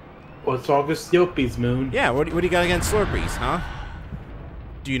 What's wrong with Slurpees, Moon? Yeah, what do you got against Slurpees, huh?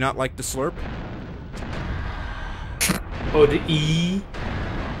 Do you not like the slurp? Or the E?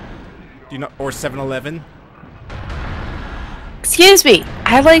 Do you not, or 7-Eleven? Excuse me.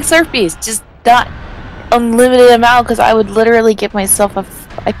 I like Slurpees, just not unlimited amount because I would literally give myself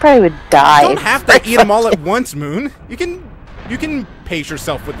I probably would die. You don't have to eat them all at once, Moon. You can pace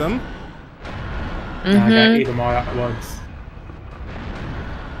yourself with them. I gotta eat them all at once.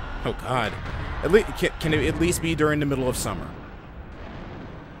 Oh God! At least can it at least be during the middle of summer?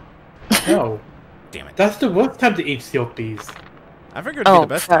 No. Damn it! That's the worst time to eat Slurpees. I figured it'd be the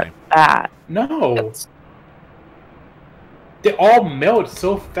best time. No. They all melt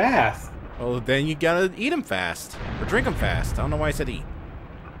so fast. Well, then you gotta eat them fast or drink them fast. I don't know why I said eat.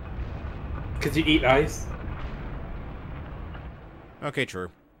 Cause you eat ice. Okay, true.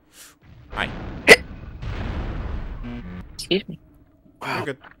 Hi. Excuse me. Wow. You're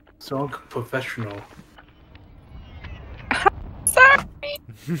good. So professional. Sorry.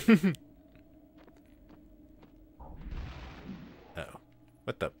 Uh-oh.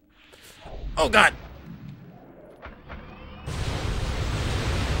 What the? Oh God!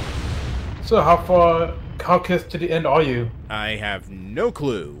 So how close to the end are you? I have no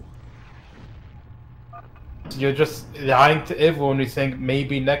clue. You're just lying to everyone who's saying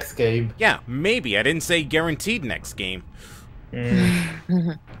maybe next game. Yeah, maybe. I didn't say guaranteed next game.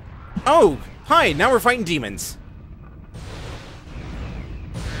 Oh, hi, now we're fighting demons.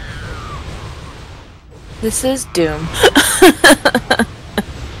 This is Doom.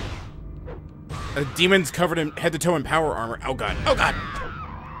 Demons covered in head to toe in power armor. Oh God. Oh God.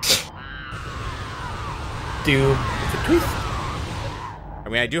 Doom. It's a twist. I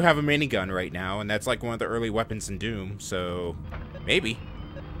mean, I do have a minigun right now, and that's like one of the early weapons in Doom, so maybe.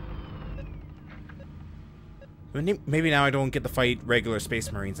 Maybe now I don't get to fight regular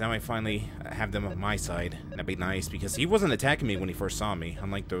Space Marines. Now I finally have them on my side. That'd be nice, because he wasn't attacking me when he first saw me,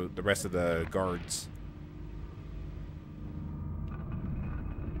 unlike the rest of the guards.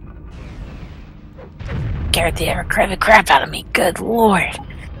 Scared the ever crap out of me. Good lord.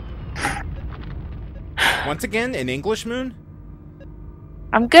 Once again, in English, Moon?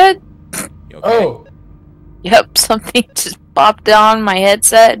 I'm good. You okay? Oh. Yep, something just popped on my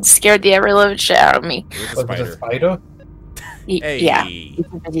headset and scared the ever-living shit out of me. It was a Was spider. it a spider? Hey. Yeah, it's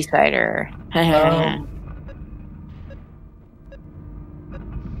a busy spider.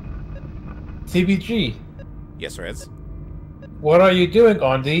 TBG, Yes, Rez. what are you doing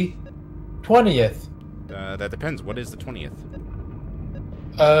on the 20th? That depends. What is the 20th?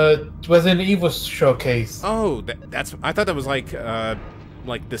 Resident Evil showcase. Oh, that's. I thought that was like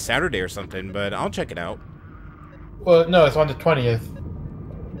this Saturday or something, but I'll check it out. Well, no, it's on the 20th.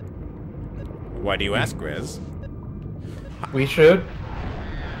 Why do you ask, Rez? We should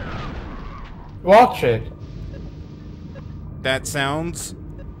watch it. That sounds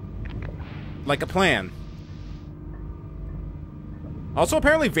like a plan. Also,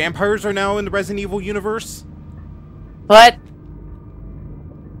 apparently vampires are now in the Resident Evil universe. What?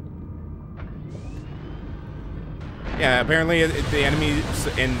 Yeah, apparently the enemies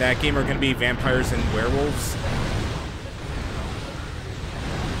in that game are going to be vampires and werewolves.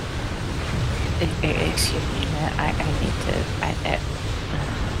 Excuse me, I need to...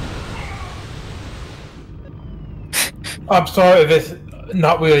 I'm sorry if it's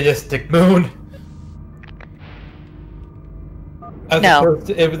not realistic, Moon. As opposed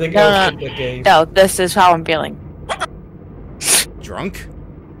to everything else in the game. No, this is how I'm feeling. Drunk?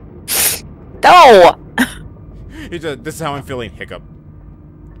 No! This is how I'm feeling, hiccup.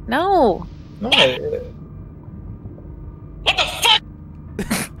 No. No. What the fuck?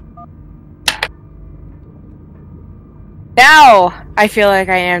 Now I feel like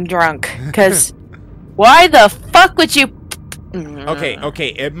I am drunk. Because why the fuck would you... Okay,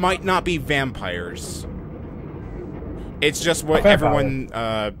 it might not be vampires. It's just what everyone,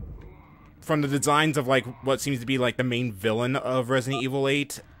 from the designs of, like, what seems to be, like, the main villain of Resident Evil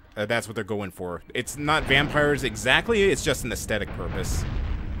 8, that's what they're going for. It's not vampires exactly, it's just an aesthetic purpose.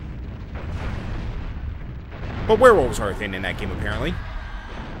 But werewolves are a thing in that game, apparently.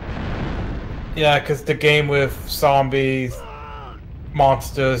 Yeah, because the game with zombies,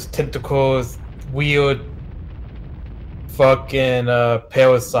 monsters, tentacles, weird fucking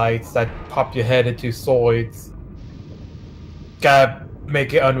parasites that pop your head into swords. Gotta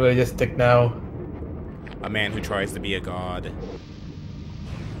make it unrealistic now. A man who tries to be a god.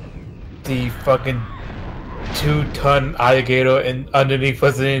 The fucking 2-ton alligator underneath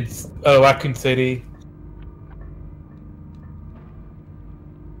Resident Raccoon City.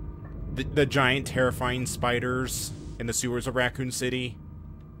 The giant, terrifying spiders in the sewers of Raccoon City.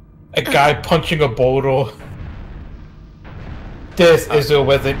 A guy punching a boulder. This is a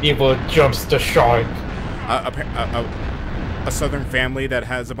Resident Evil jumps the shark. A southern family that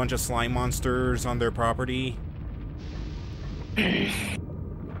has a bunch of slime monsters on their property. You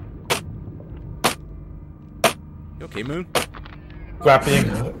okay, Moon?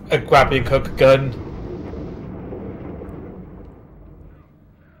 A grappling hook gun.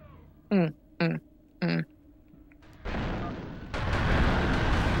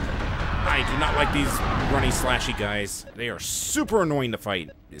 I do not like these runny, slashy guys. They are super annoying to fight,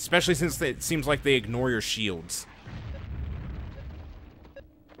 especially since it seems like they ignore your shields.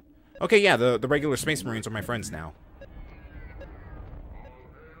 Okay, yeah, the regular Space Marines are my friends now.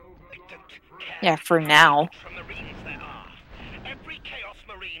 Yeah, for now. From the Marines there are. Every Chaos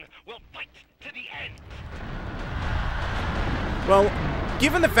Marine will fight to the end. Well,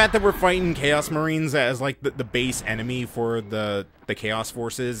 given the fact that we're fighting Chaos Marines as, like, the base enemy for the Chaos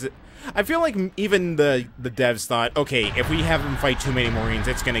Forces, I feel like even the devs thought, okay, if we have them fight too many Marines,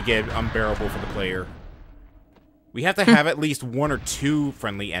 it's gonna get unbearable for the player. We have to have at least one or two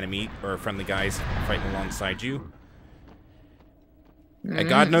friendly guys fighting alongside you. And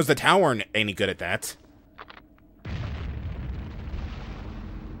God knows the tower ain't any good at that.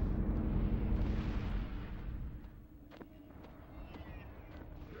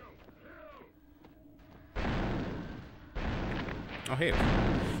 Oh, hey.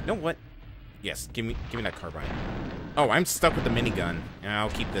 You know what? Yes, give me that carbine. Oh, I'm stuck with the minigun. Yeah, I'll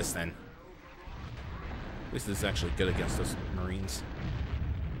keep this then. At least this is actually good against those Marines.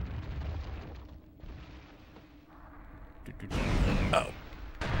 Oh.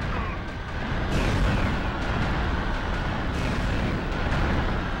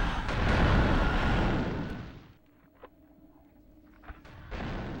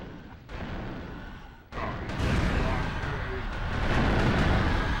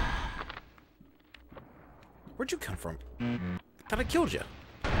 Where'd you come from? Thought I killed you.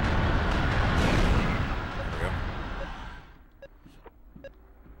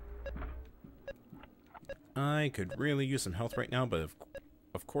 I could really use some health right now, but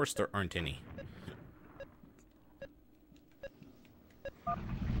of course there aren't any.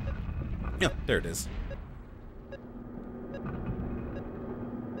 Yeah, there it is.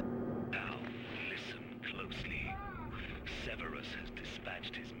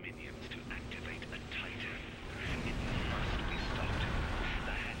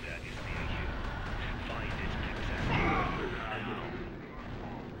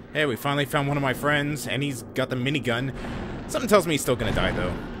 Hey, we finally found one of my friends, and he's got the minigun. Something tells me he's still gonna die,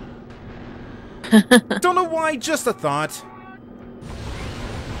 though. Don't know why, just a thought.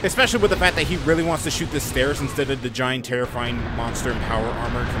 Especially with the fact that he really wants to shoot the stairs instead of the giant, terrifying monster in power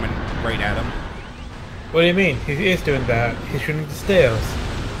armor coming right at him. What do you mean? He is doing that. He's shooting the stairs.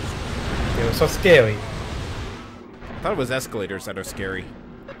 They were so scary. I thought it was escalators that are scary.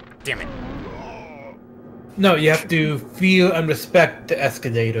 Damn it. No, you have to feel and respect the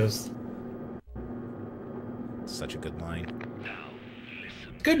escalators. Such a good line.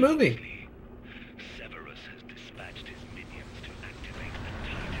 Good movie.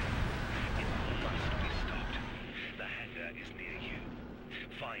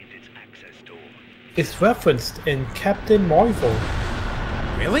 It's referenced in Captain Marvel.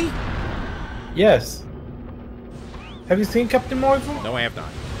 Really? Yes. Have you seen Captain Marvel? No, I have not.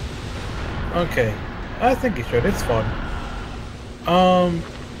 Okay. I think you should. It's fun.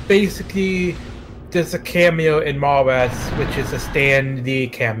 Basically, there's a cameo in Mallrats, which is a Stan Lee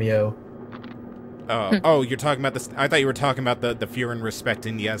cameo. Oh, you're talking about this. I thought you were talking about the fear and respect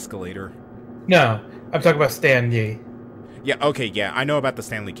in the escalator. No, I'm talking about Stan Lee. Yeah, okay, yeah. I know about the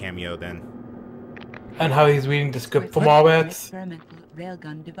Stanley cameo then. And how he's reading the script for Mallrats. Experimental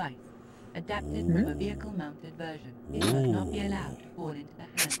railgun device, adapted from a vehicle-mounted version. It must not be allowed to fall into the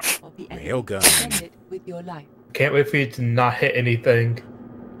hands of the enemy. Railgun. Defend it with your life. Can't wait for you to not hit anything.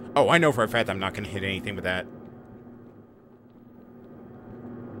 Oh, I know for a fact I'm not going to hit anything with that.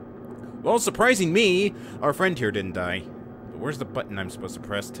 Well, surprising me, our friend here didn't die. But where's the button I'm supposed to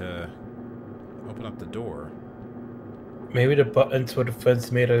press to open up the door? Maybe the buttons were the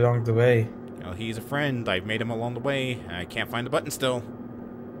friends made along the way. Well, he's a friend. I've made him along the way. I can't find the button still.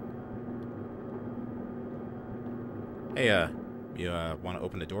 Hey, you, want to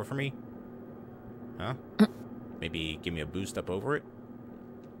open the door for me? Huh? Maybe give me a boost up over it?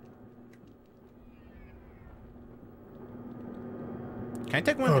 Can I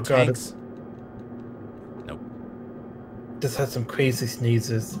take one of the tanks? Nope. This has some crazy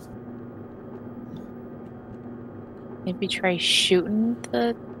sneezes. Maybe try shooting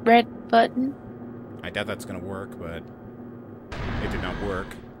the red button? I doubt that's gonna work, but it did not work.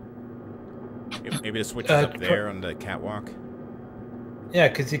 Maybe the switch is up there on the catwalk. Yeah,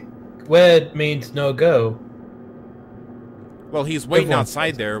 because red means no go. Well, he's waiting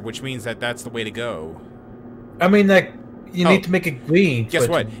outside there, which means that that's the way to go. I mean, like, you need to make it green. Guess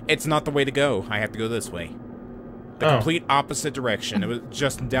what? It's not the way to go. I have to go this way. The complete opposite direction. It was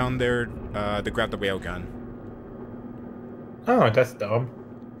just down there to grab the railgun. Oh, that's dumb.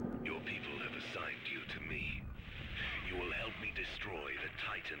 Your people have assigned you to me. You will help me destroy the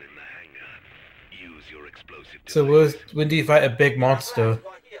Titan in the hangar. Use your explosive So when do you fight a big monster?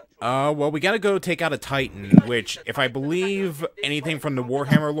 Well, we gotta go take out a Titan, which, if I believe anything from the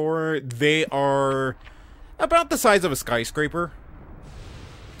Warhammer lore, they are about the size of a skyscraper.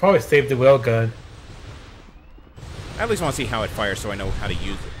 Probably save the railgun. I at least want to see how it fires so I know how to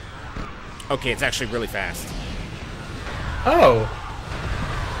use it. Okay, it's actually really fast. Oh.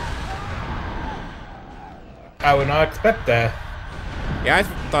 I would not expect that. Yeah, I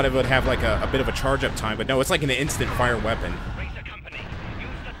thought it would have like a bit of a charge-up time, but no, it's like an instant fire weapon.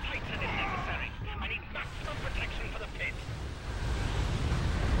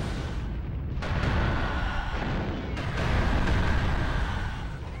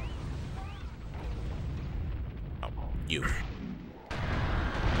 You.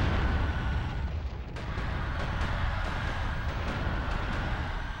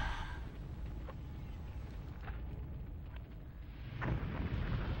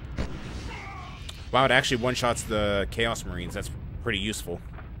 Wow, it actually one-shots the Chaos Marines. That's pretty useful.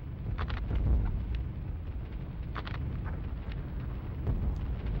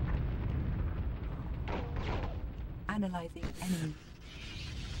 Analyzing enemy.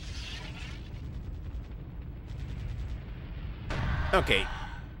 Okay.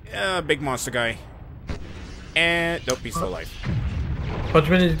 Big monster guy. And nope, he's still alive. Punch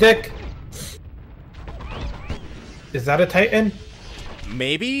him in the dick. Is that a Titan?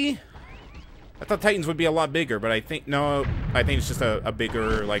 Maybe? I thought Titans would be a lot bigger, but I think it's just a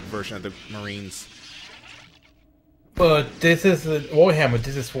bigger like version of the Marines. But this is Warhammer.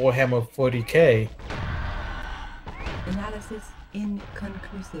 This is Warhammer 40K. Analysis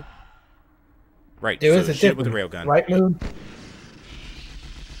inconclusive. Right. There so is a shoot it with a difference, railgun. right, Moon?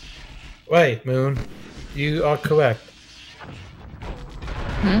 Right, Moon. You are correct.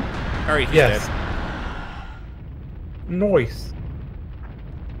 Alright, he's yes. dead. Nice.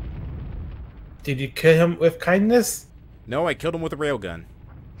 Did you kill him with kindness? No, I killed him with a railgun.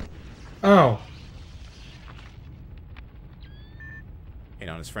 Oh. Hey,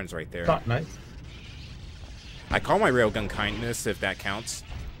 no, his friend's right there. Not nice. I call my railgun kindness, if that counts.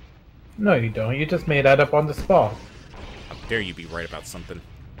 No, you don't. You just made that up on the spot. How dare you be right about something.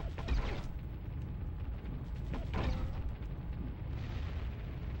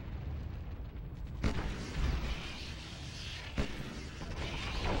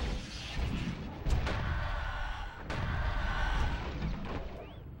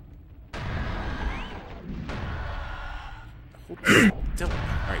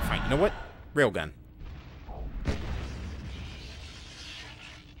 Alright, fine. You know what? Railgun.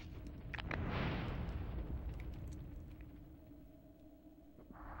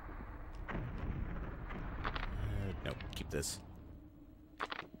 Nope, keep this.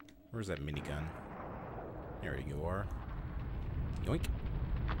 Where's that minigun? There you are. Yoink.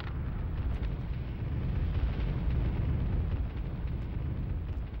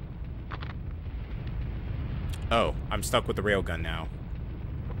 Oh, I'm stuck with the railgun now.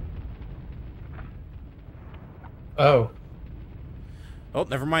 Oh. Oh,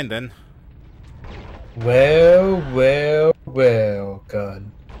 never mind then. Well, well, well,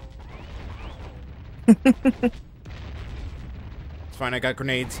 gun. It's fine, I got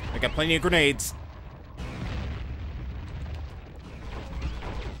grenades. I got plenty of grenades.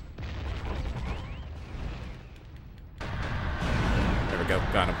 There we go,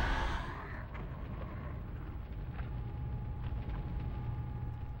 got him.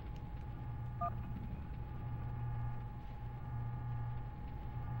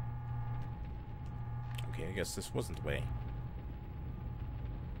 Okay, I guess this wasn't the way.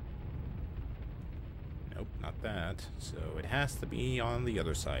 Nope, not that. So it has to be on the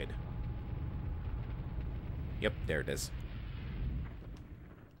other side. Yep, there it is.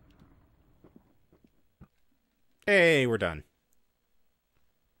 Hey, we're done.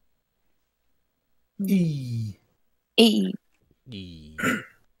 E. E. E.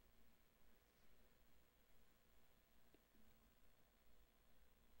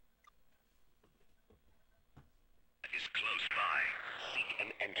 Is close by. Seek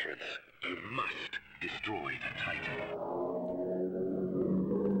an entrance. You must destroy the Titan.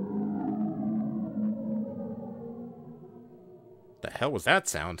 The hell was that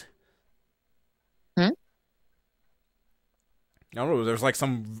sound? Hmm? I don't know, there's like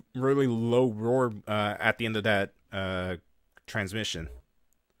some really low roar at the end of that transmission.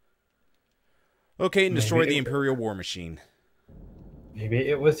 Okay, and destroy the Imperial War Machine. Maybe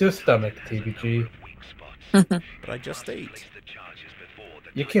it was your stomach, TBG. But I just ate.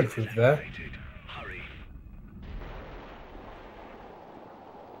 You can't prove that.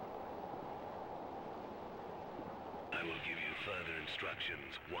 I will give you further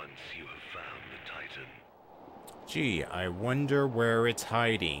instructions once you have found the Titan. Gee, I wonder where it's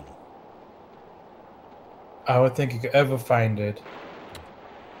hiding. I don't think you could ever find it.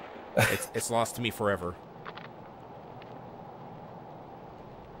 It's lost to me forever.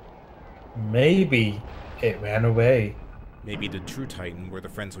 Maybe it ran away. Maybe the true Titan were the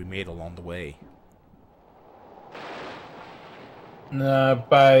friends we made along the way. Nah,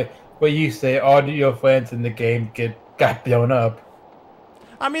 by what you say, all your friends in the game got blown up.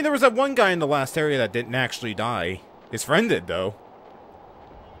 I mean, there was that one guy in the last area that didn't actually die. His friend did, though.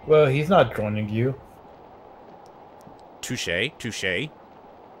 Well, he's not joining you. Touche, touche.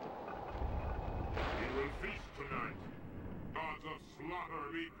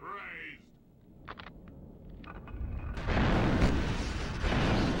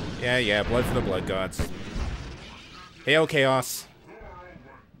 Yeah, blood for the blood gods. Hail chaos.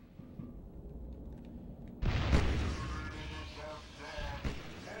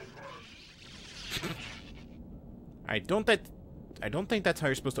 I don't think that's how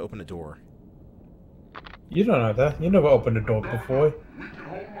you're supposed to open a door. You don't know that. You never opened a door before.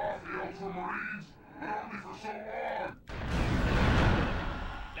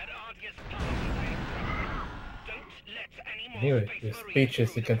 Anyway, your speech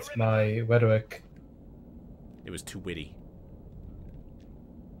is against my rhetoric. It was too witty.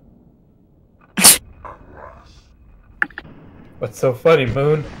 What's so funny,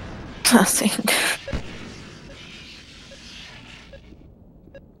 Moon? Nothing.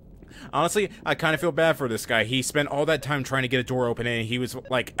 Honestly, I kind of feel bad for this guy. He spent all that time trying to get a door open, and he was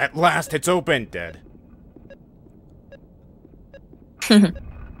like, "At last, it's open!" Dead.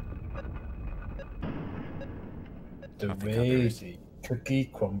 The way the cookie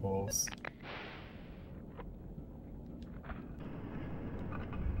crumbles.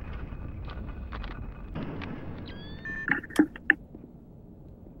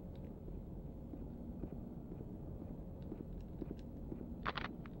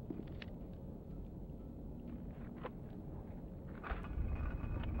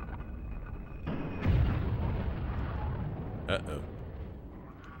 Uh-oh.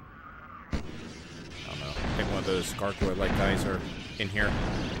 I don't know. I think one of those gargoyle-like guys are in here.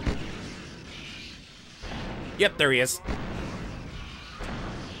 Yep, there he is.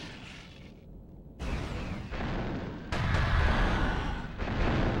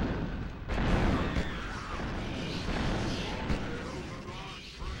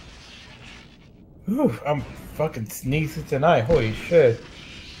 Oof, I'm fucking sneezing tonight. Holy shit.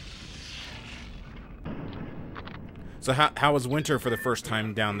 So how was winter for the first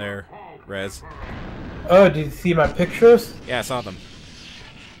time down there, Rez? Oh, did you see my pictures? Yeah, I saw them.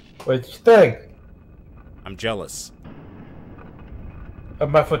 What'd you think? I'm jealous. Of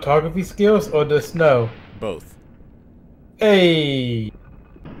my photography skills or the snow? Both. Hey!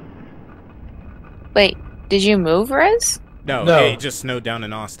 Wait, did you move, Rez? No, it just snowed down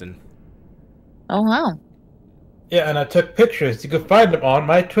in Austin. Oh, wow. Yeah, and I took pictures. You can find them on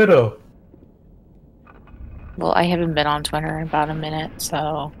my Twitter. Well, I haven't been on Twitter in about a minute,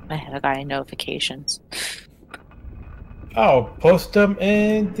 so I haven't got any notifications. I'll post them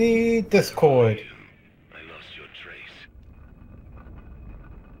in the Discord. I lost your trace.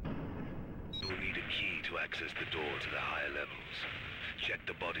 You'll need a key to access the door to the higher levels. Check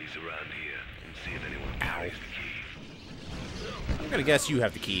the bodies around here and see if anyone carries the key. I'm gonna guess you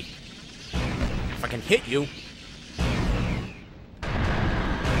have the key. If I can hit you.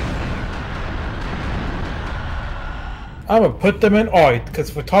 I'm gonna put them in art, because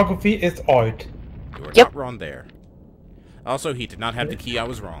photography is art. You are not wrong there. Also, he did not have the key. I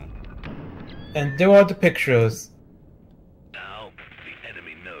was wrong. And there are the pictures. Now, the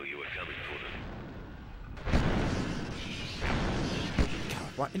enemy know you are coming for them.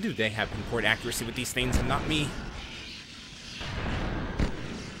 God, why do they have pinpoint accuracy with these things and not me?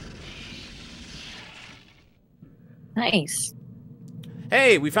 Nice.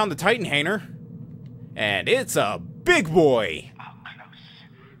 Hey, we found the Titan Hanger. And it's a big boy.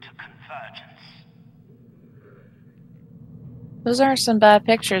 Those aren't some bad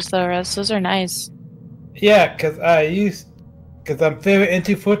pictures, though, Rez. Those are nice. Yeah, because I'm very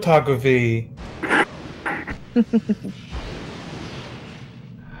into photography. Not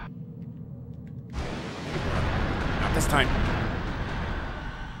this time.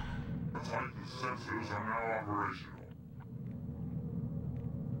 Titan sensors are now operational.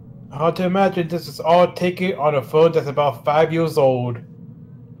 Hard to imagine this is all taken on a phone that's about 5 years old.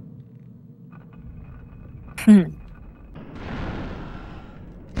 Lord,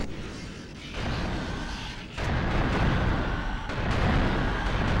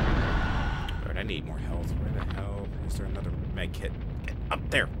 I need more health. Where the hell is there another med kit? Get up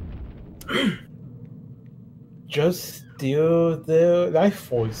there. Just steal the life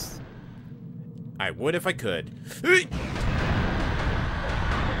force. I would if I could.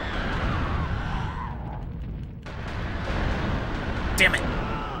 Damn it!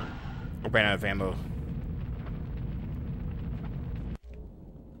 I ran out of ammo.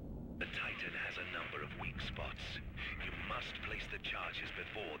 The Titan has a number of weak spots. You must place the charges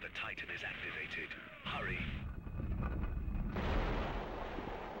before the Titan is activated. Hurry!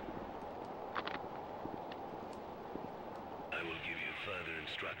 I will give you further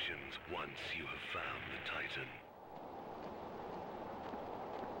instructions once you have found the Titan.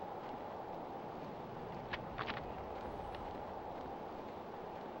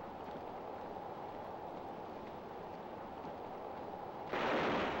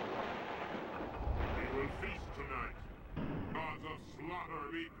 We will feast tonight. Gods of slaughter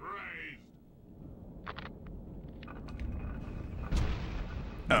be praised.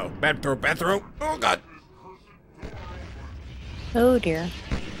 Oh, bad throw, bad throw. Oh, God. Oh, dear.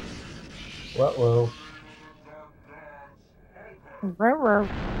 Uh-oh. Ruh-ruh.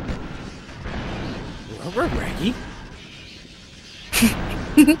 Raggy?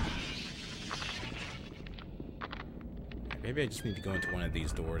 Maybe I just need to go into one of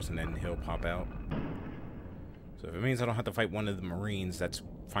these doors and then he'll pop out. So if it means I don't have to fight one of the Marines, that's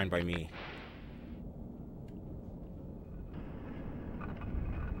fine by me.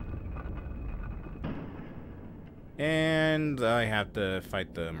 And I have to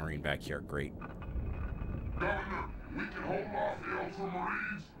fight the Marine back here. Great. Governor, we can hold off the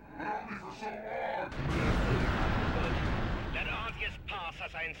Ultramarines, but only for so long. Let Argus pass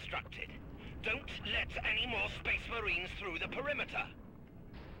as I instructed. Don't let any more Space Marines through the perimeter.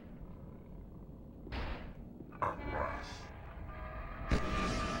 At last.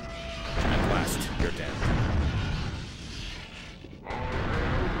 At last, you're dead.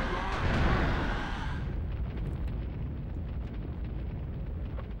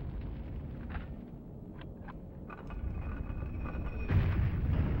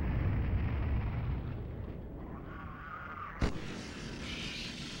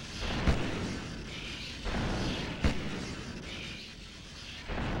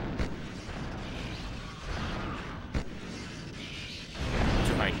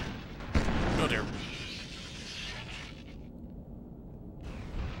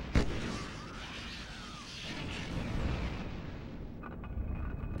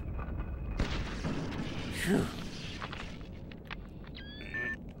 Phew.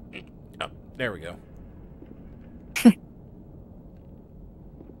 Oh, there we go.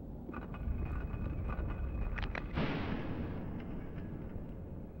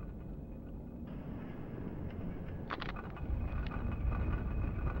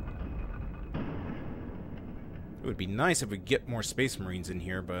 It would be nice if we get more Space Marines in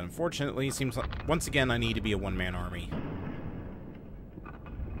here, but unfortunately, it seems like, once again, I need to be a one-man army.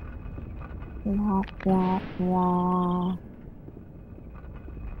 Wah, wah, wah.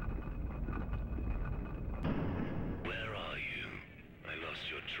 Where are you? I lost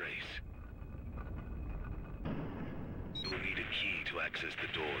your trace. You will need a key to access the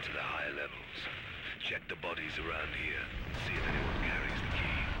door to the higher levels. Check the bodies around here. See if anyone carries the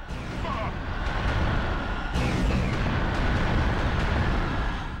key.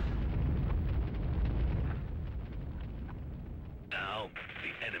 Now,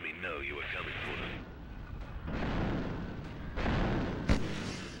 the enemy know you are coming for them.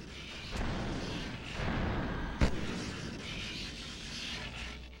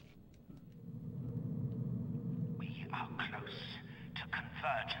 We are close to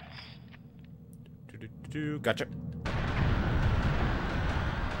convergence. Gotcha.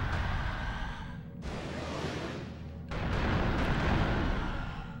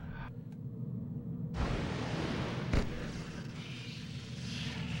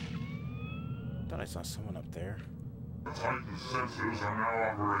 Thought I saw someone up there. The Titan sensors are now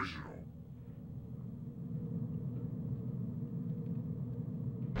operational.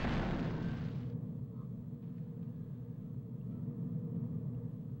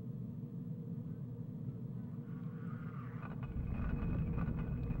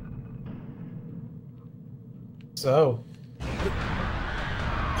 So,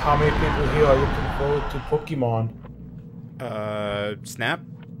 how many people here are looking forward to Pokemon? Snap?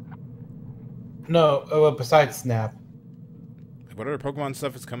 No, well, besides Snap. What other Pokemon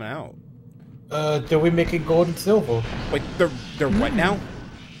stuff is coming out? They're remaking Gold and Silver. Wait, they're what now?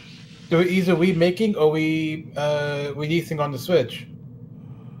 They're either remaking or releasing on the Switch.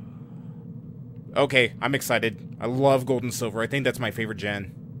 Okay, I'm excited. I love Gold and Silver. I think that's my favorite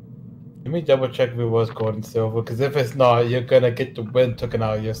gen. Let me double check if it was Gold and Silver, because if it's not, you're gonna get the wind taken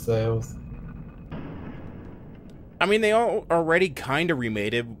out of your sails. I mean, they all already kind of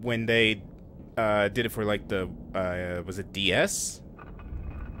remade it when they did it for, like, the, was it DS?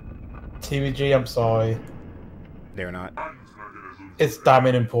 TBG, I'm sorry. They're not. It's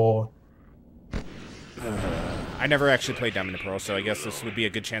Diamond and Pearl. I never actually played Diamond and Pearl, so I guess this would be a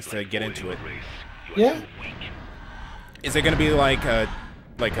good chance to get into it. Yeah. Is it going to be like a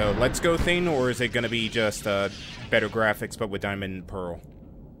Let's Go thing, or is it going to be just better graphics but with Diamond and Pearl?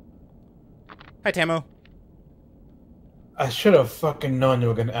 Hi, Tamo. I should have fucking known you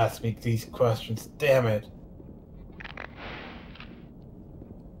were gonna ask me these questions. Damn it.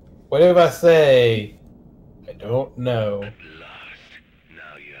 Whatever I say, I don't know.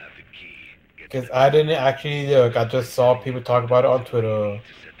 Because I didn't actually look. I just saw people talk about it on Twitter.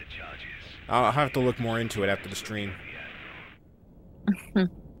 I'll have to look more into it after the stream.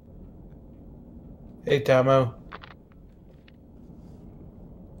 Hey, Tamo.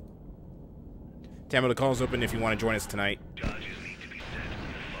 Tamo, the call's open if you want to join us tonight.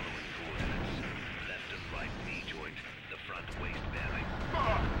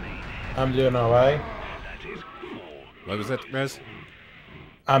 I'm doing alright. What was that, Rez?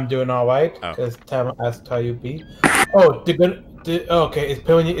 I'm doing alright, Oh. because Tamo asked how you be. Oh, okay,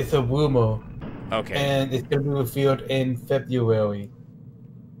 apparently it's a rumor. Okay. And it's going to be revealed in February.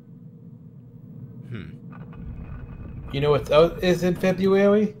 You know what else is in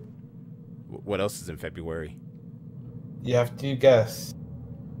February? What else is in February? You have to guess.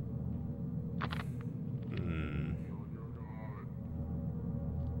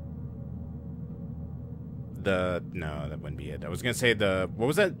 No, that wouldn't be it. I was gonna say what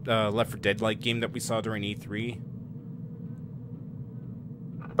was that Left 4 Dead-like game that we saw during E3?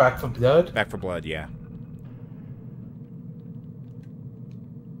 Back 4 Blood? Back 4 Blood, yeah.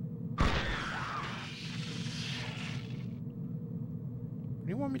 Where do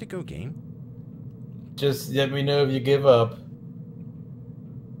you want me to go, game? Just let me know if you give up.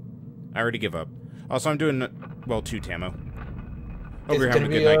 I already give up. Also, I'm doing, well, 2, Tamo. Hope you're It's having a gonna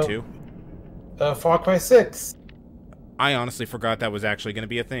good be, night, too. Far Cry 6. I honestly forgot that was actually going to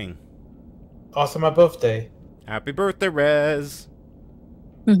be a thing. Also my birthday. Happy birthday, Rez!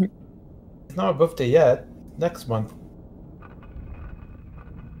 It's not my birthday yet. Next month.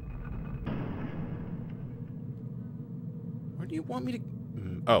 Where do you want me to...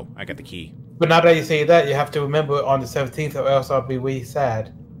 Oh, I got the key. But now that you say that, you have to remember on the 17th or else I'll be really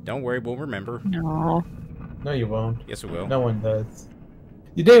sad. Don't worry, we'll remember. No. No, you won't. Yes, we will. No one does.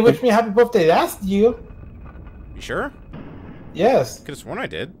 You didn't wish me happy birthday last year. You sure? Yes. Could have sworn I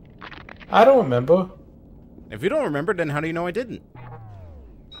did. I don't remember. If you don't remember, then how do you know I didn't?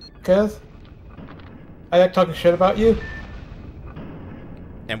 Cause I like talking shit about you.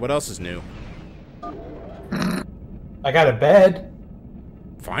 And what else is new? I got a bed.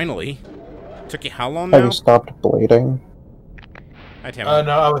 Finally. Took you how long Have now? you stopped bleeding? Hi, Tammy.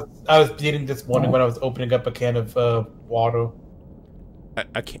 No, I was bleeding this morning when I was opening up a can of water.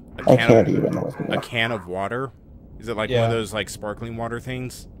 A can A can of water? Is it like one of those like sparkling water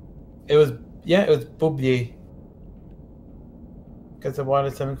things? It was bubbly. Because I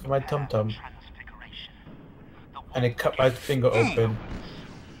wanted something for my tum tum. And it cut my finger open.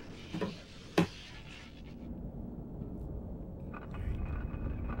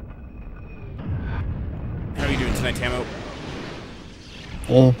 How are you doing tonight, Tamo?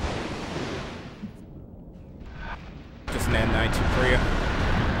 Yeah. Just an end night for you?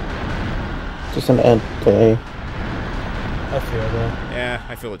 Just an end day. I feel that. Yeah,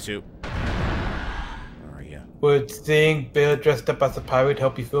 I feel it too. Where are you? Would seeing Bill dressed up as a pirate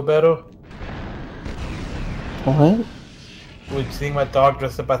help you feel better? What? Would seeing my dog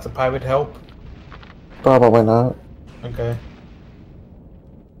dressed up as a pirate help? Probably not. Okay.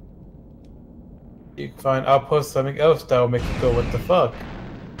 Fine, I'll post something else that'll make you go, what the fuck?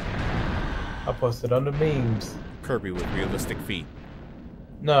 I'll post it on the memes. Kirby with realistic feet.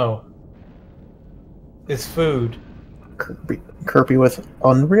 No. It's food. Kirby with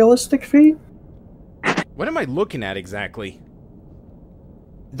unrealistic feet? What am I looking at exactly?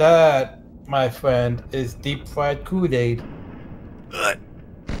 That, my friend, is deep fried Kool-Aid.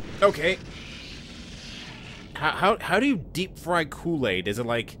 Okay. How do you deep fry Kool-Aid? Is it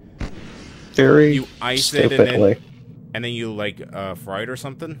like Very you ice stupidly. it and then you like fry it or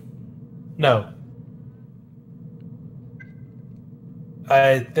something? No.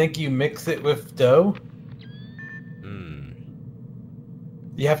 I think you mix it with dough.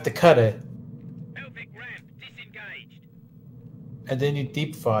 You have to cut it. And then you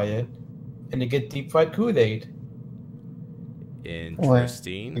deep fry it. And you get deep fried Kool-Aid.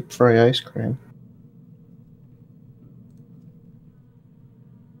 Interesting. Deep fry ice cream.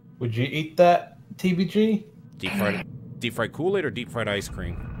 Would you eat that, TBG? Deep fried Kool-Aid or deep fried ice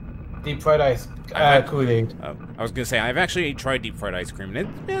cream? Deep fried Kool-Aid. I was gonna say I've actually tried deep fried ice cream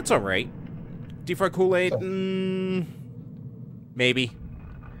and it's all right. Deep fried Kool-Aid, maybe.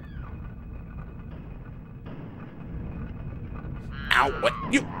 Ow! What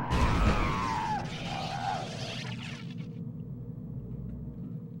you?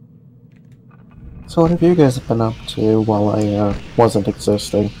 So what have you guys been up to while I wasn't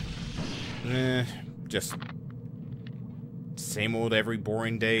existing? Just same old every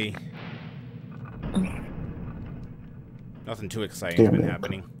boring day. Nothing too exciting has been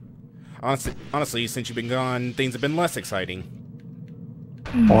happening. Honestly, since you've been gone, things have been less exciting.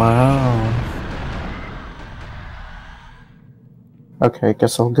 Wow. Okay,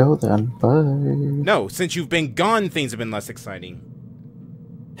 guess I'll go then. Bye. No, since you've been gone, things have been less exciting.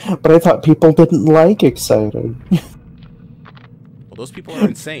 But I thought people didn't like exciting. Well, those people are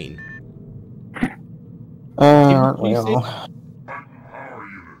insane. Aren't we all?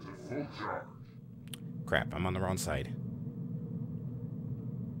 Crap, I'm on the wrong side.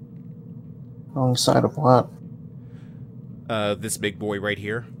 Wrong side of what? This big boy right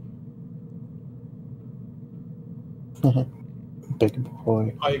here. Big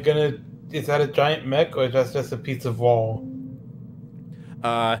boy. Are you gonna... Is that a giant mech or is that just a piece of wall?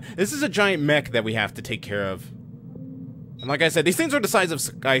 This is a giant mech that we have to take care of. And like I said, these things are the size of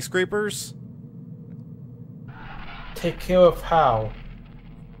skyscrapers. Take care of how?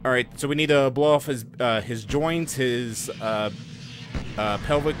 Alright, so we need to blow off his joints, his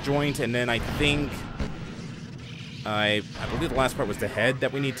pelvic joint, and then I think... I believe the last part was the head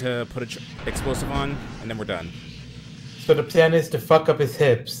that we need to put an explosive on, and then we're done. So the plan is to fuck up his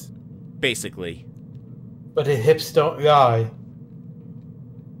hips. Basically. But his hips don't die.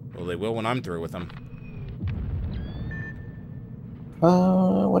 Well, they will when I'm through with them.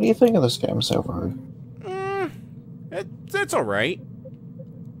 What do you think of this game so far? It's alright.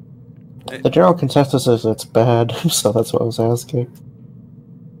 The general consensus is it's bad, so that's what I was asking.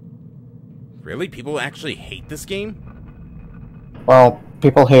 Really? People actually hate this game? Well,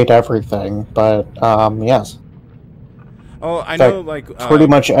 people hate everything, but, yes. Oh, I know, like... pretty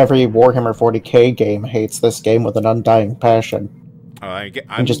much every Warhammer 40K game hates this game with an undying passion.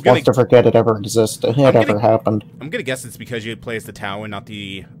 I'm just wants to forget it ever existed. Ever happened. I'm gonna guess it's because you play as the Tau and not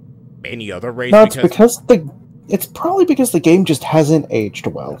the... any other race. No, it's probably because the game just hasn't aged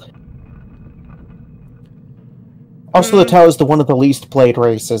well. Also, the Tau is one of the least played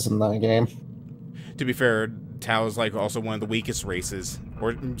races in the game. To be fair, Tau is like also one of the weakest races,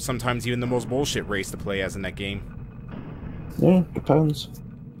 or sometimes even the most bullshit race to play as in that game. Yeah, depends.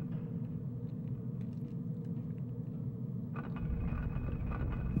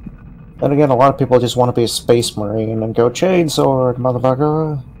 Then again, a lot of people just want to be a space marine and go chainsword,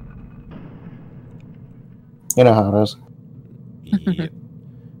 motherfucker. You know how it is. Yeah.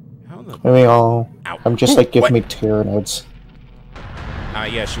 How the... Maybe I'll... Ow. I'm just like, give me Tyranids.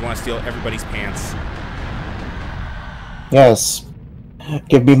 Yeah, she wants to steal everybody's pants. Yes.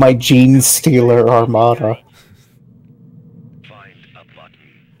 Give me my Gene Stealer Armada.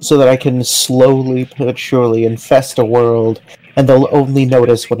 So that I can slowly but surely infest a world, and they'll only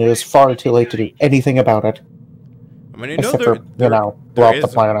notice when it is far too late to do anything about it. I mean, Except for, you know, blow up the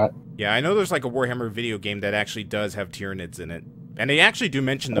planet. Yeah, I know there's like a Warhammer video game that actually does have Tyranids in it. And they actually do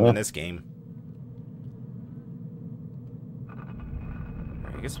mention them in this game.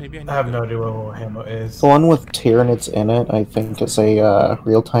 I guess maybe I have no idea what Warhammer is. The one with Tyranids in it, I think, is a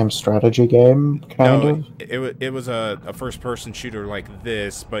real-time strategy game, kind of. It was a first-person shooter like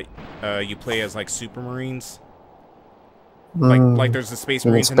this, but you play as like Super Marines. Like there's the Space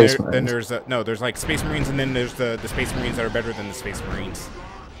Marines, and then there's there's like Space Marines, and then there's the Space Marines that are better than the Space Marines.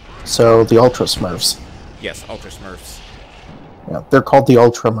 So the Ultra Smurfs. Yes, Ultra Smurfs. Yeah, they're called the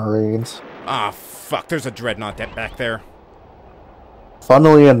Ultramarines. Ah, fuck! There's a Dreadnought back there.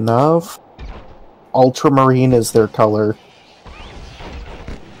 Funnily enough, Ultramarine is their color.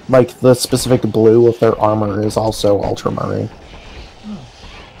 Like, the specific blue of their armor is also Ultramarine.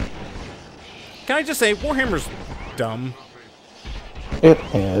 Can I just say, Warhammer's dumb? It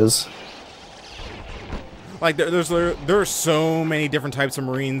is. Like, there are so many different types of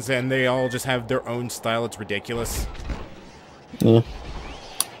Marines, and they all just have their own style. It's ridiculous. Yeah.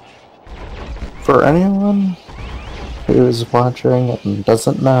 For anyone who is watching and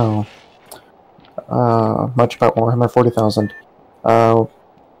doesn't know much about Warhammer 40,000,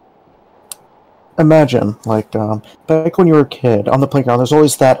 imagine, like, back when you were a kid, on the playground, there's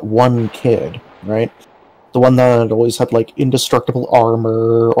always that one kid, right? The one that always had, like, indestructible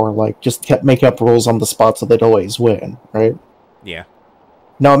armor, or, like, just kept making up rules on the spot so they'd always win, right? Yeah.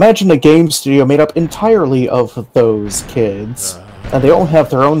 Now imagine a game studio made up entirely of those kids, and they all have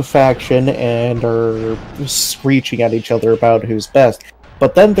their own faction and are screeching at each other about who's best.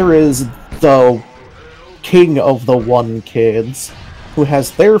 But then there is the king of the one kids, who has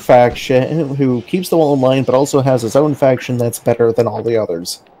their faction, who keeps them all in line, but also has his own faction that's better than all the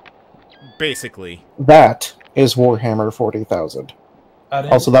others. Basically. That is Warhammer 40,000.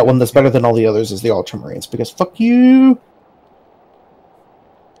 Also, that one that's better than all the others is the Ultramarines, because fuck you!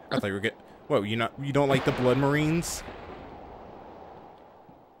 I thought you were good. What, you don't like the Blood Marines?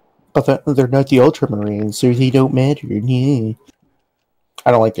 But they're not the Ultramarines, so they don't matter. Yeah.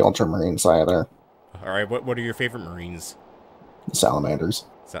 I don't like the Ultramarines either. Alright, what are your favorite Marines? The Salamanders.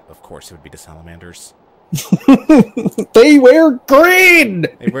 Of course it would be the Salamanders. They wear green!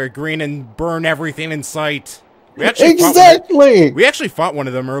 They wear green and burn everything in sight. We actually Exactly! fought one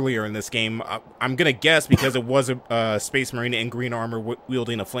of them earlier in this game. I'm gonna guess because it was a Space Marine in green armor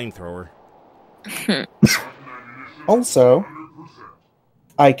wielding a flamethrower. Also,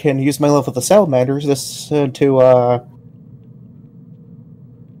 I can use my love of the Salamanders to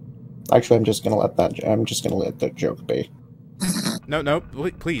Actually, I'm just gonna let that joke be. No,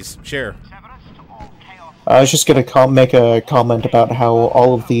 please share. I was just gonna make a comment about how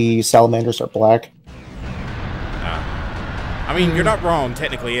all of the Salamanders are black. I mean, you're not wrong,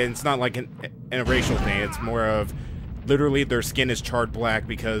 technically. It's not like a racial thing. It's more of, literally, their skin is charred black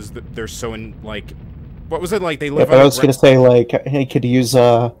because they're so like... What was it like? They live I was gonna say, like, I could use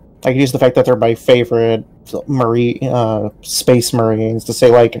the fact that they're my favorite Space Marines to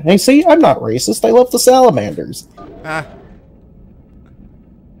say, like, hey, see, I'm not racist. I love the Salamanders.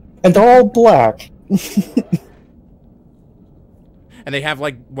 And they're all black. And they have,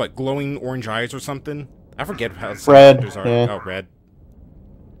 like, what, glowing orange eyes or something? I forget how Salamanders are. Yeah. Oh, red.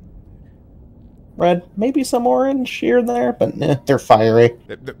 Red, maybe some orange here and there, but they're fiery.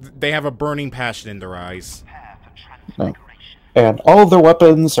 They have a burning passion in their eyes. No. And all of their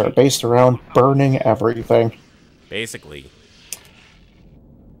weapons are based around burning everything. Basically.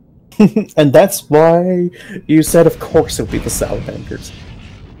 And that's why you said, of course, it would be the Salamanders.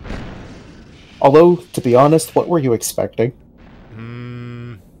 Although, to be honest, what were you expecting?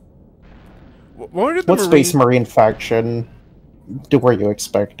 What Space Marine faction were you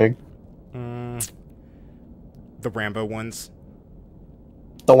expecting? The Rambo ones.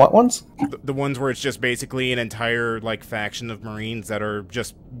 The what ones? The ones where it's just basically an entire, like, faction of Marines that are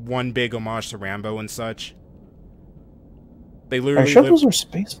just one big homage to Rambo and such. They Are literally you sure live... those are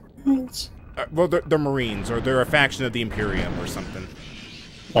Space Marines? well, they're Marines, or they're a faction of the Imperium, or something.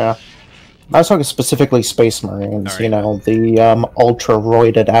 Yeah. I was talking specifically Space Marines, Right. you know, the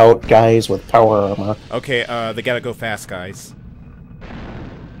ultra-roided out guys with power armor. Okay, they gotta go fast, guys.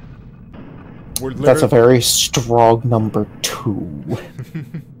 That's a very strong number 2.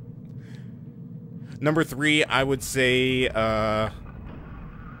 Number 3, I would say, the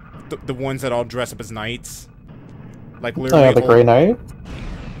ones that all dress up as knights. Like, literally... the Grey Knight?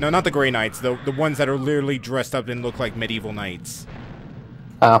 No, not the Grey Knights, the ones that are literally dressed up and look like medieval knights.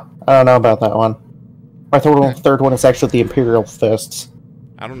 Oh, I don't know about that one. My third one is actually the Imperial Fists.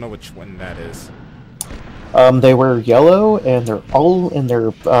 I don't know which one that is. They wear yellow, and they're all in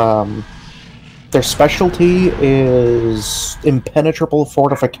their specialty is impenetrable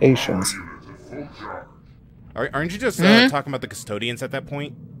fortifications. Aren't you just talking about the custodians at that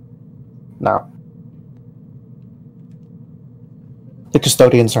point? No. The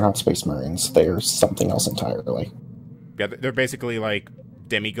custodians are not Space Marines. They're something else entirely. Yeah, they're basically like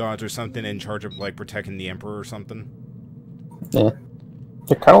demigods or something in charge of like protecting the Emperor or something. Yeah.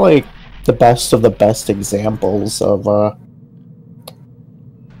 They're kind of like the best of the best examples of I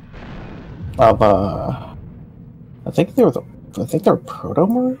think they're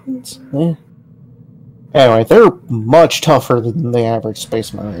Proto-Marines? Yeah. Anyway, they're much tougher than the average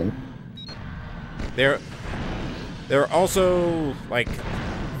Space Marine. There are also, like,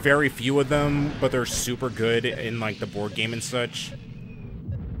 very few of them, but they're super good in, like, the board game and such.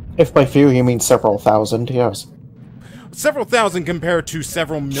 If by few you mean several thousand, yes. Several thousand compared to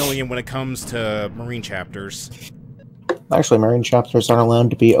several million when it comes to Marine chapters. Actually, Marine chapters aren't allowed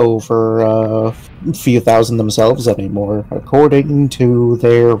to be over a few thousand themselves anymore, according to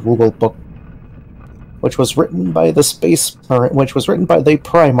their rule book, which was written by the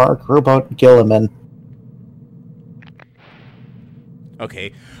Primarch robot Gilliman.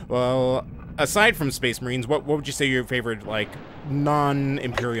 Okay, well, aside from Space Marines, what would you say your favorite, like,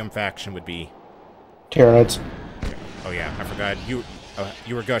 non-Imperium faction would be? Tyranids. Oh yeah, I forgot. You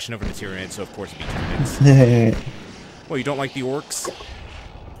were gushing over the Tyranids, so of course it'd be Tyranids. Well, you don't like the Orcs?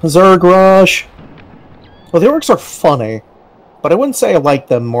 Zergrosh! Well, the Orcs are funny, but I wouldn't say I like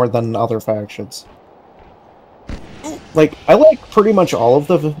them more than other factions. Like, I like pretty much all of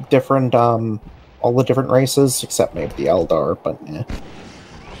the different races, except maybe the Eldar, but yeah.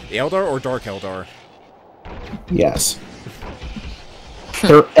 The Eldar or Dark Eldar? Yes.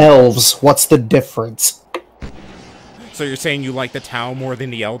 They're elves. What's the difference? So you're saying you like the Tau more than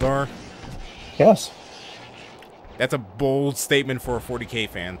the Eldar? Yes. That's a bold statement for a 40K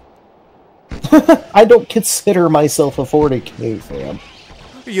fan. I don't consider myself a 40K fan.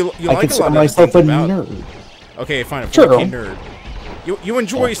 You I like consider a lot myself of a about... nerd. Okay, fine, a 40K Sure. nerd. You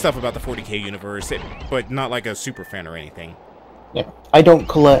enjoy stuff about the 40K universe, but not like a super fan or anything. Yeah, I don't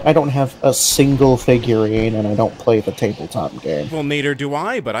have a single figurine, and I don't play the tabletop game. Well, neither do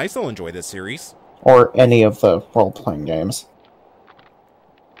I, but I still enjoy this series. Or any of the role-playing games.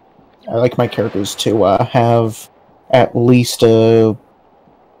 I like my characters to have at least a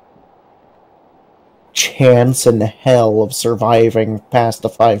chance in hell of surviving past the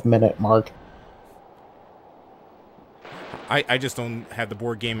 5-minute mark. I just don't have the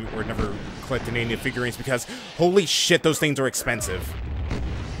board game or never collected any figurines because, holy shit, those things are expensive.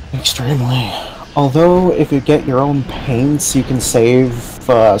 Extremely. Although, if you get your own paints, you can save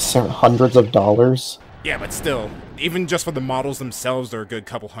hundreds of dollars. Yeah, but still, even just for the models themselves, they're a good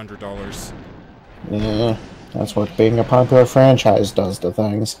couple $100s. Yeah, that's what being a popular franchise does to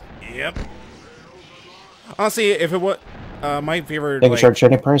things. Yep. Honestly, if it was my favorite, They can charge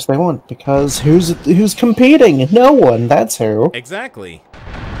any price they want, because who's competing? No one, that's who. Exactly.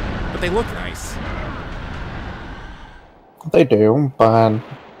 But they look nice. They do, but...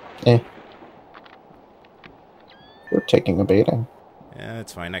 They're taking a beating. Yeah,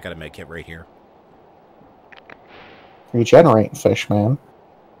 that's fine. I got a med kit right here. Regenerate, fish man.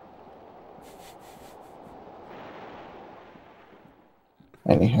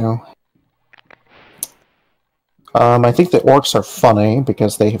 Anyhow. I think the orcs are funny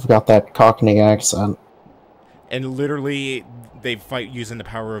because they've got that Cockney accent. And literally, they fight using the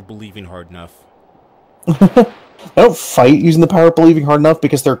power of believing hard enough. They don't fight using the power of believing hard enough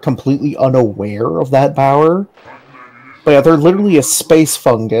because they're completely unaware of that power. But yeah, they're literally a space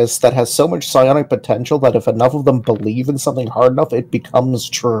fungus that has so much psionic potential that if enough of them believe in something hard enough, it becomes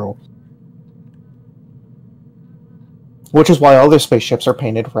true. Which is why all their spaceships are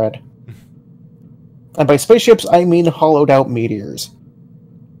painted red. And by spaceships, I mean hollowed-out meteors.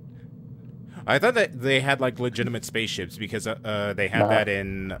 I thought that they had, like, legitimate spaceships, because they had that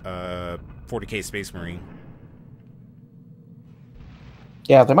in 40K Space Marine.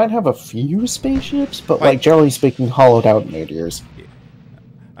 Yeah, they might have a few spaceships, but like generally speaking, hollowed out meteors.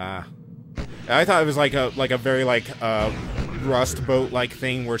 I thought it was like a very like rust boat like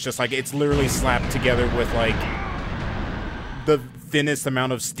thing where it's just like it's literally slapped together with like the thinnest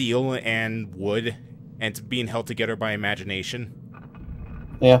amount of steel and wood, and it's being held together by imagination.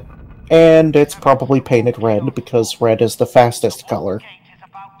 Yeah, and it's probably painted red because red is the fastest color.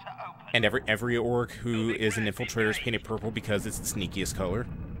 And every orc who is an infiltrator is painted purple because it's the sneakiest color.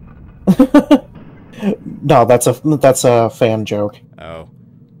 No, that's a fan joke. Oh.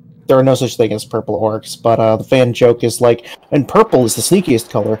 There are no such thing as purple orcs, but the fan joke is like, and purple is the sneakiest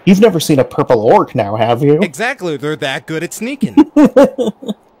color. You've never seen a purple orc now, have you? Exactly, they're that good at sneaking.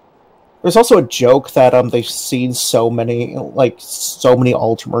 There's also a joke that they've seen so many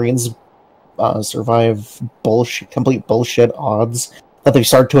Ultramarines survive complete bullshit odds that they've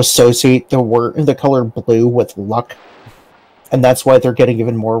started to associate the color blue with luck, and that's why they're getting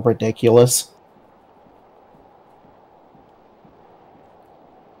even more ridiculous.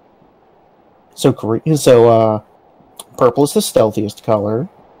 So purple is the stealthiest color,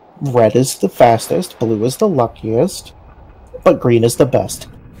 red is the fastest, blue is the luckiest, but green is the best.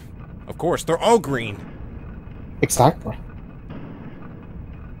 Of course, they're all green. Exactly.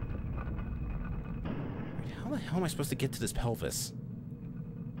 How the hell am I supposed to get to this pelvis?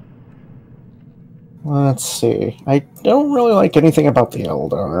 Let's see. I don't really like anything about the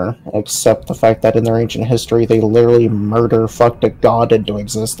Eldar, except the fact that in their ancient history they literally fucked a god into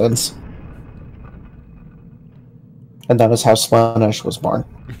existence. And that is how Slaanesh was born.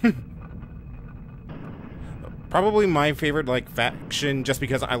 Probably my favorite, like, faction, just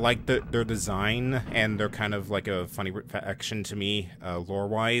because I like their design, and they're kind of like a funny faction to me,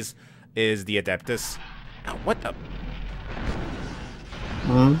 lore-wise, is the Adeptus. Ow, what the?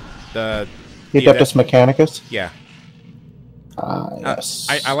 The Adeptus Mechanicus? Yeah. Yes.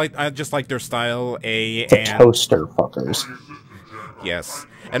 I just like their style, The toaster fuckers. Yes.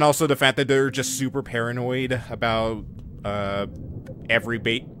 And also the fact that they're just super paranoid about every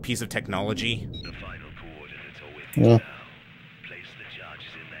piece of technology. Yeah.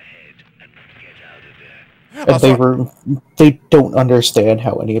 They don't understand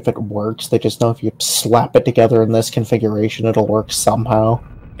how any of it works. They just know if you slap it together in this configuration, it'll work somehow.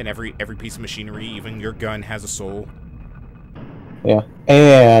 And every piece of machinery, even your gun, has a soul. Yeah.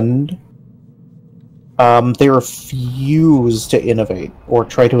 And they refuse to innovate or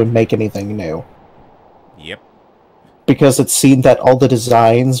try to make anything new. Yep. Because it's seen that all the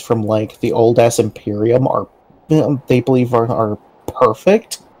designs from, like, the old-ass Imperium are, they believe are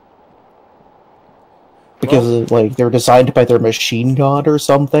perfect. Because, like, they're designed by their machine god or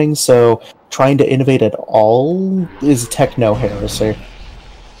something, so trying to innovate at all is techno-heresy.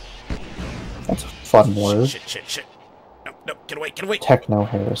 That's a fun word. Shit. No, get away.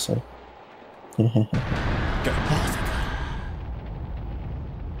 Techno-heresy.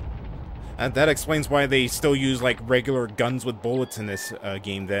 That explains why they still use, like, regular guns with bullets in this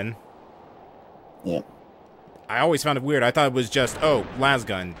game, then. Yeah. I always found it weird. I thought it was just, oh, las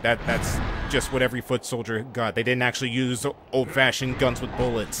gun. That's just what every foot soldier got. They didn't actually use old-fashioned guns with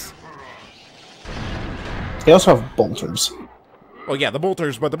bullets. They also have bolters. Well, yeah, the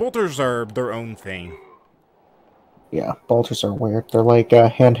bolters, but the bolters are their own thing. Yeah, bolters are weird. They're like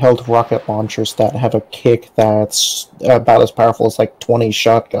handheld rocket launchers that have a kick that's about as powerful as like 20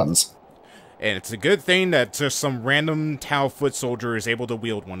 shotguns. And it's a good thing that just some random Tau foot soldier is able to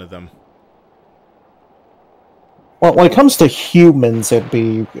wield one of them. Well, when it comes to humans, it'd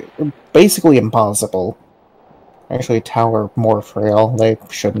be basically impossible. Actually, Tau are more frail. They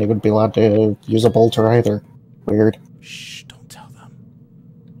shouldn't even be allowed to use a bolter either. Weird. Shh, don't tell them.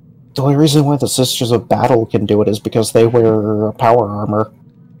 The only reason why the Sisters of Battle can do it is because they wear power armor.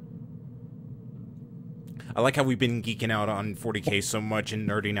 I like how we've been geeking out on 40K so much and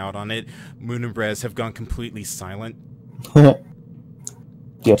nerding out on it. Moon and Rez have gone completely silent. The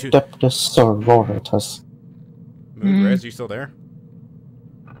Adeptus Sororitas. Moon, Rez, you still there?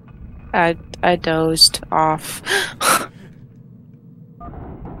 I dozed off.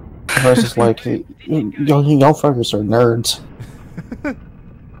 Rez is like, y'all fuckers are nerds.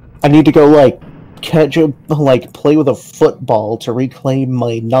 I need to go, like, play with a football to reclaim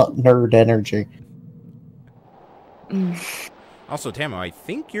my not nerd energy. Also, Tamo, I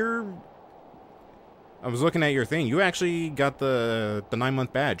think you're... I was looking at your thing. You actually got the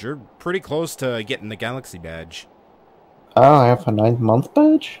 9-month badge. You're pretty close to getting the Galaxy badge. Oh, I have a 9-month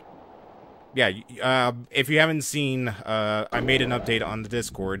badge? Yeah, if you haven't seen, I made an update on the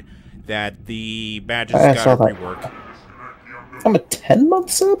Discord that the badges got a rework. I'm a 10-month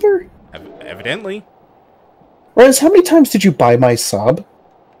subber? Evidently. Rez, how many times did you buy my sub?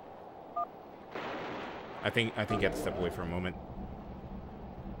 I think you have to step away for a moment.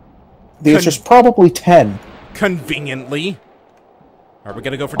 The answer's probably 10. Conveniently. Alright, we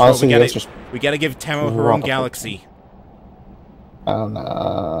gotta go for 12. Honestly, we gotta give Tamo her own galaxy. Oh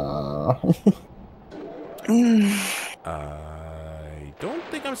no. I don't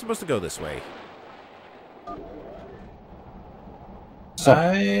think I'm supposed to go this way. So,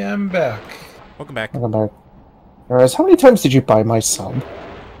 I am back. Welcome back. Welcome back. Rez, how many times did you buy my sub?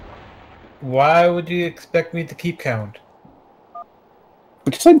 Why would you expect me to keep count?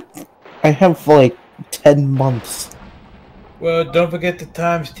 Because I have like 10 months. Well, don't forget the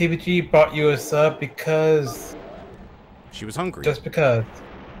times TBG bought you a sub because... She was hungry. Just because.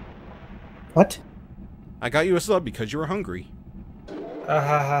 What? I got you a sub because you were hungry.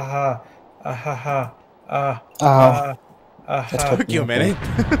 That took you a minute.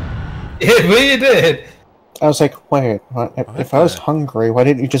 It really did. I was like, wait, what? If I was hungry, why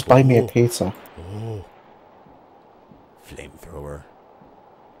didn't you just buy me a pizza? Oh. Flamethrower.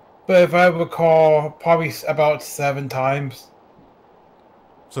 But if I recall, probably about 7 times.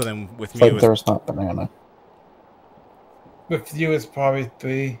 So then with me, Flamethrower's not banana. With you, it's probably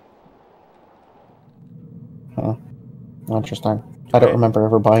 3. Huh. Interesting. I don't remember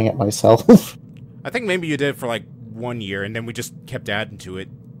ever buying it myself. I think maybe you did for like 1 year, and then we just kept adding to it.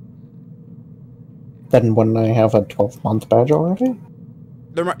 Then wouldn't I have a 12-month badge already?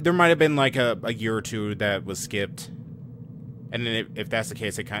 There might have been like a year or two that was skipped. And then if that's the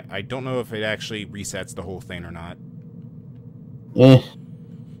case, I don't know if it actually resets the whole thing or not. Eh.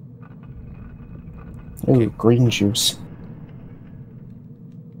 Ooh, green juice.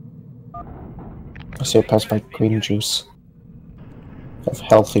 I say pass by green juice. Of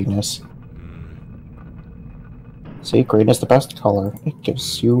healthiness. See, green is the best color. It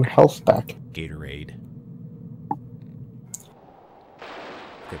gives you health back. Gatorade.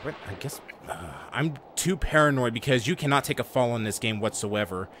 Okay, but I guess I'm too paranoid because you cannot take a fall in this game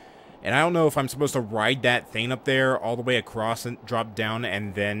whatsoever. And I don't know if I'm supposed to ride that thing up there all the way across and drop down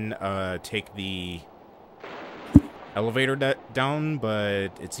and then take the elevator down, but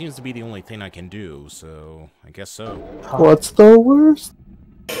it seems to be the only thing I can do, so I guess so. What's the worst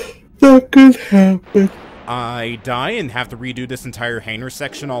that could happen? I die and have to redo this entire hangar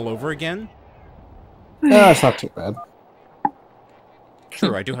section all over again? It's not too bad.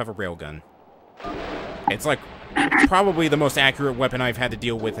 True, I do have a railgun. It's like probably the most accurate weapon I've had to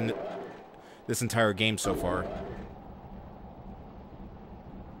deal with in this entire game so far.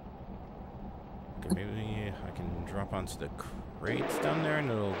 Okay, maybe I can drop onto the crates down there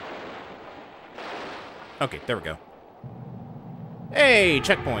and it'll... Okay, there we go. Hey,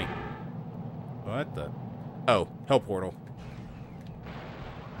 checkpoint! What the... Oh, hell portal.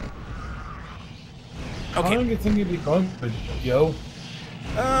 Okay. How long do you think you'll be going for, yo?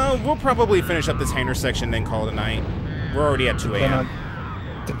 We'll probably finish up this hangar section, then call it a night. We're already at 2 a.m.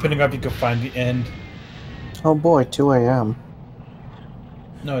 Depending on if you can find the end. Oh boy, 2 a.m.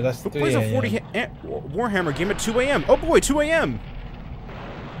 No, that's 3 Who plays a 40K Warhammer game at 2 a.m.? Oh boy, 2 a.m.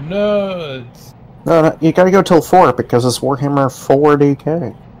 No, No, you gotta go till 4 because it's Warhammer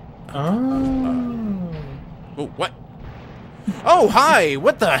 40K. Oh, what? Oh, hi!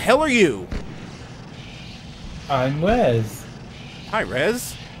 What the hell are you? I'm Rez. Hi,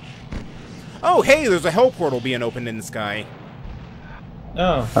 Rez. Oh, hey, there's a hell portal being opened in the sky.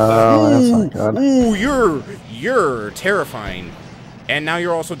 Oh. Oh, that's not good. Ooh, you're terrifying. And now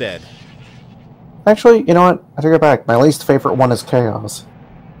you're also dead. Actually, you know what? I take it back. My least favorite one is Chaos.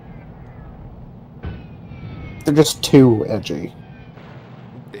 They're just too edgy.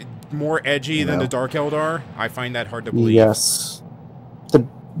 More edgy than the Dark Eldar? I find that hard to believe. Yes.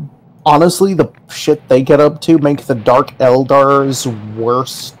 Honestly, the shit they get up to make the Dark Eldar's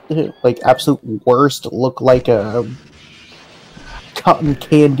worst, like absolute worst, look like a cotton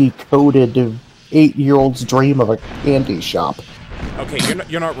candy coated 8-year-old's dream of a candy shop. Okay,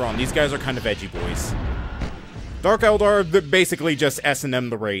 you're not wrong. These guys are kind of edgy boys. Dark Eldar, they're basically just S&M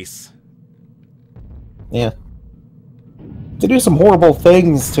the race. Yeah. They do some horrible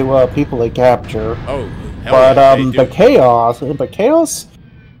things to people they capture. Oh, hell but yeah, but Chaos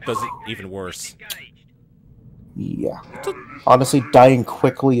does it even worse. Yeah. Honestly, dying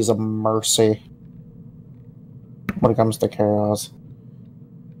quickly is a mercy when it comes to Chaos.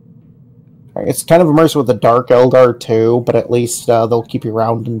 It's kind of a mercy with the Dark Eldar too, but at least they'll keep you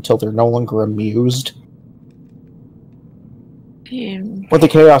around until they're no longer amused. With the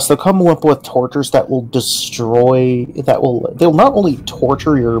Chaos, they'll come up with tortures that will destroy... They'll not only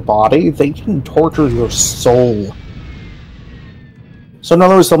torture your body, they can torture your soul. So in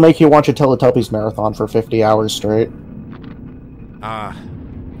other words, they'll make you watch a Teletubbies marathon for 50 hours straight.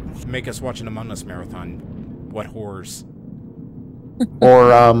 Make us watch an Among Us marathon. What horrors?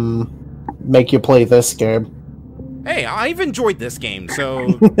 Or, make you play this game. Hey, I've enjoyed this game,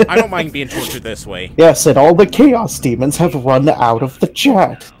 so I don't mind being tortured this way. Yes, and all the Chaos Demons have run out of the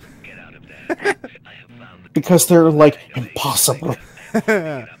chat. Because they're, like, impossible.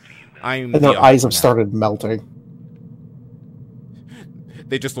 And their eyes have started melting.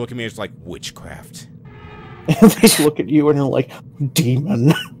 They just look at me and it's like, witchcraft. They look at you and they're like,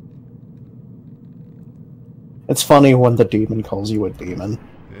 demon. It's funny when the demon calls you a demon.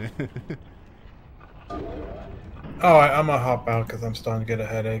 Alright, I'm gonna hop out because I'm starting to get a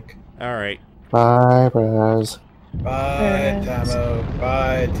headache. Alright. Bye, Rez. Bye, Tamo.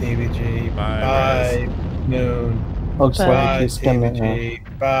 Bye, TBG. Bye, Moon. Looks Bye, like he's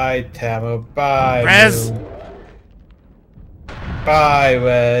TBG. Bye, Tamo. Bye, Rez. Moon. Bye,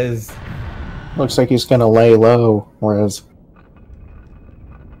 Rez. Looks like he's gonna lay low, Rez.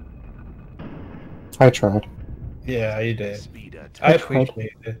 I tried. Yeah, you did. I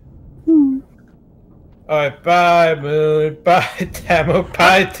appreciate it. Alright, bye, Moon. Bye, Tamo.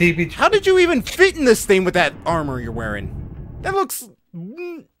 Bye, TBG. How did you even fit in this thing with that armor you're wearing? That looks...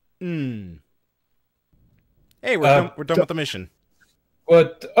 Hey, we're done with the mission.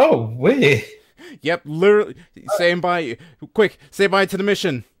 What? Oh, wait. Yep, literally. Saying bye. Quick, say bye to the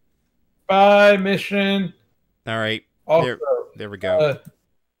mission. Bye, mission. Alright, Also, there we go.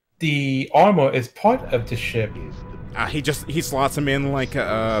 The armor is part of the ship. He slots him in like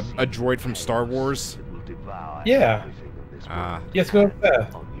a droid from Star Wars. Yeah. Yes, go there.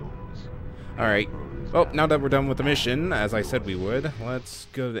 Alright. Well, now that we're done with the mission, as I said we would, let's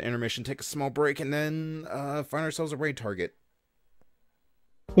go to the intermission, take a small break, and then find ourselves a raid target.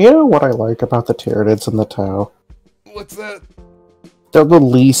 You know what I like about the Tyranids and the Tau? What's that? They're the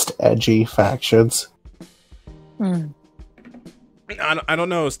least edgy factions. I don't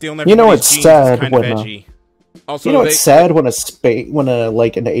know. Stealing their You know it's jeans sad is kind when of edgy. Also, you know it's sad when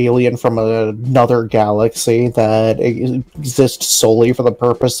an alien from another galaxy that exists solely for the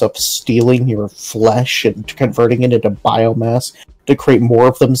purpose of stealing your flesh and converting it into biomass to create more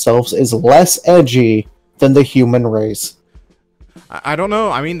of themselves is less edgy than the human race. I don't know.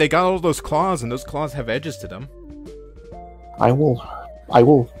 I mean, they got all those claws, and those claws have edges to them. I will.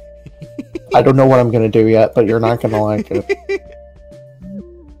 I don't know what I'm gonna do yet, but you're not gonna like it.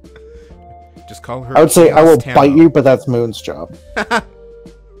 Just call her. I would say I will Tamo. bite you, but that's Moon's job.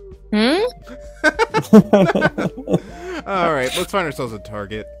 Alright, let's find ourselves a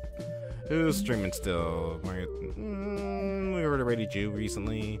target. Who's streaming still? We already rated you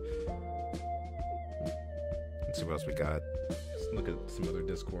recently. Let's see what else we got. Let's look at some other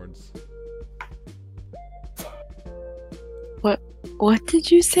Discords. What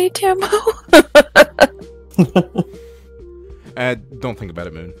did you say, Tamo? Don't think about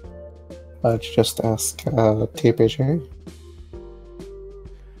it, Moon. Let's just ask TBG.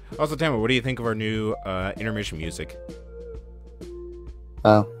 Also, Tamo, what do you think of our new intermission music?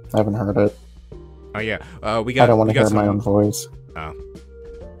 Oh, I haven't heard it. Oh yeah, we got. I don't want to hear some... my own voice. Oh,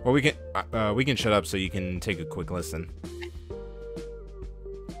 well, we can shut up so you can take a quick listen.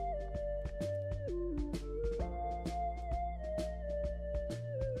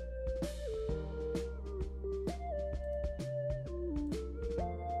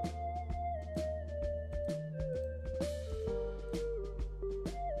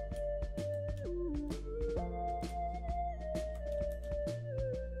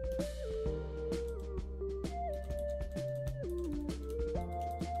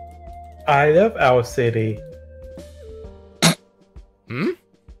 I love our city.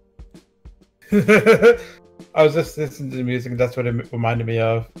 I was just listening to the music and that's what it reminded me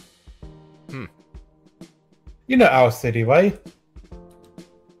of. You know our city, right?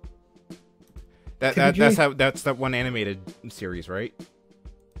 That's that one animated series, right?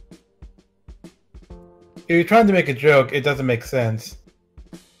 If you're trying to make a joke, it doesn't make sense.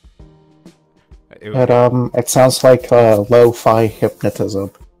 It sounds like lo-fi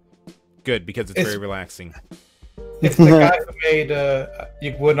hypnotism. Good, because it's very relaxing. It's the guy who made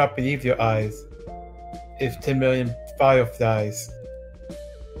You Would Not Believe Your Eyes. If 10 million fireflies.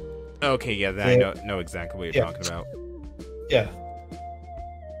 Okay, yeah, I know exactly what you're talking about. Yeah.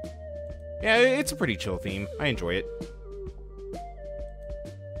 Yeah, it's a pretty chill theme. I enjoy it.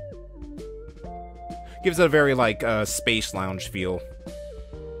 Gives it a very, like, space lounge feel.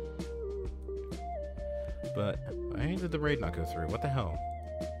 But, why did the raid not go through? What the hell?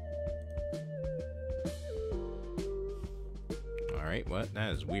 Alright, what?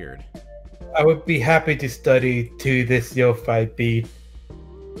 That is weird. I would be happy to study to this yo-fi beat.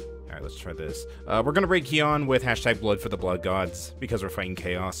 Alright, let's try this. We're gonna raid Keon with #Blood for the Blood Gods, because we're fighting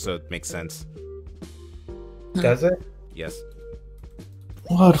Chaos, so it makes sense. Does it? Yes.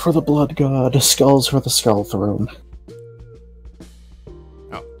 Blood for the blood god, skulls for the skull throne.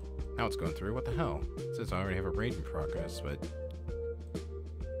 Oh, now it's going through. What the hell? It says I already have a raid in progress, but...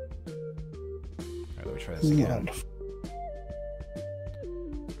 Alright, let me try this again.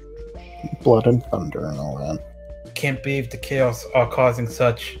 Blood and thunder and all that. Can't believe the chaos are causing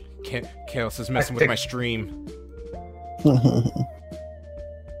such... Chaos is messing with my stream. Alright.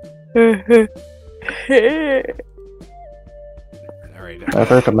 I've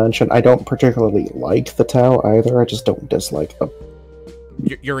heard to mention, I don't particularly like the Tau either, I just don't dislike them.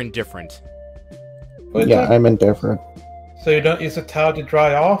 You're indifferent. Yeah, I'm indifferent. So you don't use the Tau to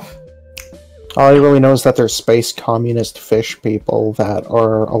dry off? All I really know is that there's space communist fish people that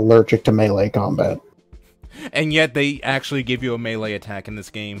are allergic to melee combat. And yet they actually give you a melee attack in this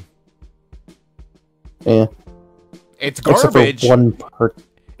game. Yeah. It's garbage. Except for one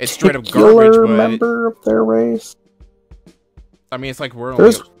it's straight up garbage, but... member of their race. I mean, it's like we're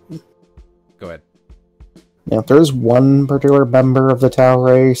only... Go ahead. Yeah, there's one particular member of the Tau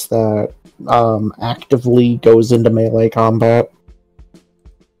race that actively goes into melee combat.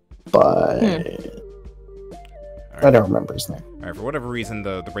 But... I don't remember his name. Alright, for whatever reason,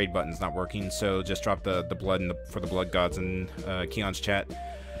 the raid button's not working, so just drop the blood for the blood gods in Keon's chat.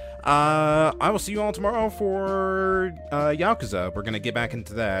 I will see you all tomorrow for Yakuza. We're gonna get back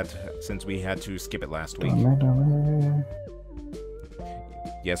into that, since we had to skip it last week.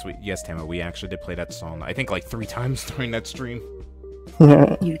 Yes, Tama, we actually did play that song, I think like 3 times during that stream.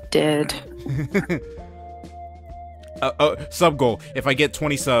 You did. Sub goal. If I get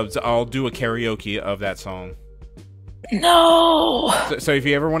 20 subs, I'll do a karaoke of that song. No! So if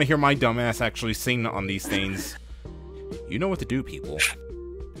you ever want to hear my dumbass actually sing on these things, you know what to do, people.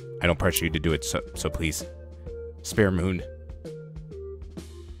 I don't pressure you to do it, so please. Spare Moon.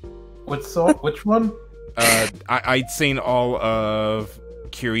 What song? Which one? I'd sing all of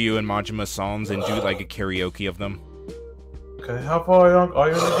Kiryu and Majima's songs and do like a karaoke of them. Okay, how far along are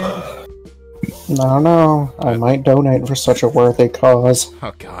you in the game? I don't know. I might donate for such a worthy cause.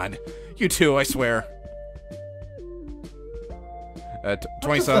 Oh god. You too, I swear.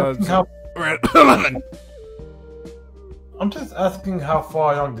 20 subs. We're at 11. I'm just asking how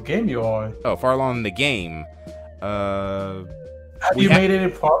far along the game you are. Oh, far along in the game. Have you made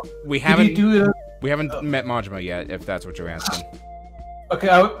any progress? We haven't met Majima yet, if that's what you're asking. Okay,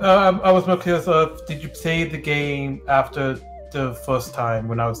 I was more curious. Did you play the game after the first time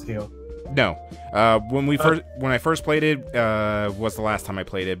when I was here? No. When I first played it, was the last time I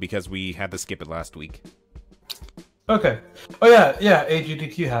played it because we had to skip it last week. Okay. Oh yeah,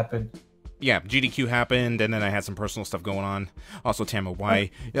 AGDQ happened. Yeah, GDQ happened, and then I had some personal stuff going on. Also, Tama,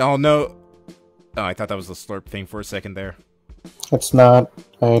 why? Oh no. Oh, I thought that was the slurp thing for a second there. It's not.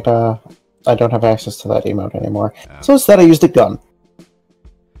 I don't have access to that emote anymore. So instead, I used a gun.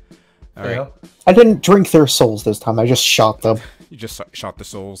 All right. I didn't drink their souls this time. I just shot them. You just shot the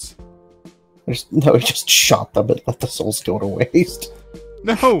souls. I just shot them and let the souls go to waste.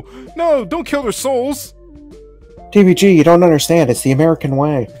 No, don't kill their souls. TBG, you don't understand. It's the American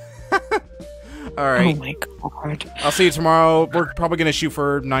way. Alright. Oh my god. I'll see you tomorrow. We're probably going to shoot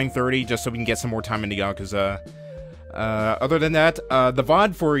for 9:30 just so we can get some more time into Yakuza. Other than that, the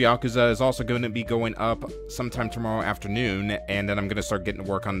VOD for Yakuza is also going to be going up sometime tomorrow afternoon, and then I'm going to start getting to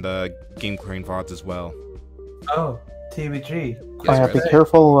work on the game clearing VODs as well. Oh, TBG. Be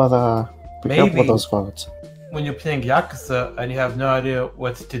careful with those VODs. When you're playing Yakuza and you have no idea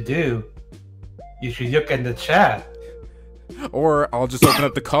what to do, you should look in the chat. Or I'll just open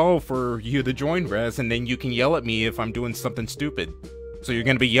up the call for you to join, Rez, and then you can yell at me if I'm doing something stupid. So you're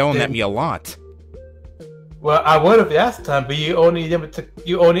going to be yelling at me a lot. Well, I would have last time, but you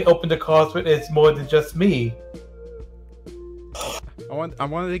only open the calls when it's more than just me. I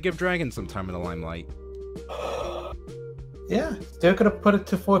wanted to give Dragon some time in the limelight. Yeah, still could have put it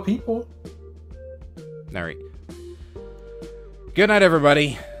to 4 people. Alright. Good night,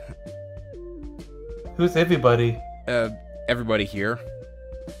 everybody. Who's everybody? Everybody here.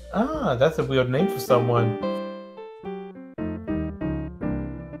 Ah, that's a weird name for someone.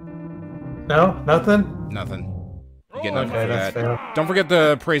 No? Nothing? Nothing. You get nothing for that's that. fair. Don't forget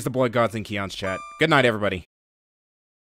to praise the blood gods in Keon's chat. Good night, everybody.